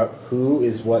figure out who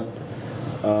is what,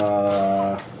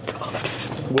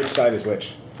 which side is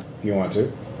which, if you want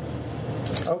to.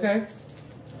 Okay.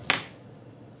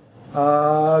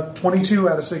 22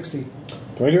 out of 60.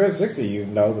 22 out of 60, you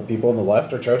know the people on the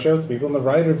left are Chochos, the people on the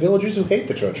right are villagers who hate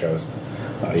the Chochos.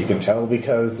 You can tell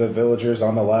because the villagers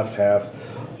on the left have,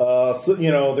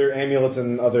 their amulets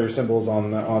and other symbols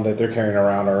on that they're carrying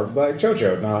around are like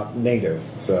Chocho, not native.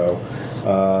 So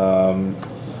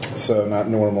not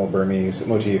normal Burmese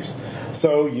motifs.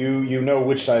 So you know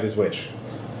which side is which.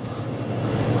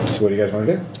 So what do you guys want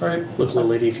to do? All right. Look, little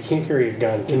lady, if you can't carry a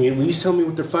gun, can you at least tell me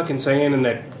what they're fucking saying in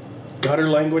that gutter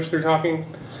language they're talking?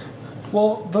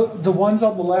 Well, the ones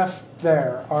on the left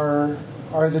there are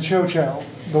the Chocho.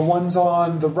 The ones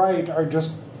on the right are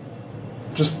just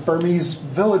Burmese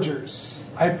villagers.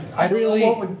 I don't Really?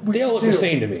 know what we They all look should the do.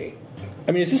 same to me.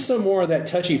 I mean, is this some more of that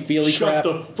touchy-feely crap? Shut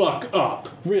the fuck up.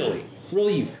 Really?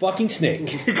 Really, you fucking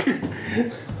snake.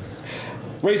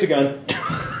 Raise a gun.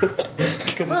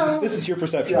 Because this is your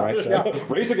perception, Yeah, right? So, yeah.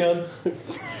 raise a gun.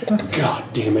 God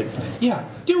damn it. Yeah,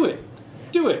 do it.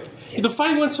 Do it. The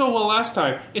fight went so well last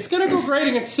time. It's going to go great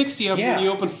against 60 of them Yeah. when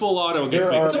you open full auto against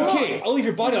There me. are- It's okay. I'll leave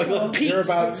your body like little Pete's. There are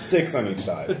about 6 on each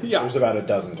side. Yeah. There's about a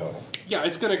dozen total. Yeah,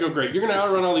 it's going to go great. You're going to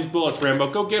outrun all these bullets, Rambo.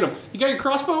 Go get them. You got your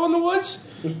crossbow in the woods?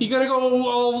 You going to go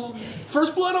all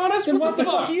first blood on us? Then what the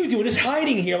fuck are you doing? Just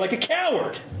hiding here like a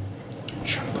coward.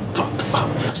 Shut the fuck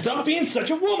up. Stop being such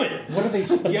a woman. What are they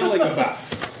yelling about?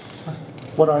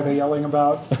 What are they yelling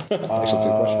about?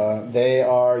 They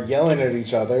are yelling at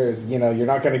each other. You're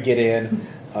not going to get in.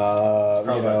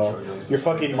 probably about JoJo's You're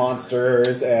fucking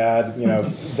monsters, and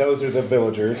those are the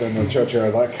villagers, and the Chocho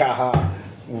are like, haha,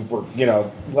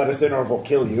 let us in, or we'll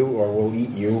kill you, or we'll eat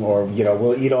you, or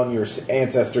we'll eat on your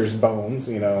ancestors' bones,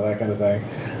 that kind of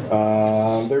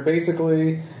thing. They're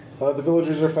basically. The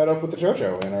villagers are fed up with the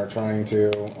Chocho and are trying to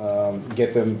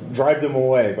drive them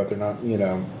away, but they're not,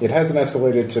 it hasn't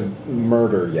escalated to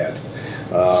murder yet.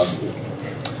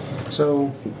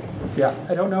 So, yeah,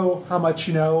 I don't know how much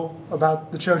you know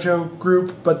about the Chocho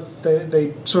group, but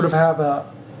they sort of have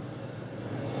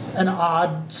an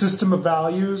odd system of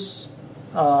values.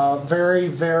 Very,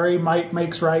 very might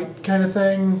makes right kind of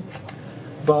thing.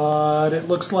 But it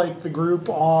looks like the group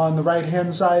on the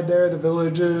right-hand side there, the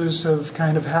villagers, have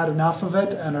kind of had enough of it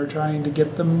and are trying to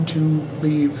get them to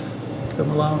leave them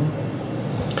alone.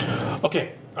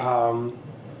 Okay, For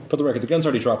the record, the gun's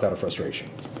already dropped out of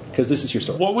frustration. Because this is your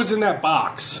story. what was in that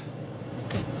box?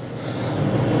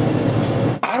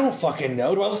 I don't fucking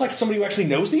know. Do I look like somebody who actually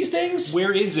knows these things?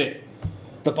 Where is it?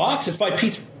 The box is by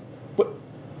Pete's... What?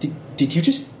 Did you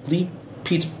just leave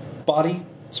Pete's body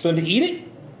for them to eat it?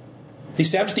 They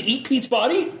established to eat Pete's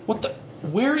body? What the...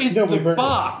 Where is No, we the burned it.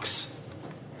 box?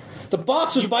 The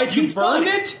box was by You Pete's burned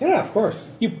body. it? Yeah, of course.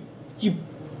 You...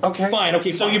 Okay. Fine,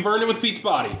 okay, So fine. you burned it with Pete's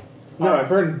body. No, I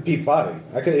burned Pete's body.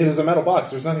 It was a metal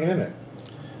box. There's nothing in it.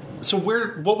 So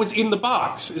what was in the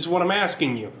box is what I'm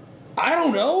asking you. I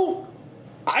don't know.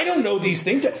 I don't know these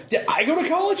things. Did I go to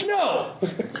college? No.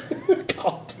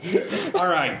 God. All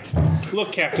right.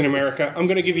 Look, Captain America, I'm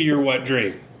going to give you your wet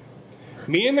dream.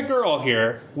 Me and the girl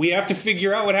here, we have to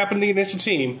figure out what happened to the initial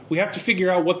team. We have to figure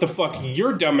out what the fuck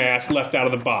your dumbass left out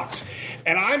of the box.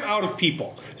 And I'm out of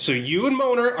people. So you and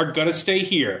Mona are going to stay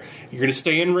here. You're going to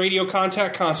stay in radio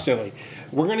contact constantly.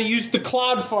 We're going to use the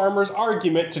Clod Farmer's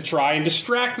argument to try and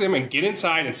distract them and get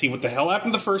inside and see what the hell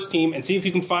happened to the first team and see if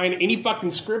you can find any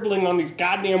fucking scribbling on these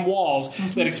goddamn walls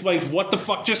that explains what the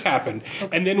fuck just happened.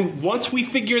 And then once we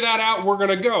figure that out, we're going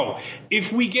to go.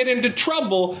 If we get into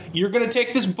trouble, you're going to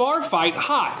take this bar fight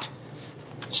hot.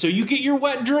 So you get your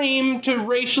wet dream to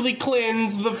racially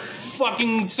cleanse the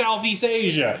fucking Southeast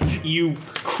Asia, you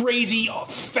crazy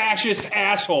fascist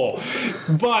asshole.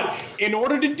 But in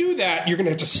order to do that, you're going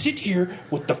to have to sit here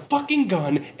with the fucking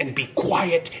gun and be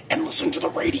quiet and listen to the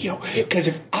radio. Because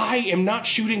if I am not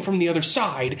shooting from the other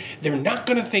side, they're not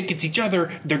going to think it's each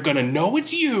other. They're going to know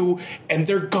it's you, and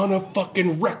they're going to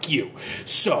fucking wreck you.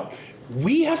 So...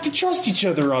 we have to trust each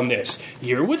other on this.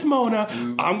 You're with Mona.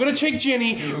 I'm going to take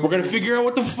Jenny. We're going to figure out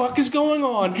what the fuck is going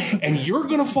on. And you're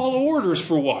going to follow orders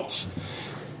for once.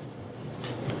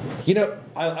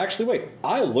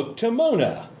 I'll look to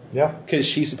Mona. Yeah. Because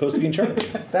she's supposed to be in charge.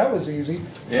 That was easy.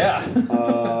 Yeah.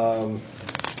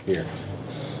 Here.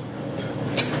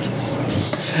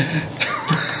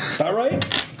 All right?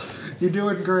 You're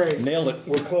doing great. Nailed it.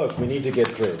 We're close. We need to get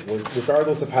through.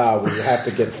 Regardless of how, we have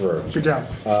to get through. Good job.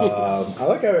 I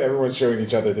like how everyone's showing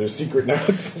each other their secret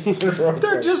notes.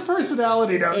 They're just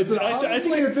personality notes. I think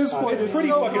Honestly, at this point, it's pretty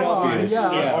so fucking broad. obvious.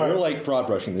 Yeah. We're like broad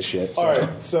brushing this shit. So. All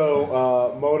right,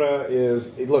 so Mona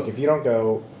is... Look, if you don't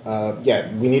go...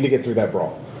 we need to get through that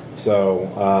brawl.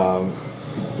 So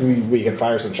we can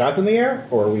fire some shots in the air,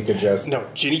 or we could just... No,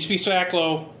 Ginny speaks to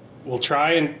Aklo. We'll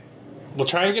try and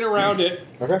get around it.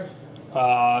 Okay.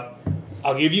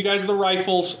 I'll give you guys the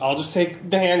rifles. I'll just take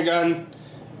the handgun.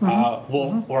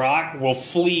 We'll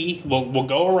flee. We'll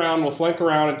go around. We'll flank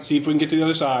around and see if we can get to the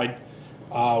other side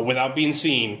without being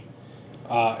seen,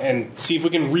 and see if we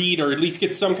can read or at least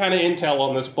get some kind of intel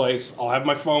on this place. I'll have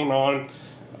my phone on.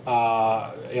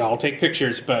 I'll take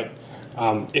pictures. But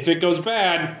if it goes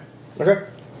bad, Okay.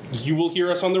 you will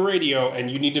hear us on the radio, and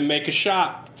you need to make a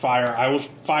shot. Fire. I will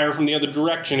fire from the other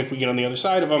direction if we get on the other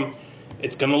side of them.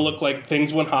 It's going to look like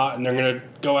things went hot, and they're going to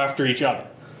go after each other.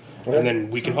 Okay. And then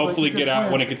we can Sounds hopefully like a good get out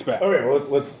plan. when it gets bad. Okay, well,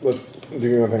 let's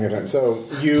do one thing at a time. So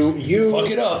you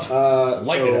Fuck it up.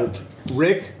 Light it up.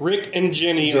 Rick and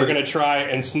Ginny are going to try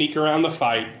and sneak around the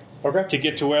fight Okay. to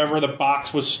get to wherever the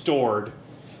box was stored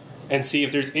and see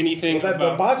if there's anything The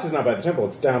about... box is not by the temple;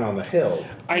 it's down on the hill.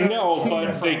 I know,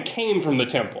 but they came from the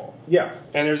temple. Yeah.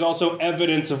 And there's also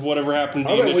evidence of whatever happened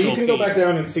to the Okay, well, initial you can team. go back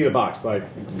down and see the box. Like,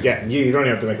 yeah, you don't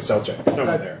even have to make a stealth check. No one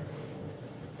there.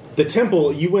 The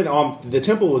temple, you went on. The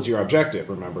temple was your objective.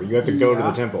 Remember, you have to go to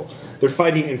the temple. They're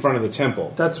fighting in front of the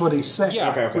temple. That's what he's saying.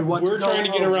 Yeah, Okay. we're trying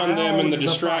to get around them and the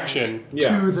distraction.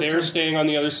 Yeah. To the They're temple. staying on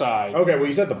the other side. Okay, well,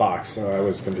 you said the box, so I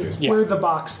was confused. Yeah. Where the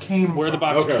box came Where the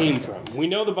from. box Okay. came from. We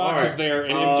know the box All right. is there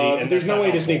and empty. And there's that's no not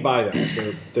way to helpful. sneak by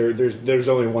them. There's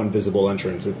only one visible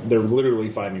entrance. They're literally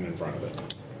fighting in front of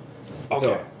it. Okay.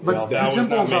 So, But Well, the that was not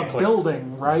temple's made a clear.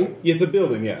 building, right? It's a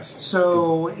building, yes.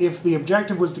 So if the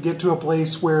objective was to get to a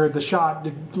place where the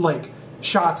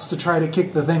shots to try to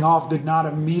kick the thing off did not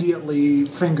immediately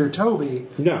finger Toby,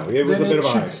 No, it was then a bit it of a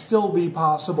should hide. still be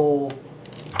possible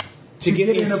To get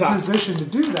in a inside. position to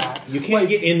do that. You can't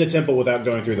get in the temple without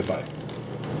going through the fight.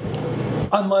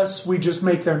 Unless we just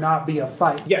make there not be a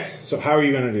fight. Yes. So how are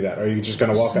you going to do that? Are you just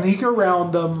going to walk up? Sneak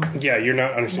around them. Yeah, you're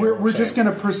not understanding. We're, what we're I'm just saying.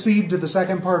 going to proceed to the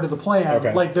second part of the plan.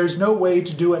 Okay. Like, there's no way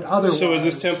to do it otherwise. So is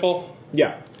this temple?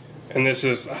 Yeah. And this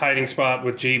is a hiding spot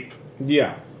with Jeep?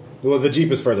 Yeah. Well, the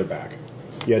Jeep is further back.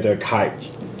 You had to hide.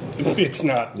 It's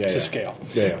not Yeah, to yeah. scale.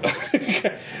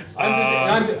 Yeah.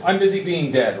 I'm busy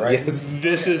being dead, right? Yes.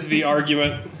 This is the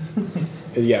argument,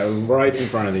 Yeah, right in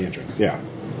front of the entrance. Yeah.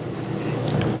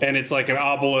 and it's like an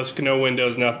obelisk, no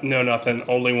windows, no nothing,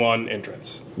 only one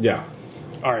entrance. Yeah.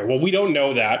 All right, well, we don't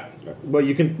know that. Well,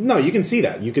 you can see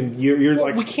that. You're Well,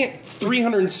 like... we can't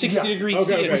 360 Yeah. degrees Okay,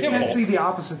 see okay. a You can't temple. see the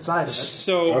opposite side of it.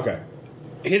 So Okay.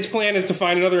 his plan is to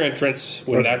find another entrance.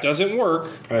 When Okay. that doesn't work,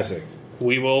 I see.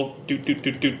 we will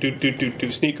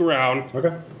sneak around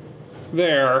Okay.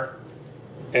 there,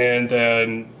 and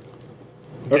then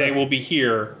they Okay. will be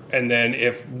here. And then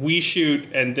if we shoot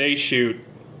and they shoot,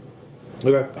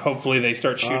 Okay. hopefully they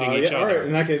start shooting each yeah, all other. right.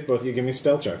 In that case, both of you give me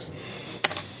stealth checks.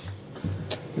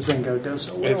 This ain't going to go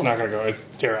so well. It's not going to go. It's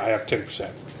terrible. I have 10%.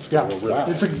 It's Yeah, gonna go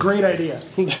really it's a great idea.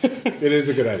 It is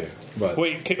a good idea, but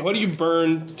Wait, what do you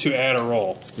burn to add a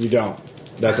roll? you don't.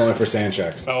 That's only for sand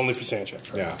checks. Only for sand checks,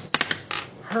 right? Yeah.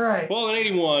 All right. Well, an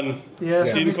 81.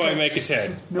 Yes, Didn't quite 76. make a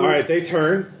 10. No, All right. They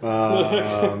turn.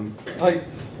 Like,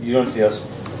 you don't see us.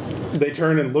 They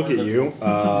turn and look at you.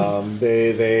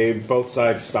 They both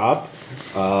sides stop.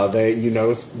 You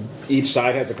notice each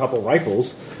side has a couple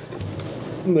rifles.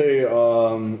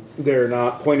 They're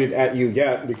not pointed at you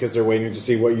yet because they're waiting to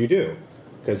see what you do.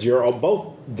 Because you're all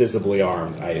both visibly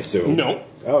armed, I assume. No.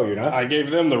 Oh, you're not. I gave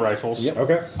them the rifles. Yep.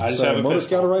 Okay. I just So have a Mona's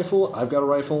got a pistol. rifle. I've got a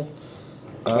rifle.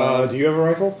 Do you have a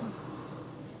rifle?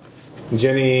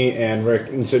 Jenny and Rick.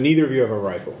 And so neither of you have a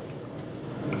rifle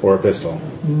or a pistol.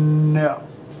 no.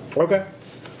 Okay.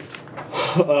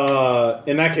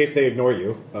 In that case, they ignore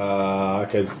you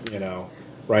because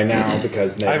right now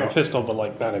because they I have a pistol, but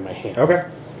like not in my hand. Okay.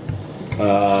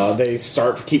 They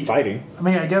keep fighting. I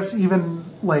mean, I guess even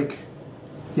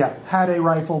had a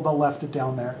rifle but left it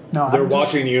down there. No, They're I'm just,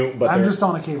 watching you, but I'm they're- just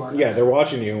on a keyboard. Yeah, they're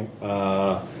watching you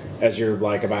as you're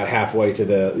like about halfway to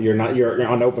the. You're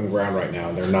on open ground right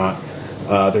now. They're not.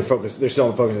 They're focused. They're still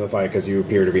in focus of the fight because you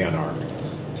appear to be unarmed.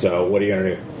 So what are you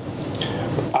gonna do?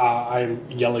 I'm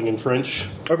yelling in French.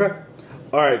 Okay.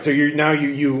 All right. So you.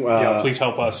 Yeah, please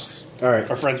help us. All right.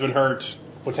 Our friend's been hurt.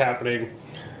 What's happening?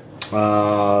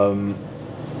 All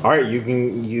right. You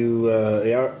can.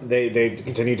 Yeah. They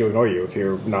continue to ignore you if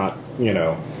you're not.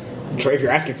 If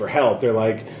you're asking for help, they're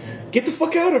like, "Get the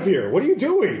fuck out of here! What are you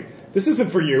doing? This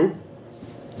isn't for you."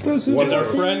 Is our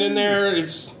friend in there?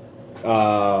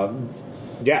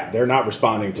 Yeah, they're not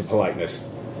responding to politeness.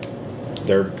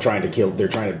 They're trying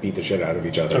to beat the shit out of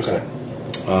each other. Okay.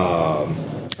 So. All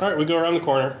right, we go around the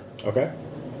corner. Okay.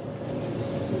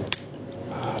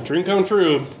 Dream come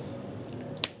true.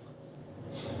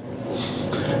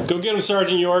 Go get him,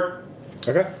 Sergeant York.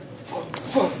 Okay.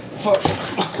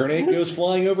 Grenade goes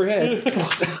flying overhead.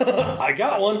 I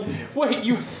got one. Wait,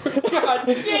 you... God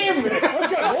damn it! I've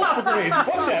got multiple grenades.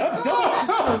 Fuck that. I'm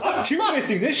done. I'm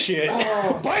two-fisting this shit.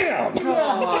 Bam!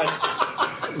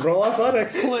 Roll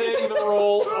athletics. Playing the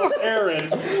role of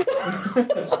Aaron.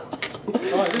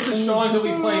 Alright, this is Sean. He'll be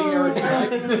playing Aaron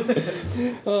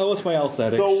tonight. What's my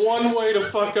athletics? The one way to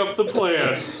fuck up the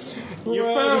plan. You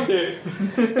found it.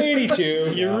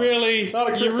 82. You really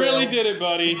did it,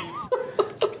 buddy.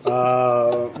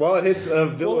 Well, it hits a Well,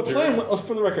 villager. the plan was,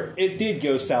 for the record, it did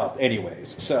go south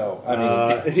anyways. So, I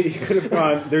mean... You could have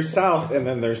gone. There's south, and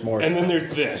then there's more. And then south.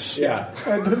 there's this. Yeah.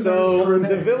 And then So there's grenades.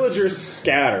 the villagers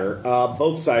scatter.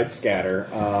 Both sides scatter.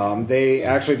 They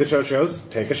actually, the Chochos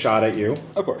take a shot at you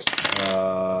Of course.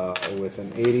 with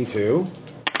an 82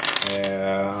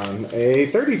 and a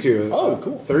 32. Oh,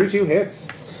 cool. 32 hits.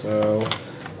 So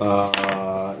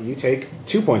you take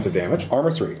 2 points of damage.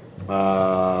 Armor 3.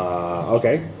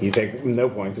 Okay. You take no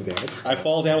points of damage. I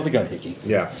fall down with a gun hickey.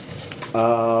 Yeah.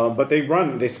 But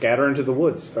they scatter into the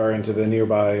woods or into the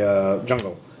nearby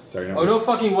jungle. Sorry. Oh, no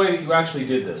fucking way that you actually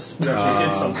did this. You actually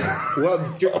did something.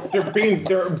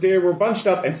 Well, they were bunched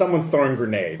up and someone's throwing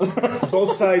grenades.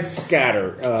 Both sides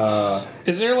scatter.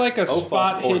 Is there like a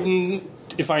spot fuck, hidden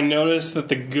if I notice that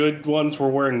the good ones were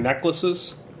wearing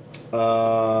necklaces? You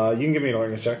can give me an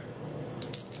awareness check.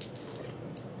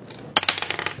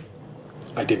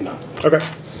 I did not. Okay.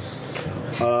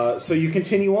 So you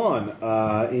continue on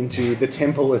into the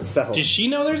temple itself. Does she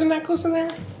know there's a necklace in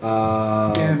there?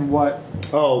 And what?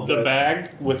 Oh, The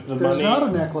bag with the There's money? not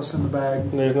a necklace in the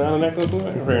bag. There's not a necklace in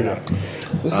there? Fair enough.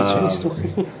 This is a Jenny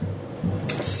story.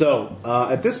 So,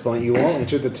 at this point, you all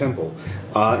enter the temple.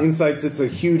 Inside sits a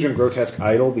huge and grotesque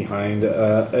idol behind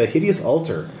a hideous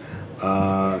altar.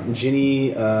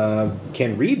 Ginny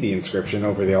can read the inscription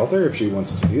over the altar if she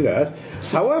wants to do that.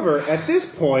 However, at this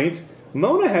point,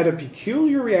 Mona had a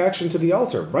peculiar reaction to the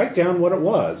altar. Write down what it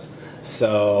was.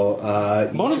 So,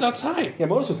 Mona's outside. Yeah,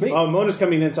 Mona's with me. Mona's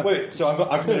coming inside. Wait, so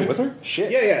I'm coming with her? Shit.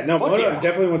 Yeah. No, Fuck Mona yeah.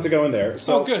 definitely wants to go in there.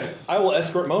 So, Oh, good. I will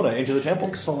escort Mona into the temple.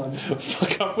 Excellent.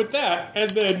 Fuck up with that and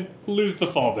then lose the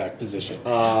fallback position.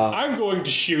 I'm going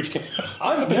to shoot him.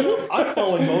 I'm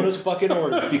following Mona's fucking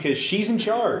orders because she's in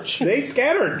charge. They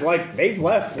scattered. Like, they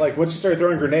left. Like, once you started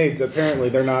throwing grenades, apparently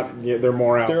they're not. They're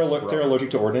more out. They're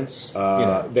allergic to ordnance. They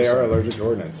are allergic to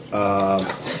ordnance.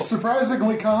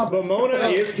 Surprisingly calm. But Mona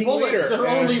is team bullets, leader, they're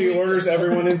and only she orders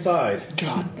everyone inside.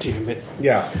 God damn it.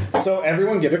 Yeah. So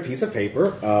everyone get a piece of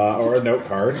paper or a note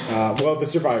card. Well, the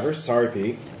survivors. Sorry,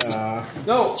 Pete.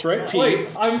 No, That's right, Pete. Wait,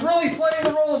 I'm really playing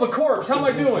the role of a corpse. How am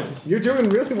I doing? You're doing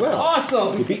really well.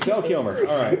 Awesome. Pete Bell Kilmer.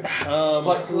 All right.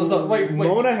 Wait.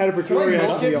 Mona had a peculiar Can I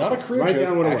milk it? Not a career Write joke,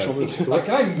 down what it actually. was. Like,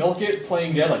 can I milk it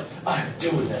playing dead? Like, I'm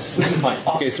doing this. This is my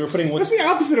awesome. Okay, so we're putting what's. That's the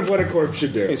opposite of what a corpse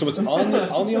should do. Okay, so what's on the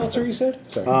altar? You said.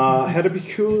 Sorry. Had a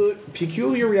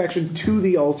peculiar reaction to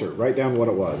the altar. Write down what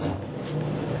it was.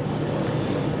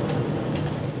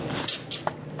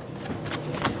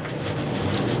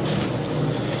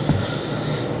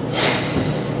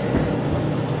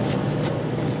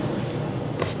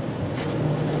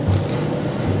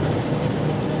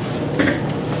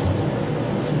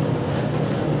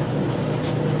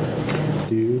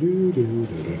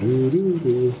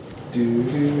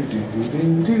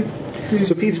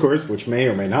 So Pete scores, which may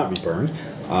or may not be burned,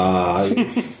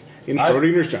 is in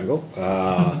Schrodinger's jungle,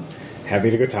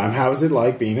 having a good time. How is it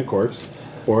like being a corpse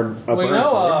or a Well, burned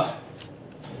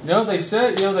corpse? they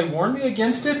said, they warned me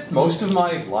against it most of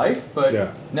my life, but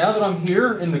Yeah. now that I'm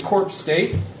here in the corpse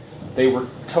state, they were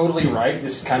totally right.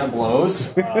 This kind of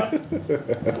blows. All right.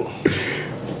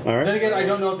 Then again, I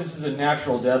don't know if this is a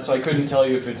natural death, so I couldn't tell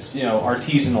you if it's,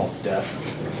 artisanal death.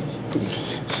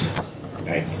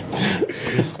 Nice.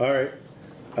 All right.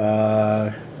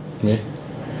 Me.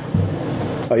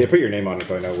 Oh, yeah, put your name on it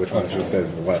so I know which one she says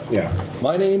what. Yeah.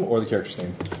 My name or the character's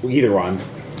name? Either one.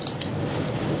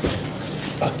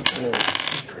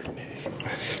 Secret name.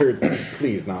 Third,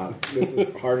 please not. This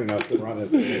is hard enough to run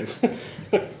as it is.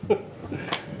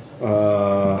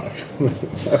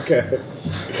 Okay.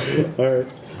 All right.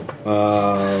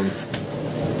 All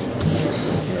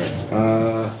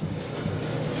right.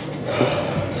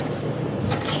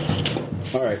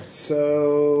 All right.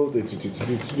 So.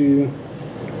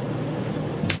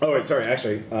 Oh wait, sorry.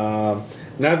 Actually,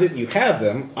 Now that you have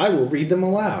them, I will read them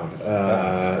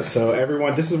aloud. So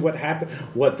everyone, this is what happened.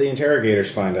 What the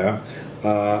interrogators find out.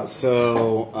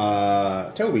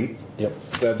 Toby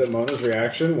said that Mona's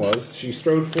reaction was she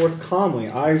strode forth calmly,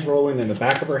 eyes rolling in the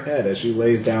back of her head as she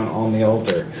lays down on the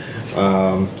altar.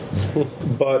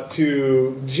 But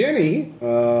to Jenny,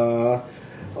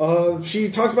 she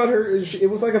talks about her. It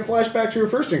was like a flashback to her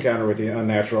first encounter with the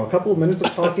unnatural. A couple of minutes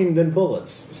of talking, then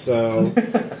bullets. So,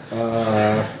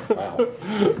 wow.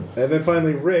 And then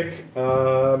finally, Rick.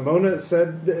 Mona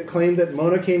claimed that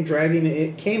Mona came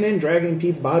in dragging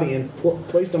Pete's body and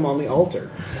placed him on the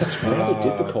altar. That's rather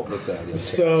difficult with that.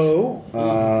 So,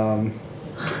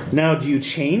 now, do you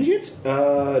change it?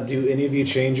 Do any of you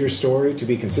change your story to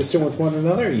be consistent with one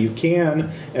another? You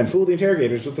can, and fool the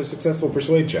interrogators with a successful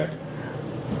persuade check.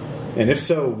 And if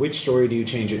so, which story do you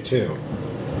change it to?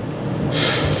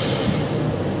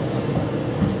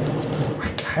 I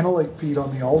kind of like Pete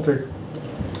on the altar.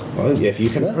 Well, if you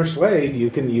can persuade, you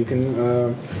can.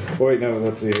 Wait, no.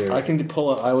 Let's see here. I can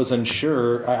pull an I was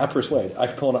unsure. I persuade. I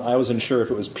can pull an I was unsure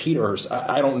if it was Pete or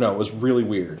I don't know. It was really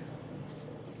weird.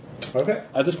 Okay.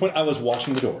 At this point, I was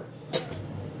watching the door.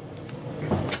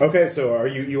 Okay, so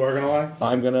you are gonna lie?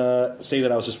 I'm gonna say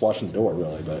that I was just watching the door,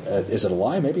 really. But is it a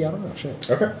lie? Maybe, I don't know. Shit.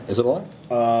 Okay. Is it a lie?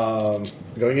 Go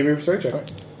and give me a persuade check.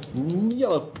 Right.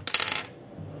 Yellow.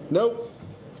 Nope.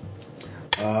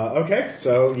 Okay,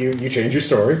 so you change your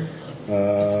story.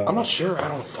 I'm not sure. I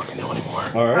don't fucking know anymore.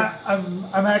 All right.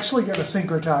 I'm actually going to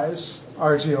syncretize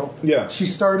R2. Yeah. She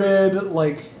started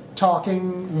like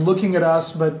talking, looking at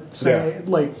us, but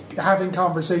like having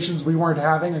conversations we weren't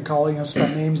having and calling us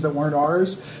by names that weren't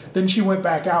ours. Then she went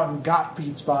back out and got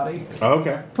Pete's body,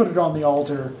 Okay. put it on the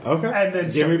altar, Okay. and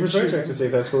then give me a started persuade check shooting. to see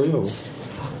if that's believable.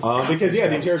 Because the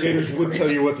interrogators would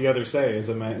tell you what the others say. Is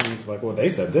it means like, well, they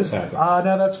said this happened.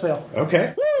 No, that's fail.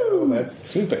 Okay. So that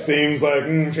seems like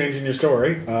changing your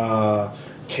story.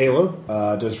 Caleb,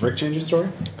 does Rick change his story?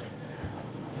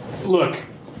 Look,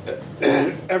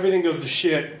 everything goes to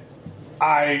shit.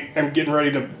 I am getting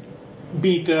ready to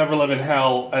beat the ever-living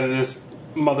hell out of this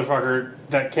motherfucker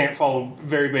that can't follow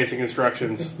very basic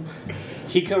instructions.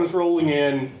 He comes rolling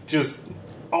in, just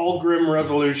all grim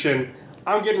resolution.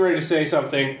 I'm getting ready to say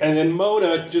something, and then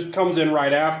Mona just comes in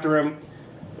right after him,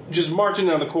 just marching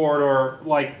down the corridor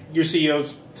like your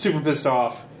CEO's super pissed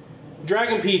off.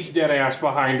 Dragging Pete's dead ass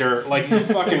behind her like he's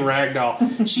a fucking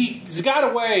ragdoll. She's got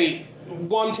away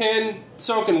 110,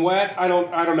 soaking wet. I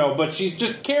don't know, but she's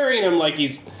just carrying him like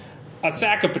he's a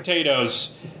sack of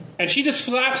potatoes, and she just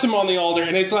slaps him on the altar,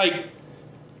 and it's like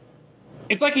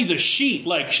he's a sheep.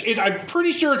 Like I'm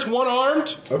pretty sure it's one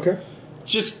armed. Okay.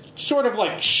 Just sort of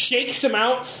like shakes him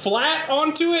out flat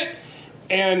onto it,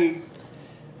 and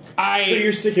So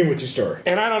you're sticking with your story.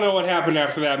 and I don't know what happened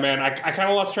after that, man. I kind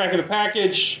of lost track of the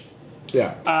package.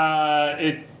 Yeah.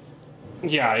 It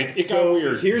got So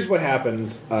weird. here's what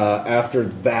happens after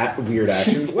that weird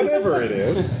action, whatever it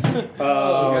is.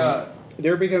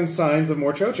 There become signs of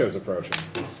more chochos approaching.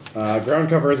 Ground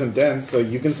cover isn't dense, so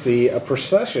you can see a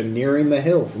procession nearing the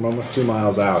hill from almost 2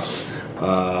 miles out.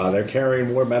 They're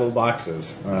carrying more metal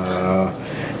boxes.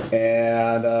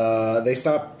 And they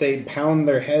stop, they pound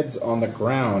their heads on the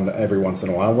ground every once in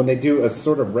a while. When they do, a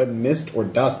sort of red mist or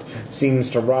dust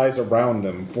seems to rise around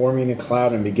them, forming a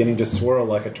cloud and beginning to swirl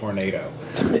like a tornado.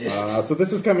 So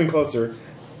this is coming closer.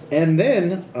 And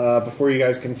then, before you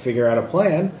guys can figure out a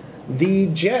plan, the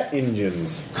jet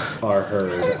engines are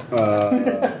heard.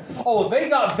 Oh, they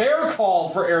got their call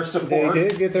for air They support.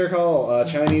 did get their call.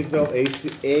 Chinese-built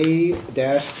A-5C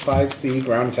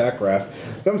ground attack craft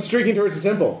comes streaking towards the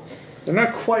temple. They're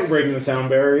not quite breaking the sound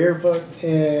barrier, but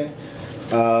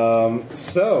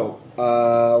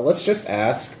let's just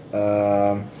ask.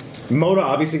 Mona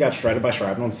obviously got shredded by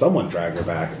shrapnel, and someone dragged her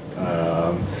back.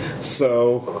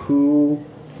 So who?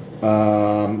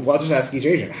 Well, I'll just ask each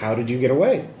agent. How did you get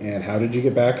away, and how did you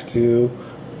get back to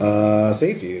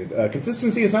safety?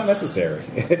 Consistency is not necessary.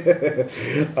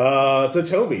 So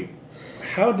Toby,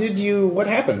 how did you? What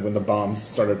happened when the bombs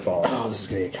started falling? Oh, this is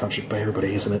going to get captured by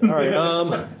everybody, isn't it? All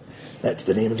right, that's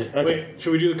the name of it. Okay. Wait,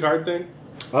 should we do the card thing?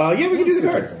 Yeah, we can do the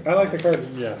cards. I like the cards.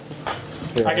 Yeah.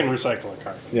 I can recycle a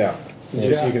card. Yeah,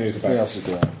 just so you can use the Yeah, cards. let's just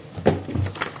do that.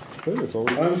 Ooh, it's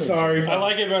already I'm sorry. I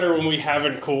like it better when we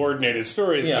haven't coordinated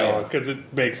stories, Yeah, though, yeah. because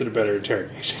it makes it a better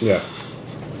interrogation. Yeah.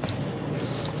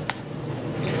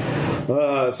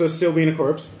 So still being a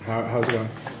corpse. How's it going?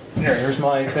 Here's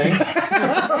my thing.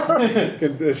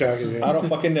 Shocking. I don't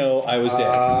fucking know. I was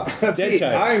dead. Dead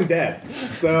time. I'm dead.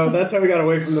 So that's how we got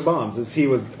away from the bombs. Is he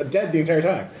was dead the entire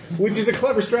time, which is a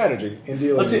clever strategy in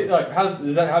dealing. Let's see. Like, how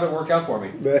did it work out for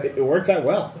me? But it works out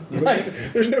well. Nice.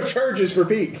 There's no charges for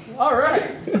Pete. All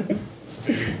right.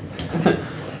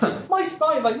 My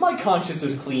spine, like my conscience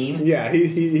is clean. Yeah,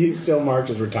 he's still marked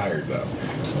as retired though.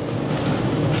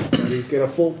 And he's got a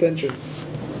full pension.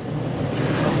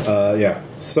 Yeah.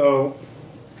 So,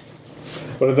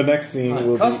 but the next scene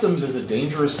will Customs is a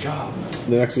dangerous job.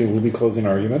 The next scene will be closing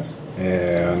arguments,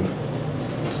 and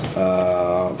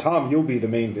Tom, you'll be the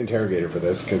main interrogator for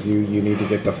this because you need to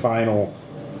get the final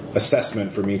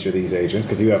assessment from each of these agents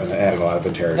because you haven't added a lot of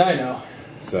interrogation. I know.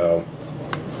 So.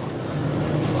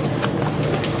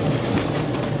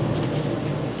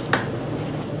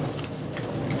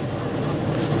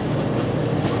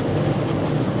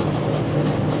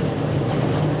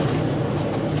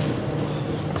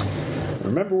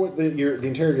 Remember what the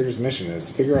interrogator's mission is: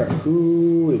 to figure out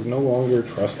who is no longer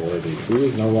trustworthy, who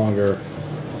is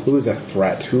a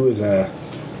threat, who is a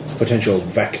potential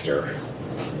vector.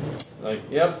 Like,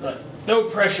 yep, no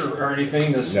pressure or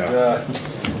anything. Just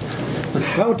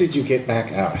How did you get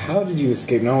back out? How did you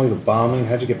escape not only the bombing?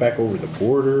 How did you get back over the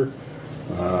border?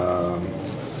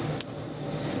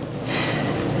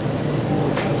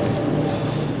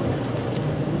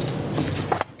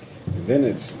 And then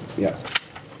it's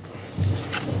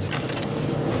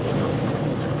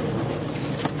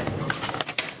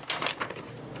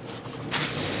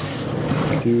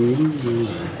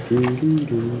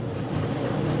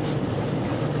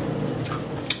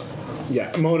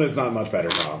Yeah, Mona's not much better,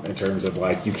 Tom, in terms of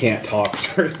like you can't talk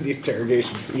during the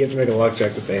interrogations. You have to make a luck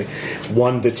check to say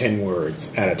 1 to 10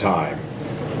 words at a time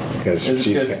because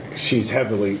she's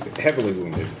heavily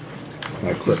wounded,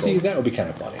 like crippled. See, that would be kind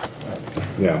of funny.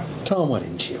 Yeah. Tom, why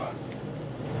didn't you?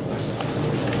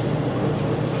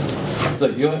 It's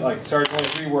like sorry, it's only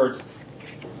 3 words.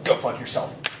 Go fuck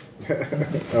yourself.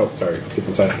 Oh, sorry.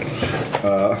 Different side.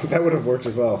 That would have worked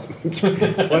as well.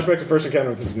 Flashback to first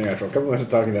encounter with this natural. A couple minutes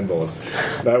talking, then bullets.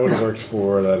 That would have worked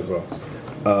for that as well.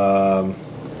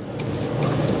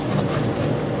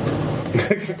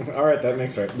 All right, that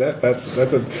makes right.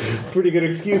 That's a pretty good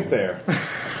excuse there.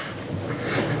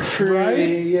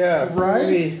 Right? Yeah.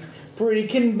 Right? Pretty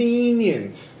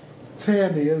convenient. It's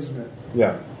handy, isn't it?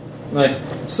 Yeah.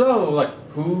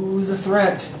 Who's a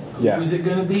threat? Yeah. Who's it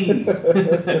gonna be?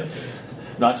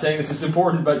 Not saying this is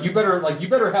important, but you better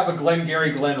have a Glenn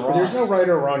Ross. There's no right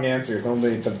or wrong answers.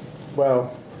 Only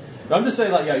I'm just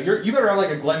saying, you better have like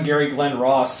a Glenn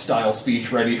Ross style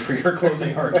speech ready for your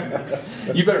closing arguments.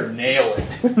 You better nail it.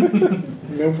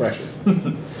 No pressure.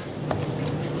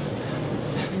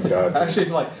 God. Actually,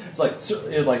 like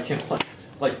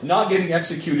not getting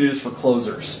executed is for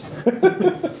closers.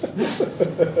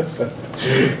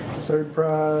 Third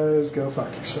prize, go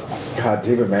fuck yourself. God,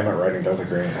 David Mamet writing Delta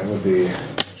Green. That would be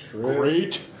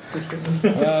Great.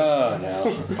 Oh,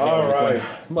 no. all right.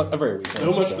 A very weak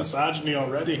So one, much misogyny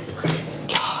already.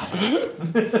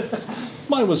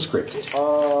 Mine was scripted.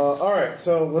 All right,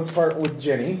 so let's start with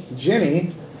Jenny.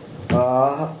 Jenny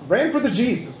ran for the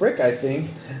Jeep. Rick, I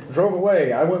think, drove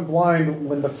away. I went blind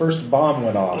when the first bomb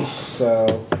went off.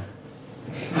 So,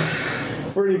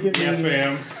 pretty Yeah,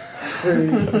 convenient. fam. Pretty.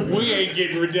 We ain't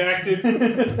getting redacted.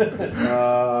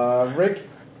 Rick,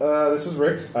 this is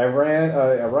Rick's. I ran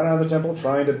out of the temple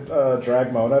trying to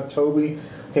drag Mona. Toby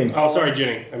came. Oh, sorry,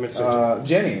 Jenny. I meant to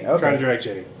Jenny. Okay. trying to direct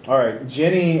Jenny. All right,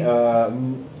 Jenny.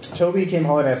 Toby came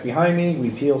hauling ass behind me.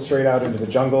 We peel straight out into the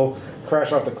jungle,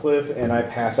 crash off the cliff, and I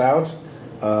pass out.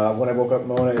 When I woke up,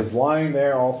 Mona is lying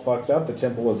there, all fucked up. The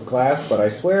temple is glass, but I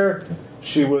swear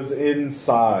she was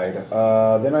inside.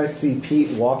 Then I see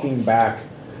Pete walking back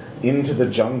into the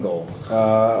jungle.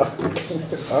 All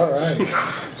right.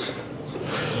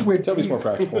 Wait, Toby's more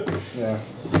practical. Yeah.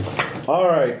 All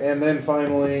right, and then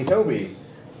finally Toby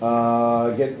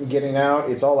getting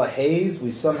out. It's all a haze. We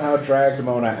somehow dragged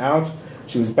Mona out.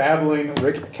 She was babbling.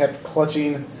 Rick kept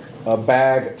clutching a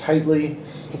bag tightly.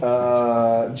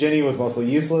 Jenny was mostly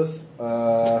useless.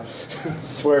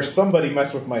 Swear somebody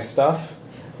messed with my stuff.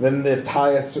 Then the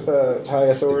Thai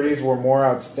authorities were more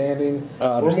outstanding.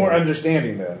 Were more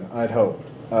understanding than I'd hoped.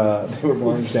 They were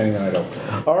more understanding than I'd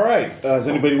hoped. All right. Does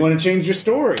anybody want to change your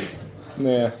story?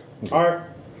 Yeah. All right.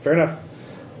 Fair enough.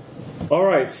 All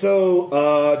right.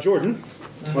 So, Jordan.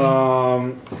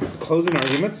 Closing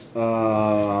arguments.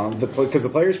 Because the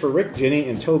players for Rick, Jenny,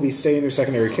 and Toby stay in their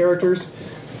secondary characters.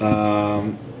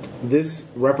 This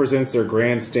represents their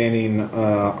grandstanding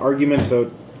argument.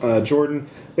 So, Jordan,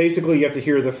 basically, you have to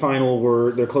hear the final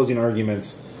word, their closing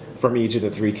arguments from each of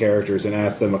the three characters and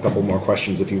ask them a couple more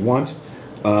questions if you want.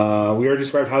 We already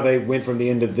described how they went from the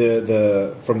end of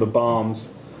from the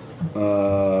bombs,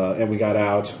 and we got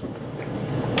out.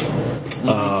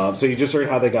 So you just heard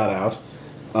how they got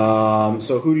out.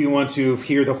 So who do you want to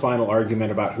hear the final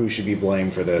argument about who should be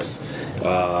blamed for this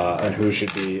and who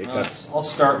should be accepted? I'll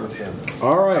start with him.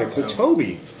 All right, so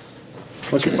Toby,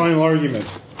 what's your final argument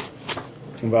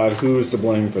about who is to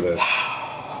blame for this?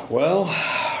 Well,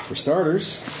 for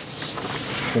starters,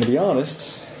 I'm going to be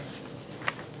honest,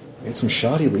 we had some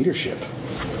shoddy leadership.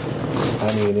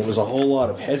 I mean, it was a whole lot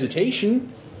of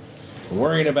hesitation,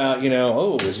 worrying about,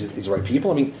 is it these right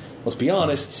people? I mean, let's be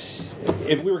honest,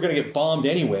 if we were going to get bombed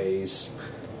anyways,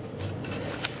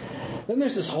 then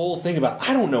there's this whole thing about,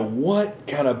 I don't know what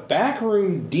kind of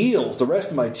backroom deals the rest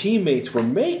of my teammates were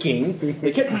making.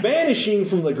 They kept vanishing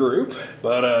from the group,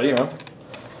 but,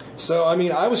 So, I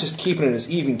mean, I was just keeping it as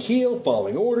even keel,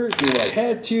 following orders, doing what I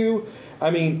had to. I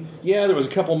mean, yeah, there was a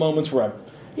couple moments where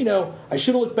I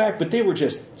should have looked back, but they were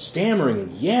just stammering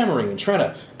and yammering and trying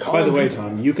to call. By the way,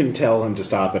 Tom, you can tell him to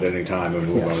stop at any time and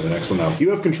move on to the next one else. You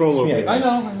have control over it. I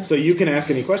know. So you can ask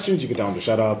any questions, you can tell him to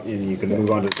shut up, and you can move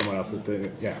on to someone else. So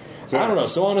I don't know.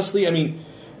 So honestly, I mean,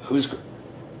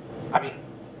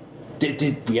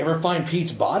 did we ever find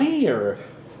Pete's body? Or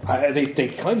they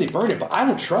claim they burned it, but I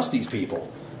don't trust these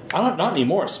people. Not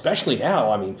anymore, especially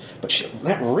now. I mean, but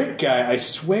that Rick guy, I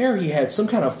swear he had some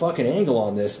kind of fucking angle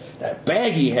on this. That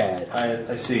bag he had.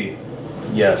 I see.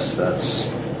 Yes, that's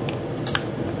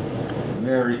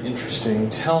very interesting.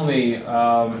 Tell me,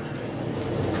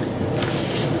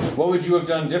 what would you have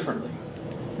done differently?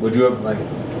 Would you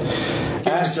have,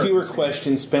 asked fewer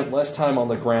questions, spent less time on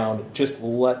the ground, just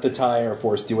let the Thai Air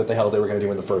Force do what the hell they were going to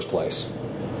do in the first place?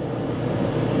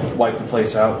 Wipe the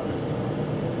place out?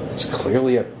 It's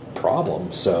clearly a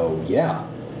problem, so yeah.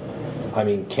 I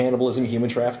mean, cannibalism, human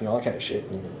trafficking, all that kind of shit.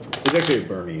 It's actually a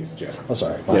Burmese joke. Oh,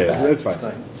 sorry. Yeah, that's fine.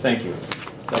 Thank you.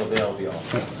 That'll be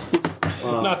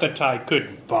all. Not that Ty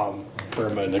couldn't bomb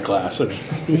Burma in a glass and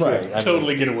Right.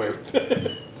 totally get away with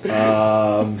it.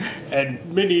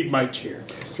 And many might cheer.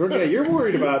 Georgia, you're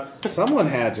worried about someone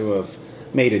had to have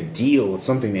made a deal with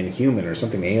something inhuman or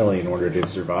something alien in order to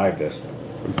survive this.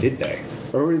 Or did they?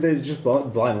 Or were they just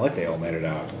blind luck they all made it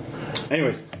out?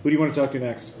 Anyways, who do you want to talk to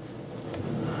next?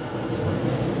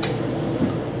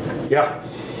 Yeah.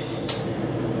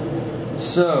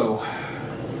 So,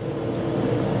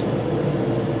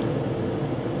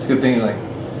 it's a good thing,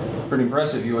 pretty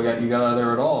impressive you got out of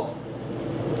there at all.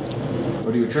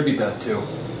 What do you attribute that to?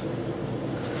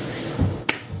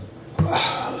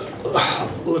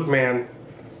 Look, man,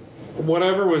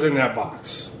 whatever was in that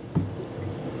box,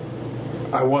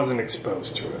 I wasn't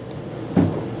exposed to it.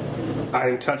 I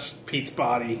didn't touch Pete's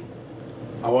body.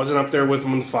 I wasn't up there with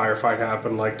him when the firefight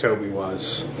happened like Toby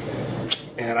was.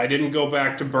 And I didn't go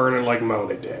back to burning like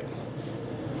Mona did.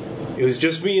 It was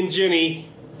just me and Ginny.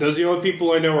 Those are the only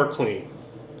people I know are clean.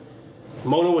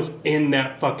 Mona was in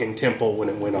that fucking temple when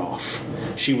it went off.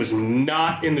 She was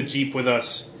not in the Jeep with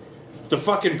us. The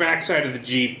fucking backside of the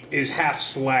Jeep is half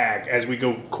slag as we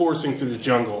go coursing through the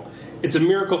jungle. It's a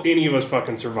miracle any of us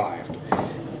fucking survived.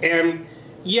 And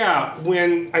yeah,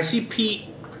 when I see Pete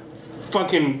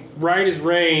fucking right as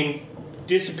rain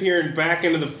disappearing back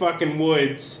into the fucking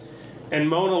woods and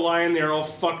Mona lying there all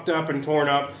fucked up and torn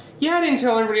up, yeah, I didn't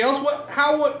tell everybody else.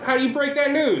 How do you break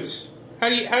that news? How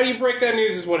do you break that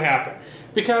news is what happened.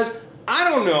 Because I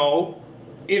don't know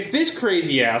if this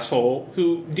crazy asshole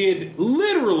who did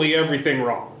literally everything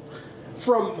wrong,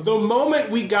 from the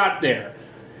moment we got there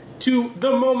to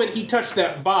the moment he touched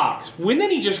that box, when then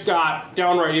he just got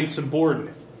downright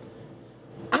insubordinate.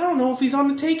 I don't know if he's on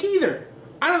the take either.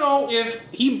 I don't know if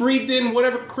he breathed in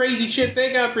whatever crazy shit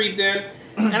they got breathed in,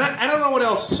 and I don't know what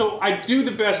else. So I do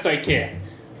the best I can.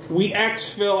 We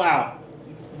exfil out.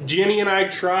 Jenny and I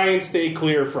try and stay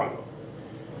clear from him.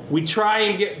 We try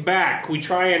and get back. We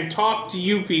try and talk to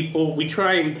you people. We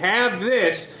try and have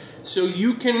this so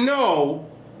you can know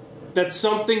that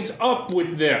something's up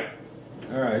with them.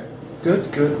 All right.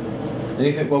 Good.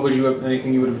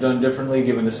 Anything you would have done differently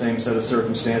given the same set of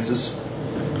circumstances?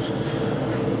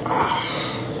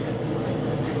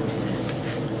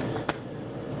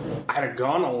 I'd have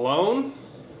gone alone.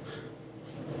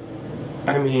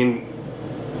 I mean,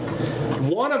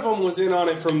 one of them was in on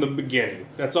it from the beginning.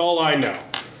 That's all I know.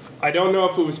 I don't know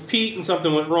if it was Pete and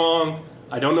something went wrong.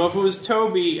 I don't know if it was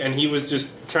Toby and he was just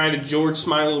trying to George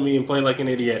smile at me and play like an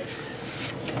idiot.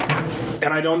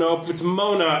 And I don't know if it's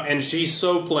Mona and she's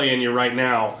so playing you right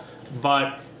now.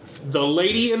 But The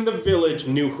lady in the village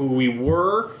knew who we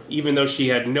were, even though she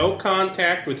had no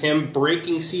contact with him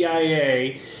breaking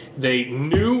CIA. They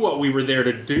knew what we were there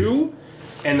to do,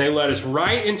 and they led us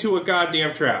right into a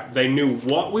goddamn trap. They knew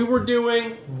what we were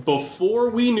doing before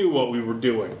we knew what we were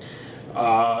doing.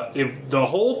 If the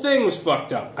whole thing was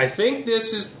fucked up. I think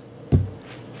this is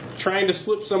trying to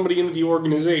slip somebody into the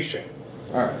organization.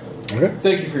 All right. Okay.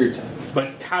 Thank you for your time.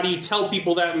 But how do you tell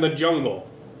people that in the jungle?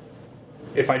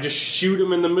 If I just shoot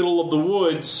them in the middle of the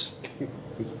woods,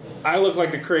 I look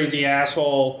like a crazy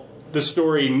asshole. The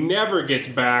story never gets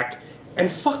back.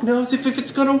 And fuck knows if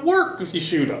it's going to work if you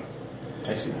shoot them.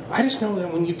 I see. I just know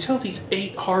that when you tell these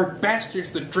 8 hard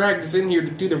bastards that dragged us in here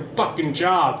to do their fucking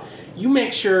job, you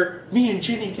make sure me and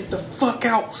Jenny get the fuck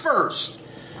out first.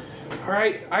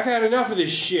 Alright? I've had enough of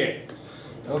this shit.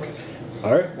 Okay.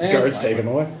 Alright, the And guard's finally. taken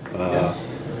away.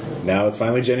 Now it's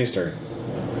finally Jenny's turn.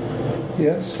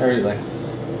 Yes. How are you, like?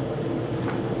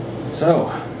 So,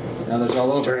 now that's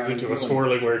all over. Turns into a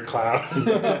swirling weird cloud.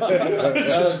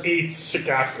 Just eats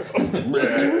Chicago.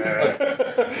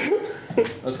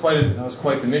 That was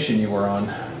quite the mission you were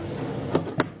on.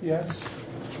 Yes.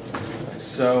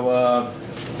 So,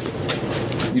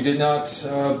 you did not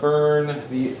burn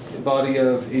the body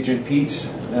of Agent Pete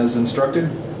as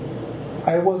instructed?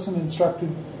 I wasn't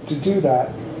instructed to do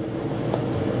that.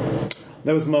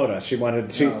 That was Mona. She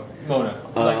wanted to. No, Mona.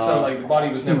 The body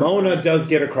was never. Mona does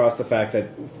get across the fact that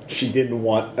she didn't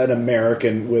want an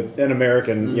American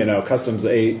customs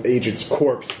agent's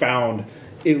corpse found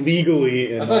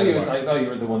illegally. In I thought you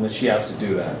were the one that she asked to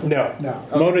do that. No. No.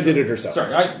 Mona did it herself. Sorry,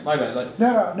 my bad.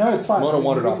 No, it's fine. Mona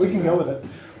wandered off We the can go with it.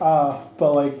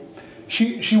 But like,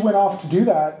 she went off to do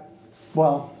that.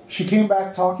 Well, she came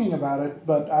back talking about it,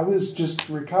 but I was just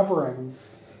recovering.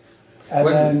 And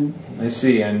then I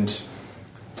see, and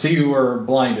so you were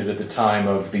blinded at the time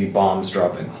of the bombs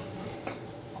dropping.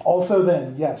 also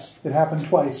then, yes, it happened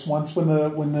twice. Once when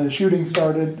the shooting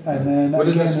started, and then What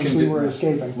is again this as we were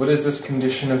escaping. What is this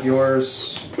condition of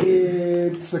yours?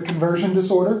 It's a conversion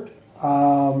disorder.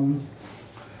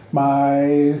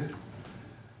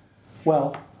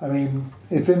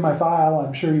 It's in my file.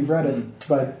 I'm sure you've read it,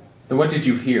 but Then what did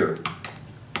you hear?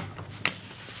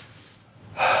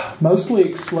 mostly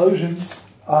explosions.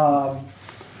 I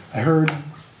heard,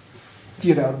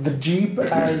 the Jeep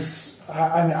as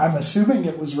I'm assuming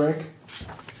it was Rick.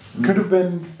 Could have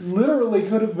been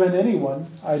anyone.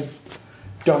 I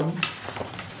don't,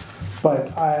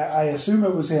 but I assume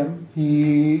it was him.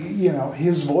 He,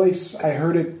 his voice. I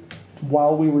heard it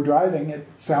while we were driving. It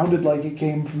sounded like it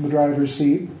came from the driver's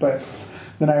seat, but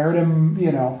then I heard him.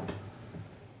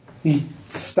 He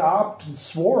stopped and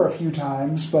swore a few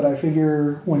times, but I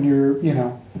figure when you're,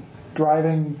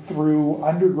 driving through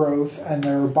undergrowth and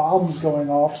there are bombs going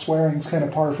off, swearing's kind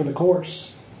of par for the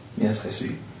course. Yes, I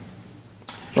see.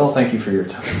 Well, thank you for your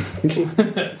time.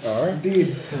 All right,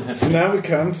 indeed. So now we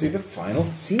come to the final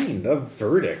scene, the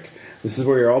verdict. This is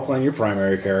where you're all playing your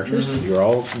primary characters. Mm-hmm.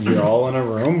 You're all in a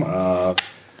room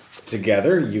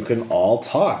together. You can all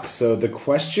talk. So the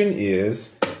question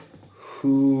is,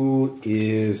 who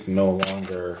is no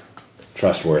longer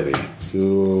trustworthy?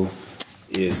 Who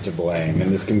is to blame? And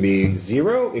this can be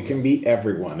 0. It can be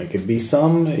everyone. It could be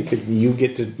some.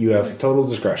 You have total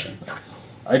discretion.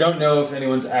 I don't know if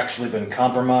anyone's actually been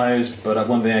compromised, but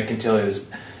one thing I can tell you is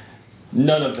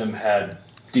none of them had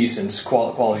decent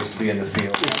qualities to be in the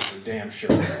field. That's for damn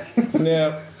sure.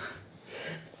 Yeah.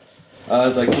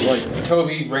 It's like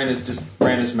Toby ran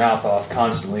his mouth off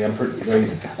constantly.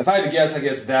 If I had to guess, I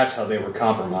guess that's how they were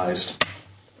compromised.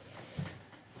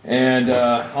 And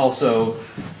also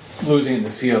losing in the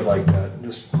field like that,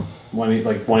 just wanting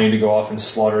to go off and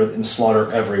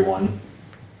slaughter everyone.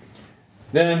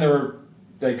 Then there were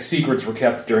secrets were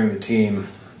kept during the team.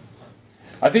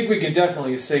 I think we can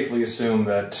definitely safely assume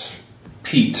that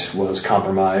Pete was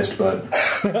compromised, but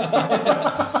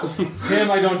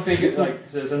him, I don't think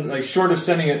short of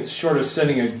sending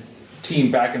a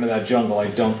team back into that jungle, I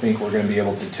don't think we're going to be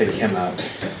able to take him out.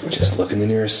 Just look in the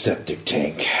nearest septic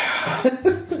tank.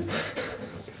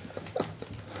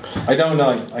 I don't know.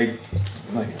 I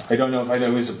don't know if I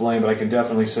know who's to blame, but I can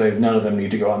definitely say none of them need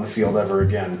to go on the field ever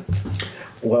again.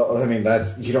 Well, I mean,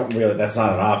 that's not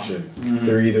an option. Mm-hmm.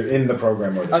 They're either in the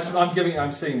program or they're not.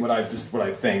 I'm saying what I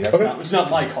think. It's not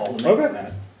my call to make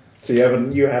that. So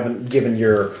you haven't given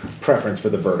your preference for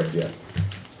the verdict yet.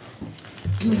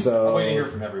 Mm-hmm. So I'm waiting to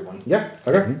hear from everyone. Yeah.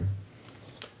 Okay. Mm-hmm.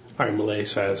 All right, Malay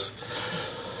says,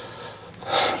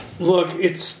 "Look,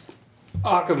 it's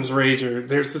Occam's razor.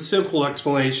 There's the simple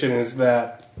explanation is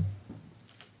that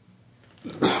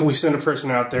we sent a person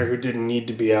out there who didn't need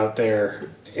to be out there,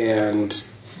 and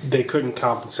they couldn't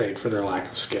compensate for their lack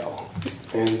of skill.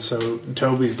 And so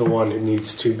Toby's the one who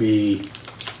needs to be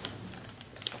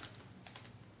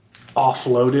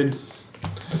offloaded.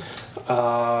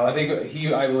 I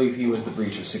believe he was the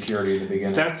breach of security in the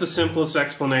beginning. That's the simplest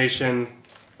explanation.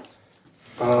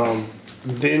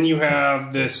 Then you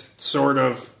have this sort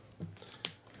of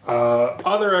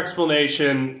other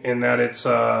explanation in that it's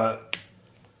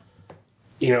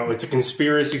it's a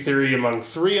conspiracy theory among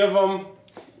three of them.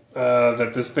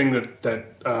 That this thing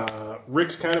that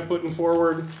Rick's kind of putting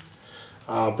forward,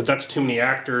 but that's too many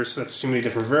actors. That's too many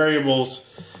different variables.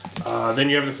 Then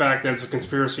you have the fact that it's a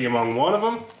conspiracy among one of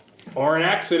them, or an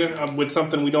accident with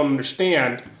something we don't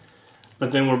understand.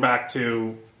 But then we're back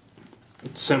to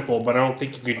it's simple. But I don't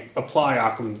think you could apply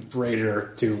Occam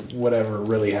Raider to whatever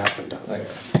really happened. It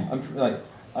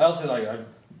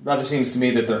rather seems to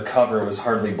me that their cover was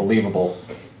hardly believable.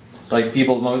 Like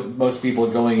most people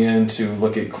going in to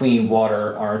look at clean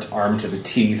water aren't armed to the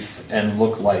teeth and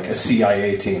look like a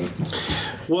CIA team.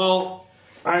 Well,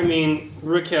 I mean,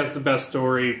 Rick has the best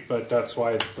story, but that's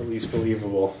why it's the least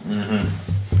believable. Mm-hmm.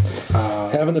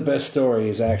 Having the best story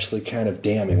is actually kind of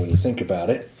damning when you think about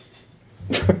it.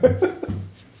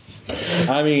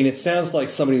 I mean, it sounds like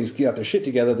somebody's got their shit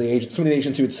together. Some of the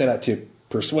agents who had set out to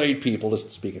persuade people,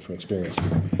 just speaking from experience.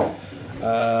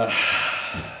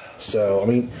 So, I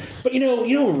mean, but you know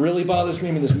what really bothers me?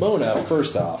 I mean, this Mona,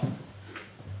 first off,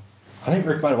 I think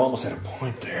Rick might have almost had a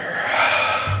point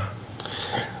there.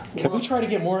 Can we try to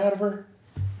get more out of her?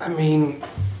 I mean,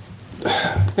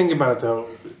 think about it though.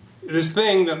 This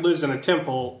thing that lives in a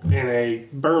temple in a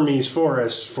Burmese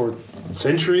forest for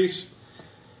centuries,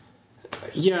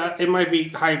 yeah, it might be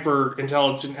hyper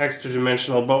intelligent, extra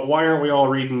dimensional, but why aren't we all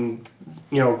reading,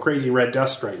 Crazy Red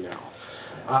Dust right now?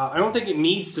 I don't think it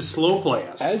needs to slow play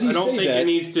us. I don't think it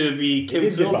needs to be Kim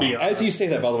Philby. As you say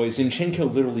that, by the way,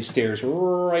 Zinchenko literally stares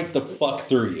right the fuck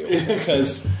through you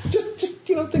because just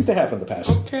things that happen in the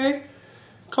past. Okay,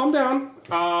 calm down.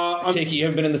 I take it you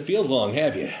haven't been in the field long,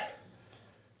 have you?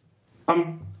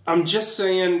 I'm just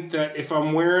saying that if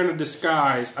I'm wearing a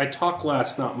disguise, I talk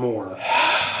less, not more.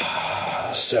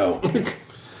 So,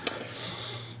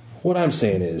 what I'm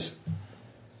saying is,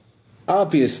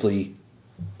 obviously,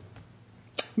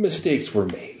 mistakes were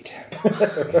made.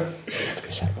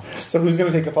 So who's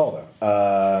going to take the fall,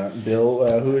 though?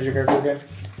 Bill, who is your character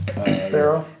again?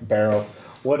 Barrow. Barrow.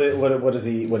 What does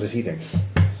he think?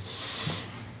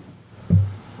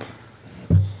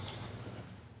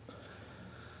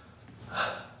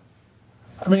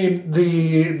 I mean,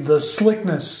 the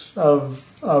slickness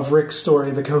of Rick's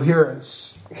story, the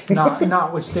coherence,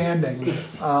 notwithstanding,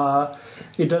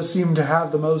 it does seem to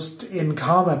have the most in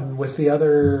common with the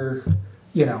other,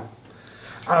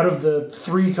 out of the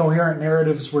three coherent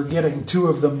narratives we're getting, two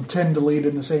of them tend to lead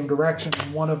in the same direction,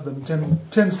 and one of them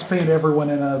tends to paint everyone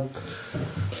in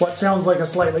what sounds like a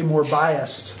slightly more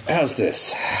biased. How's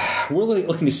this? We're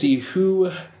looking to see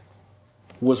who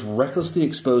was recklessly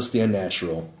exposed to the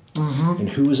unnatural, and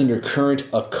who is under current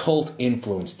occult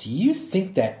influence. Do you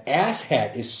think that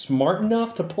asshat is smart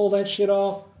enough to pull that shit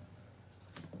off?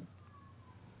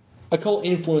 Occult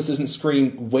influence doesn't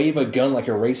scream, wave a gun like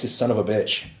a racist son of a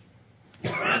bitch.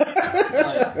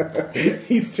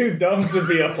 He's too dumb to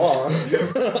be a pawn.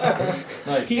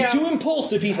 He's too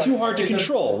impulsive. He's too hard to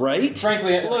control, right?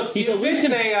 Frankly, look, he's a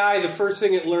vision AI. The first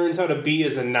thing it learns how to be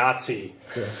is a Nazi.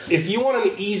 Yeah. If you want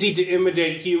an easy to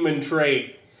imitate human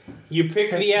trait, you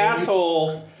pick the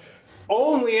asshole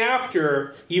only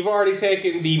after you've already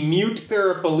taken the mute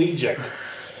paraplegic.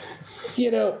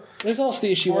 There's also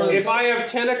the issue if I have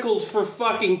tentacles for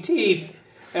fucking teeth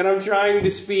and I'm trying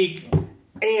to speak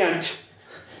ant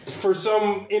for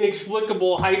some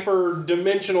inexplicable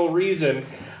hyper-dimensional reason,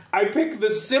 I pick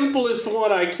the simplest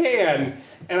one I can,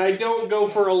 and I don't go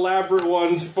for elaborate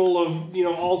ones full of,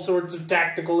 all sorts of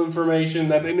tactical information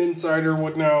that an insider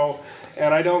would know,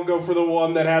 and I don't go for the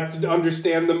one that has to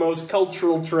understand the most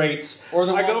cultural traits.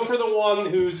 I go for the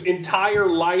one whose entire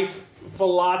life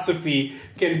philosophy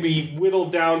can be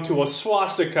whittled down to a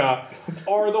swastika,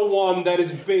 or the one that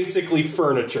is basically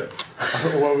furniture.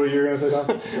 What were you going to say,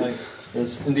 Tom?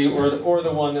 Or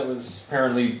the one that was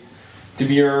apparently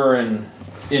demure and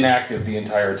inactive the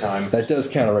entire time. That does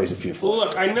kind of raise a few flags.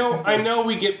 Look, I know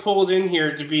we get pulled in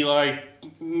here to be like,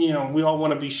 we all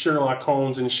want to be Sherlock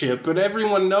Holmes and shit, but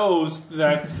everyone knows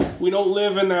that we don't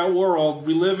live in that world.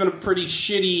 We live in a pretty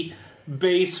shitty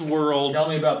base world. Tell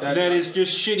me about that. That is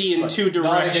just shitty in two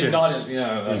directions.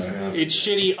 It's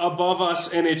shitty above us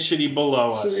and it's shitty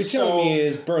below us. So what you're telling me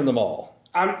is burn them all.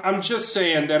 I'm just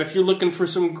saying that if you're looking for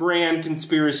some grand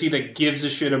conspiracy that gives a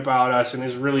shit about us and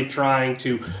is really trying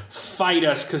to fight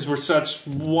us because we're such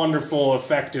wonderful,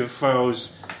 effective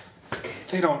foes,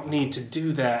 they don't need to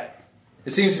do that.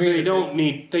 It seems to me They don't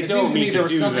need to there was do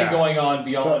something that. going on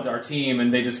beyond our team,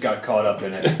 and they just got caught up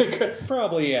in it.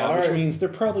 Probably, yeah. Which means they're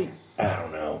probably, I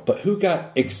don't know, but who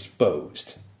got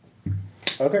exposed?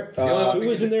 Okay. Who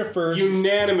was in there first?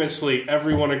 Unanimously,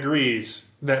 everyone agrees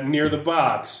that near the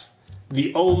box,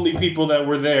 the only people that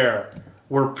were there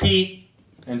were Pete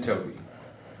And Toby.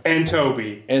 and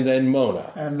Toby, And then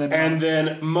Mona. And then and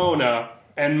then Mona,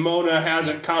 and Mona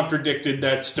hasn't contradicted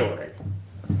that story.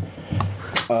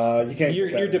 You can't.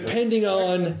 You're depending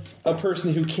on a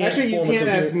person who can't. Actually, you form a can't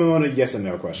ask coherent- Mona yes and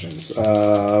no questions.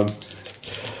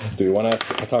 Do you want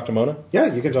to talk to Mona?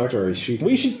 Yeah, you can talk to her. She.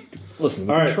 We should listen.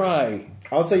 We All can right. try.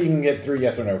 I'll say you can get 3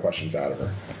 yes or no questions out of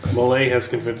her. Malay has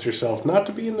convinced herself not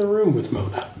to be in the room with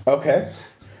Mona. Okay.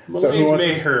 Malay's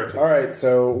made her. All right.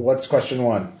 So what's question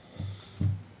 1?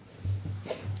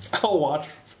 I'll watch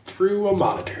through a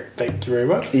monitor. Thank you very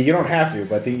much. You don't have to,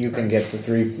 but you can get the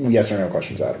 3 yes or no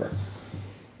questions out of her.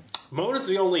 Mona's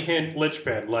the only hint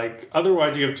linchpin. Like,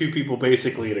 otherwise you have two people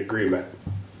basically in agreement.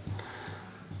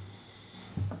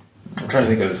 I'm trying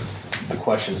to think of the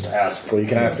questions to ask. Well, you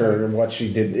can ask her what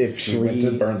she did if she went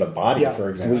to burn the body, Yeah. for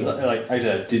example. Like I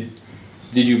said,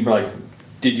 did you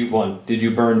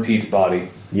burn Pete's body?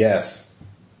 Yes.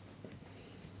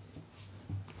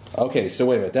 Okay, so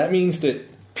wait a minute. That means that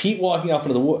Pete walking off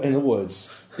into in the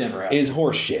woods Never happened. is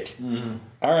horse shit.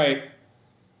 All right.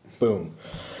 Boom.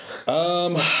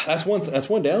 That's one. That's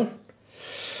one down.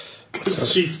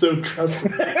 She's so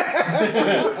trustworthy.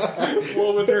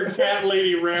 Well, with her cat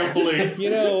lady rambling, You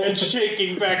know, and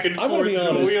shaking back and I'm gonna forth be in a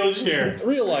honest. wheelchair.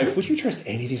 Real life, would you trust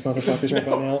any of these motherfuckers right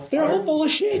about now? They're all full of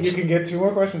shit. You can get 2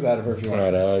 more questions out of her if you All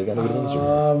want. right, you got to get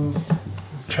answer.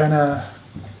 trying to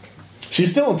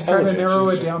She's still intelligent. narrow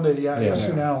She's- it down to yes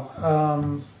or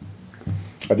no.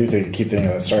 I do keep thinking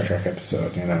of that Star Trek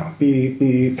episode, you know. Beep,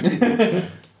 beep.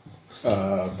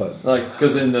 But Like,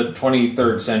 because in the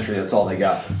 23rd century, that's all they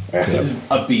got. Is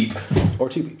a beep. Or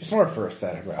two beeps. it's more for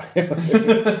aesthetic value.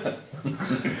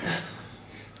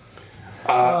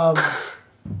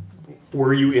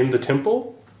 Were you in the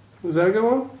temple? Is that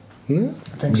going on?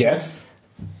 I think so. Yes.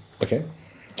 Okay.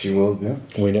 She will, yeah.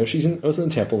 We know was in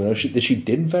the temple. We know that she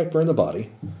did in fact burn the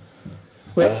body.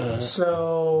 Wait,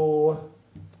 so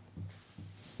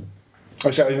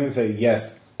Actually, I was going to say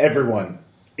yes, everyone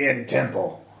in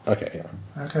temple. Okay,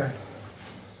 yeah. okay.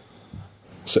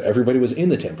 So everybody was in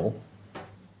the temple.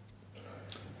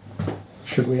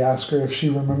 Should we ask her if she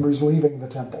remembers leaving the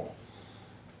temple?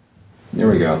 There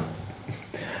we go.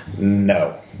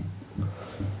 No.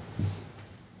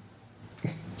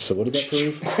 So what did that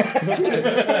prove?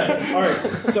 All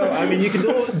right. So, I mean, you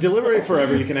can deliberate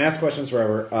forever. You can ask questions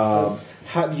forever.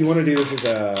 How do you want to do this as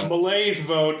a Malay's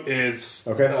vote is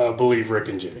Okay. believe Rick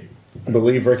and Jimmy.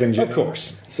 believe Rick and Jimmy? Of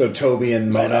course. So Toby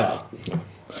and Mona.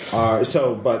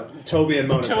 But Toby and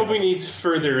Mona. Toby needs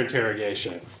further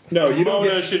interrogation. No, you don't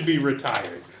Mona get. should be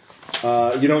retired.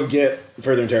 You don't get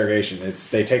further interrogation. It's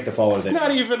they take the follow. They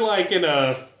Not even like in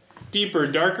a deeper,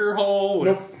 darker hole with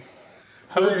Nope.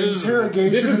 hoses.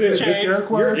 Interrogation This is it. is air You're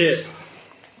quotes. it.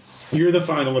 You're the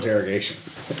final interrogation.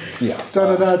 Yeah.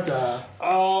 Da da da da.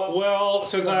 Well,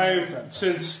 since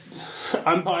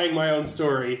I'm buying my own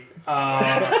story,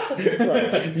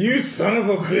 You son of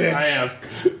a bitch. I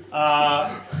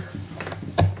am.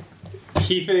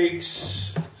 He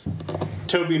thinks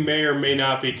Toby may or may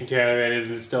not be contaminated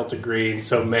and it's Delta Green,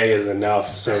 so may is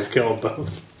enough. So kill them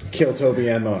both. Kill Toby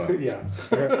and Mona. Yeah.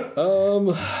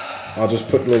 I'll just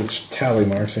put little tally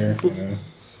marks here.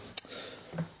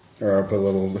 Or I'll put a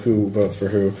little who votes for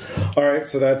who. All right,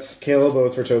 so that's Caleb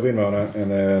votes for Toby and Mona, and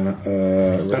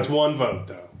then That's one vote,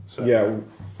 though. So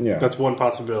yeah. That's one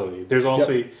possibility. There's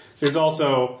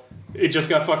also it just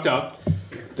got fucked up.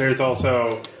 There's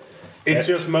also it's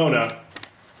just Mona.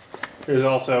 There's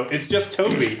also it's just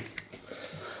Toby.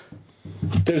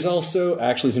 There's also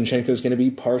actually Zinchenko's going to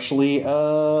be partially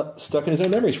stuck in his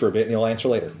own memories for a bit, and he'll answer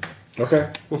later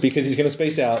Okay. because he's going to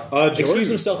space out, Jordan. excuse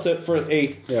himself for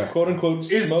a Yeah. quote unquote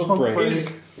smoke break.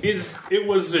 Is it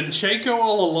was Zinchenko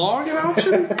all along an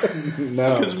option?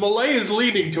 No. Because Malay is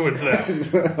leaning towards that.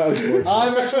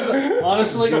 I'm actually,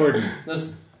 honestly, Jordan.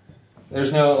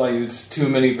 There's no, like, it's too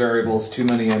many variables, too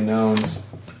many unknowns.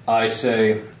 I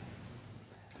say,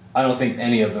 I don't think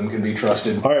any of them can be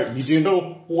trusted. All right, you do.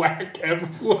 So whack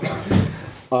everyone.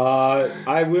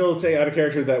 I will say out of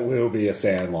character that will be a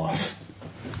sand loss.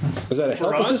 Is that a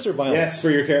helplessness or violence? Yes, for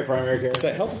your primary Is character.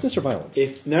 that helplessness or violence?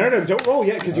 No, don't roll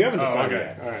yet because you haven't Oh, decided okay.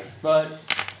 yet. All right. But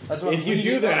That's what If I'm you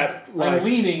leaning, do that, I'm like-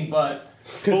 leaning, but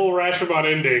Full Rashomon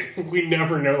ending. We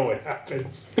never know what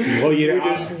happens. Well,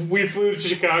 We flew to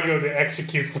Chicago to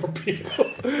execute 4 people.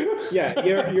 yeah,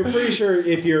 you're pretty sure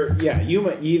if you're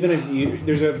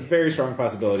there's a very strong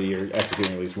possibility you're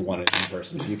executing at least one innocent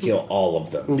person, so you kill all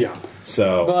of them. Yeah.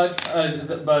 So, but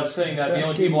saying that the Best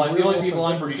only game people real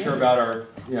I'm pretty sure about are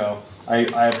I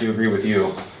have to agree with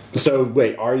you. so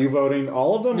wait, are you voting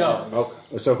all of them? No.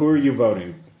 Oh, so who are you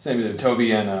voting? Same with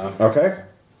Toby and Okay,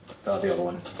 the other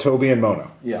one. Toby and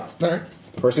Mono, Yeah. All right.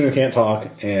 the person who can't talk,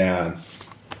 and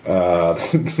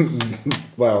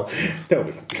well,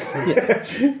 Toby.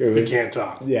 Who We is- can't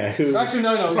talk. Yeah, who Actually,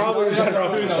 no. Probably no, better no,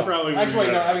 off no, who's no. probably Actually, wait,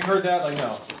 no. better. Having heard that,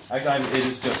 no. Actually, it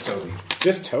is just Toby.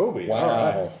 just Toby.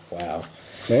 Wow. Wow.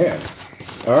 Man.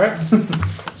 All right.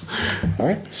 All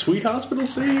right. Sweet hospital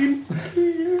scene.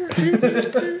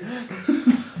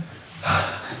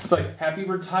 It's like happy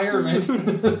retirement.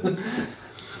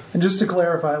 And just to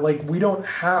clarify, like, we don't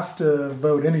have to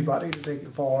vote anybody to take the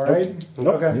fall, right?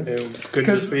 Nope. Okay. It could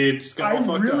just be it just got I all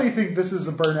fucked really up. think this is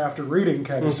a burn after reading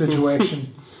kind of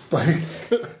situation. Like,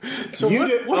 So You what,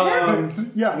 did- what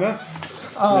happened? yeah,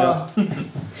 No.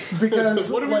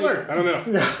 because What did we learn? I don't know.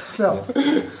 No,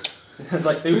 It's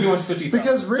like he wants 50,000.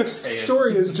 because Rick's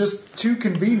story is just too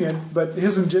convenient, but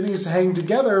his and Jenny's hang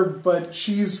together, but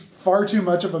she's far too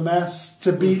much of a mess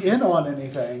to be in on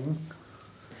anything.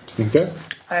 Okay.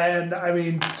 And I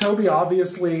mean, Toby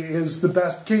obviously is the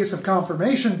best case of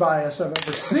confirmation bias I've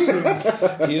ever seen.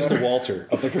 He is the Walter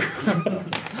of the group.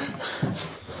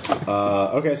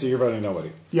 Okay, so you're voting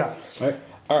nobody. Yeah. Right?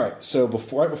 All right. So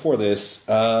right before this,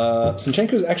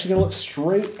 Sinchenko is actually going to look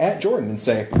straight at Jordan and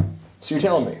say, "So you're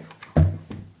telling me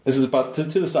this is about to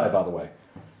the side, by the way.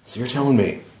 So you're telling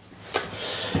me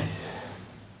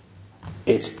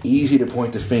it's easy to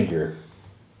point the finger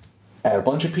at a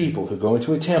bunch of people who go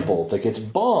into a temple that gets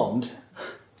bombed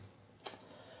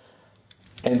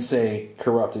and say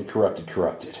corrupted, corrupted,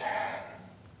 corrupted."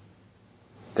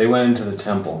 They went into the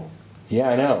temple. Yeah,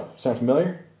 I know. Sound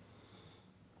familiar?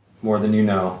 More than you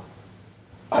know.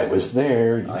 I was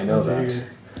there. I know that.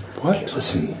 What?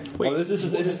 Listen. Oh, this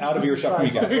is out of earshot for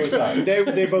you guys. Really sorry.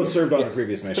 They both served on a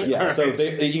previous mission. Yeah, so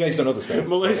you guys don't know this stuff.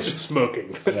 Malay's just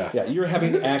smoking. Yeah, you're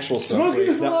having actual smoke Smoking breaks.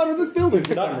 is allowed in this building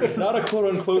for some Not, reason. not a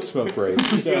quote-unquote smoke break.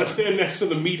 You So, gotta stand next to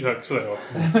the meat hooks, though.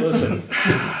 listen,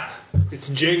 It's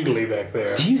jangly back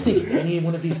there. do you think any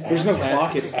one of these There's no asshats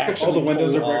clock. could actually All the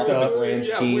windows pull are bricked off up. a grand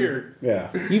Yeah, scheme? weird. Yeah.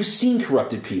 You've seen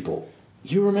corrupted people.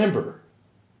 You remember.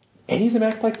 Any of them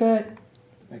act like that?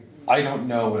 I don't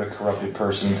know what a corrupted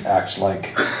person acts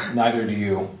like. Neither do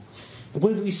you.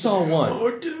 When we saw one.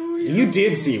 Or do you? You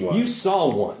did see one. You saw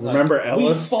one. Remember We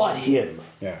Ellis? fought him.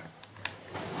 Yeah.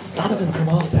 None of them come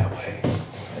off that way.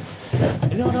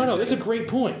 No, that's a great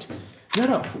point.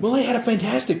 No, Malay had a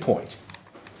fantastic point.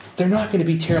 They're not going to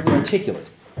be terribly articulate.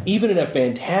 Even in a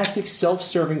fantastic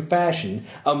self-serving fashion,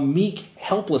 a meek,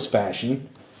 helpless fashion,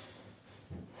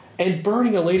 and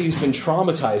burning a lady who's been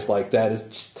traumatized like that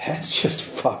that's just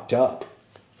fucked up.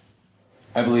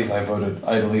 I believe I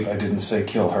I didn't say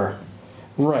kill her.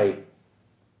 Right.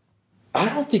 I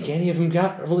don't think any of them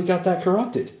really got that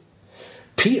corrupted.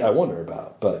 Pete, I wonder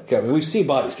about, but I mean, we've seen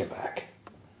bodies come back.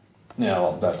 Yeah,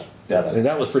 well, And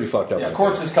that was pretty fucked up. yeah, right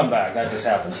corpses come back. That just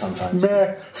happens sometimes. Meh.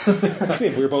 there. See,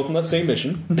 if we were both on that same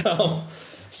mission. No.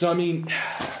 So, I mean,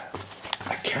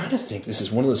 I kind of think this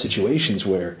is one of those situations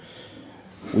where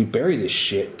we bury this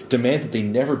shit, demand that they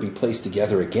never be placed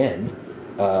together again,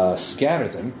 scatter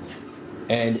them,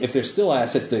 and if they're still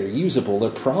assets that are usable, they're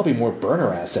probably more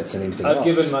burner assets than anything else. I've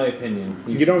given my opinion.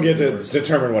 You don't get to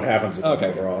determine what happens to them Okay.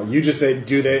 overall. You just say,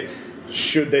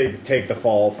 should they take the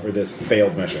fall for this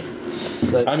failed mission?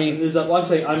 But I mean-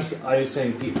 I'm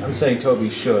saying Toby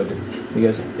should,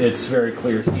 because it's very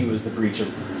clear he was the breach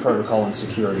of protocol and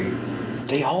security.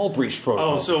 They all breached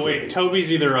protocol. Oh, so wait,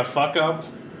 Toby's either a fuck up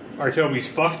or Toby's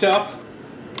fucked up?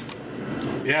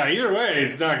 Yeah, either way,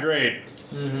 it's not great.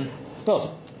 Listen,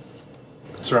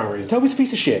 What's the wrong reason? Toby's a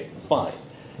piece of shit. Fine.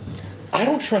 I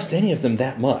don't trust any of them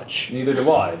that much. Neither do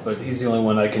I, but he's the only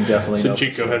one I can definitely know. for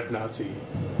Shinchiko sure. has Nazi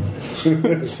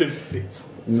sympathies.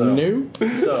 So, Nope.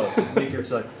 So,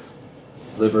 it's like,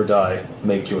 live or die,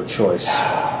 make your choice.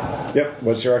 Yep.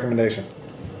 What's your recommendation?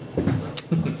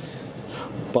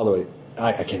 By the way,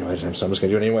 I can't imagine him, so I'm just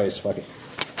going to do it anyways. Fuck it.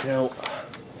 Now,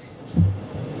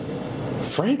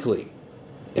 frankly,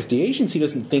 if the agency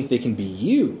doesn't think they can be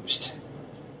used,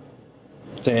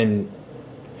 then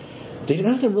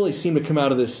none of them really seem to come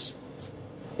out of this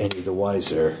any the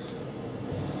wiser.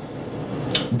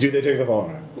 Do they take the fall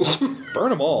or not? Burn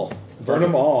them all. Burn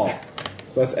them all.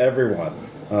 So that's everyone.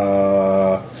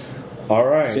 All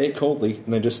right. Say it coldly,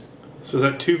 and then just... So is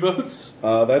that 2 votes?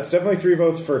 That's definitely 3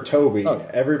 votes for Toby. Okay.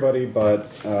 Everybody but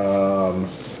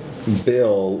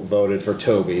Bill voted for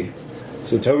Toby.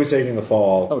 So Toby's taking the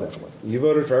fall. Oh, definitely. You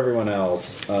voted for everyone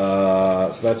else.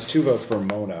 So that's 2 votes for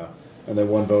Mona, and then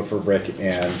 1 vote for Rick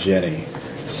and Jenny.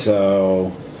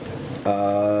 So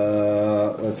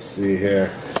let's see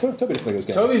here. Toby definitely goes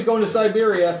down. Toby's going to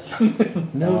Siberia.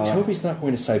 No, Toby's not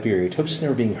going to Siberia. Toby's just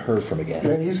never being heard from again.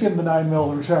 Yeah, he's getting the 9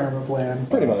 mil retirement plan.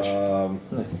 Pretty much.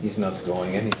 He's not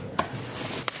going anywhere.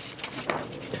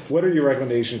 What are your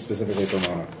recommendations specifically for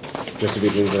Mona? Just to be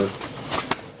clear.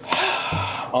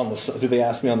 On the did they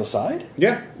ask me on the side?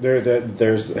 Yeah,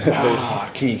 there's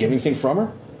Can you get anything from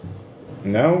her?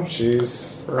 no.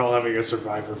 She's We're all having a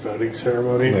survivor voting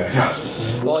ceremony.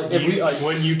 yeah. Well, if we,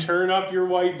 When you turn up your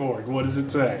whiteboard, what does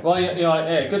it say? well, you know,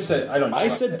 I could say I don't know. I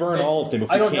said burn all of them if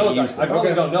I we don't can't know use that. them. I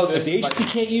probably don't know this. If the agency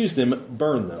can't use them,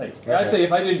 burn them. Like, I'd say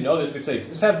if I didn't know this, we could say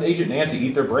just have Agent Nancy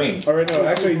eat their brains. All right, no,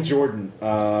 actually, Jordan.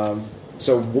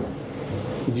 Do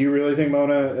you really think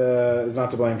Mona is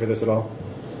not to blame for this at all?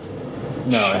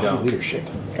 No, I Shock don't. leadership.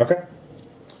 Okay.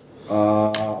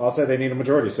 I'll say they need a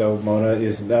majority, so Mona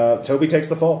is Toby takes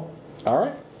the fall. All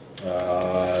right.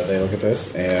 They look at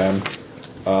this and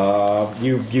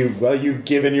you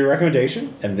give in your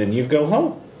recommendation and then you go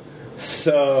home.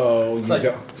 So you Like,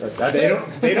 don't. that's they it?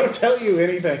 don't. They don't tell you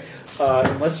anything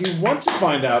unless you want to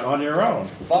find out on your own.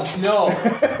 Fuck no.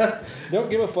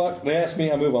 Don't give a fuck. They ask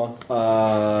me, I move on.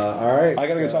 All right. I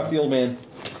gotta go talk to the old man.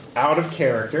 Out of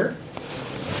character.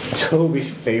 Toby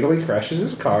fatally crashes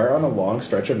his car on a long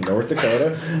stretch of North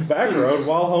Dakota back road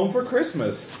while home for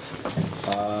Christmas.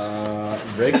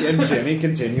 Rick and Jenny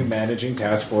continue managing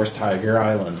Task Force Tiger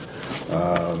Island.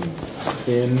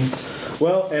 And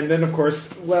then of course,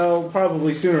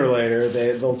 probably sooner or later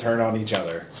they'll turn on each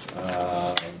other.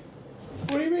 What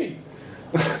do you mean?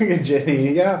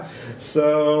 Jenny, yeah.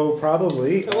 So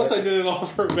probably, Unless I did it all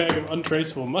for a bag of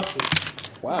untraceable money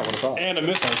Wow, what a thought. and a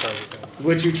missile target.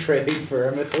 would you trade for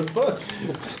a Mythos book?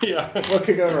 Yeah. What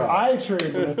could go wrong? I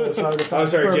trade the Mythos artifact Oh,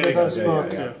 sorry, for a Jenny Mythos does,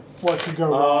 book. yeah. What could go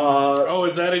wrong? Oh,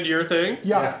 is that in your thing?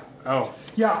 Yeah. Oh.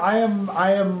 Yeah, I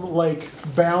am like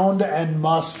bound and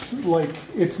must, like,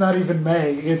 it's not even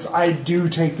may. It's I do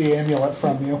take the amulet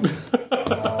from you.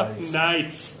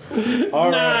 Nice.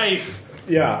 All right. Nice.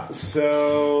 Yeah.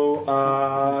 So,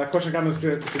 question, comments,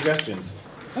 suggestions.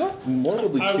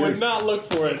 Morbidly I would curious. not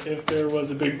look for it if there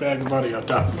was a big bag of money on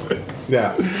top of it.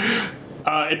 Yeah.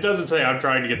 It doesn't say I'm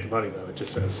trying to get the money, though. It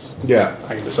just says Yeah.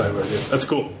 I can decide what I do. That's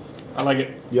cool. I like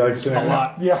it You like the a scenario?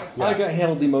 lot. Yeah. I got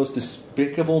handled the most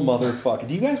despicable motherfucker.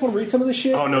 Do you guys want to read some of this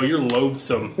shit? Oh no, you're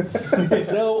loathsome.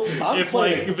 No, I'm If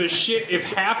playing. like the shit, if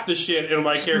half the shit in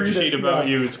my character read it, sheet about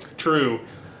yeah. you is true,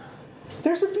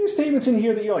 There's a few statements in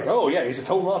here that you're like, oh yeah, he's a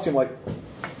total Nazi. I'm like,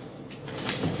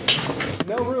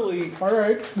 no, really. All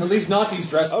right. At least Nazis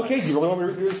dress. Okay, do you really want me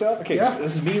to read this out? Okay, Yeah.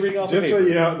 this is me reading off Just the so paper.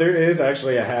 you know, there is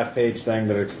actually a half-page thing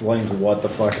that explains what the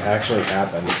fuck actually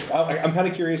happens. I'm kind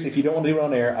of curious. If you don't want to do it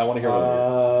on air, I want to hear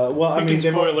what it Well, I we mean,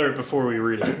 can spoiler it before we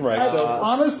read it. is. Right. So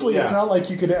Honestly, it's yeah. not like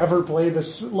you could ever play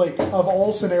this. Like, of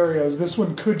all scenarios, this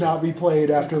one could not be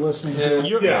played after listening to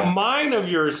it. Mine of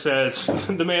yours says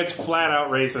the man's flat out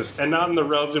racist, and not in the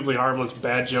relatively harmless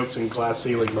bad jokes and glass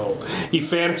ceiling mold. He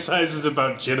fantasizes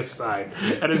about genocide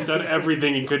and has done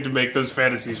everything he could to make those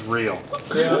fantasies real.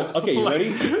 Well, okay, you ready?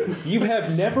 You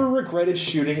have never regretted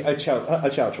shooting a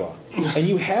Chowchua, and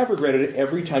you have regretted it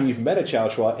every time you've met a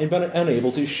Chowchua and been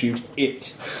unable to shoot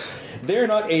it. They're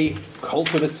not a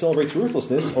culture that celebrates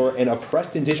ruthlessness or an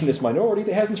oppressed indigenous minority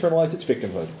that has internalized its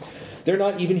victimhood. They're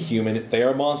not even human, they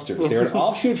are monsters. They're an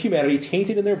offshoot of humanity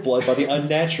tainted in their blood by the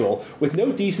unnatural, with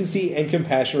no decency and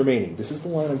compassion remaining. This is the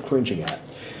line I'm cringing at.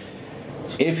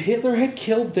 If Hitler had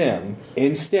killed them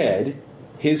instead,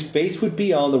 his face would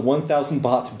be on the 1,000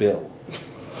 baht bill.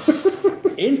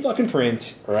 In fucking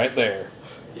print, right there.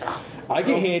 Yeah. I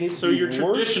get handed So the you're worst,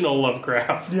 traditional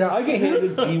Lovecraft. Yeah. I get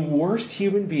handed the worst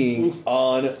human being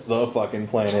on the fucking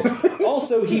planet.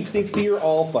 Also, he thinks that you're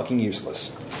all fucking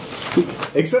useless.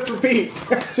 except for Pete.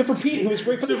 Except for Pete, who was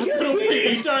great for the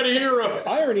He died a hero.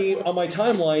 irony on my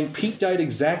timeline. Pete died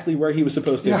exactly where he was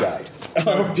supposed to have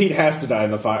died. Pete has to die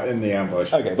in the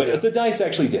ambush. Okay, but the dice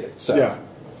actually did it. So Yeah.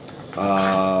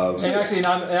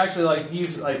 And actually, like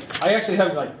he's like, I actually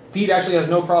have like Pete actually has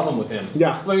no problem with him.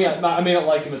 Yeah. Well, yeah. I may not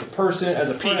like him as a person, as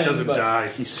a friend, Pete doesn't but die,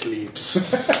 he sleeps.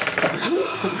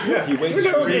 he waits. Who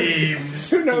knows? Dreams.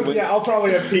 Who knows? Yeah, I'll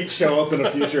probably have Pete show up in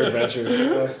a future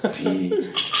adventure. Pete.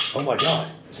 Oh my god.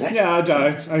 Is that Yeah, I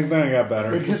died. I got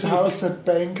better. In his house at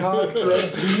Bangkok,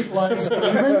 Red Pete lies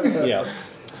screaming. Yeah.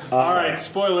 All right,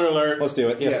 spoiler alert. Let's do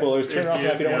it. Yeah, Yeah. spoilers. Turn it off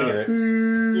if you don't want to hear it.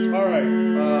 All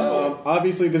right.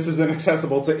 Obviously, this is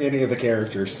inaccessible to any of the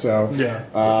characters, so Yeah.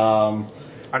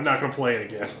 I'm not going to play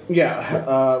it again.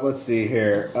 yeah. Let's see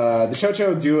here. The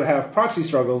Cho-Cho do have proxy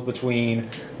struggles between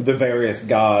the various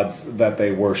gods that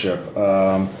they worship.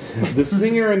 The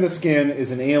Singer in the Skin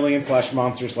is an alien /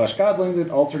 monster / godling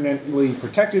that alternately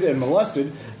protected and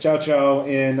molested Cho-Cho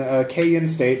in a Kayan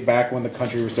state back when the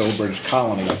country was still a British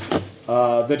colony.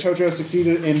 The Cho-Cho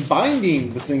succeeded in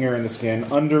binding the Singer in the Skin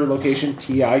under location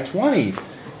TI-20,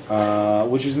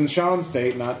 which is in Shan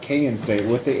State, not Kayan State,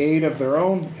 with the aid of their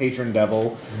own patron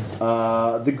devil,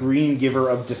 the Green Giver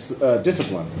of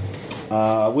Discipline,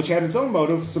 which had its own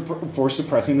motive for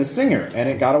suppressing the Singer, and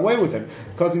it got away with it,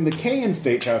 causing the Kayan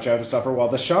State Cho-Cho to suffer while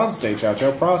the Shan State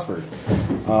Cho-Cho prospered.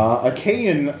 A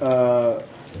Kayan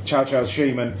Cho-Cho's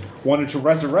shaman wanted to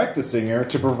resurrect the Singer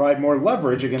to provide more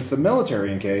leverage against the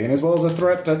military in Kayan, as well as a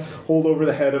threat to hold over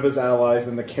the head of his allies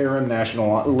in the Karen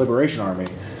National Liberation Army.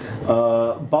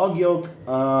 Bogyok,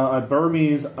 a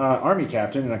Burmese army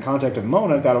captain and a contact of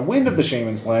Mona, got a wind of the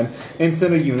shaman's plan and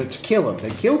sent a unit to kill him.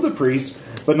 They killed the priest,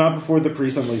 but not before the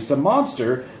priest unleashed a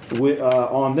monster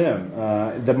on them.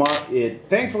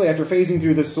 Thankfully, after phasing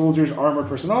through the soldier's armored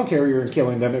personnel carrier and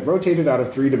killing them, it rotated out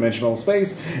of three-dimensional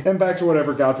space and back to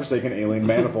whatever godforsaken alien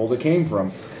manifold it came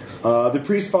from. The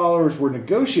priest's followers were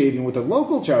negotiating with the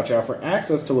local Cho-Cho for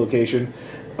access to location.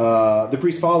 The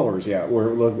priest's followers,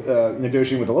 were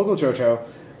negotiating with the local Cho-Cho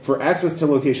for access to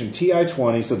location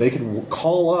TI-20 so they could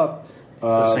call up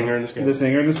The Singer in the Skin. The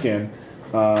Singer in the Skin.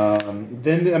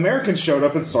 Then the Americans showed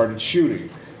up and started shooting.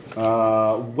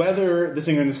 Whether the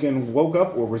Singer in the Skin woke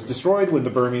up or was destroyed when the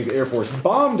Burmese Air Force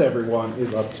bombed everyone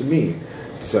is up to me.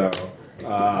 So,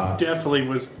 Definitely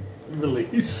was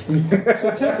released.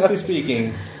 So technically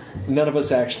speaking, none of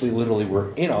us actually literally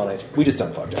were in on it. We just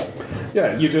done fucked up.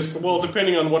 yeah, you just... Well,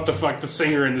 depending on what the fuck the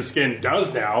Singer in the Skin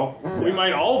does now, we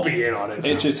might all be in on it.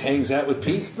 It just hangs out with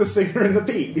Pete. It's the Singer in the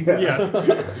Beat.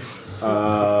 Yeah.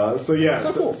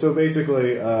 So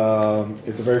basically,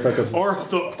 it's a very effective... Or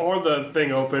the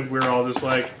thing opened, we're all just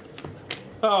like,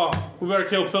 oh, we better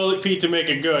kill Pete to make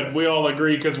it good. We all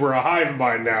agree because we're a hive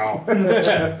mind now.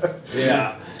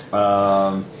 Yeah.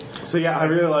 So yeah, I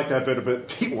really like that bit of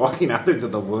Pete walking out into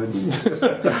the woods.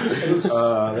 It's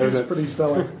pretty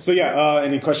stellar. So yeah,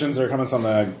 any questions or comments on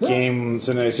the game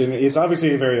scenario? It's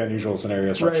obviously a very unusual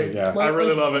scenario structure. Right. Yeah, I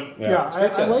really love it. Yeah, I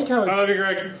like how I love you,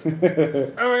 it's...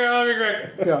 Greg. Oh my god, I love you,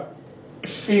 Greg. Yeah.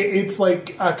 It's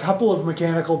like a couple of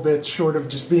mechanical bits short of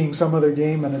just being some other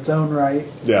game in its own right.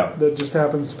 Yeah. That just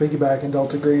happens to piggyback in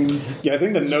Delta Green. Yeah, I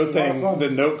think the It's note just a lot of thing, fun.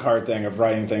 the note card thing of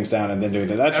writing things down and then doing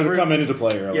that should have come into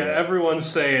play earlier. Yeah, everyone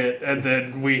say it, and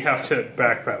then we have to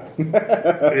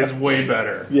backpedal. Is way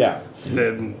better Yeah.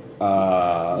 than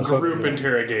group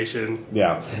interrogation.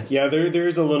 Yeah. There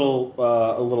is a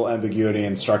little ambiguity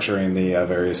in structuring the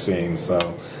various scenes.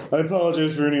 So I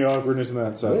apologize for any awkwardness in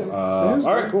that. So all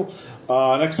right, cool.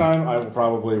 Next time I will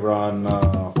probably run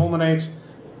Fulminate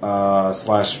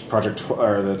 / Project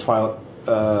or the Twilight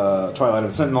of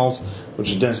the Sentinels, which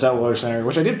is Dennis Detwiller scenario,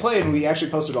 which I did play and we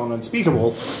actually posted on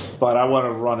Unspeakable, but I want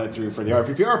to run it through for the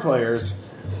RPPR players.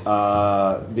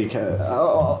 Because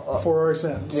For our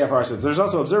sins. yeah, for our sins. There's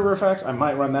also Observer Effect. I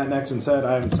might run that next instead.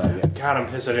 I haven't decided yet. God, I'm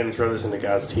pissed I didn't throw this into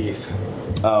God's teeth.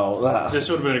 Oh, This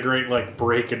would have been a great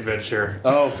break adventure.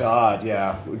 oh God,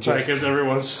 yeah. Because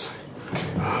everyone's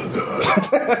Yeah,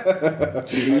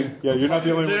 you're not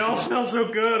the only they one. all smell so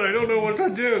good. I don't know what to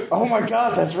do. Oh my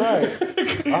God, that's right.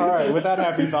 All right, with that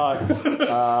happy thought,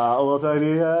 we'll tell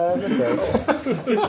you next time.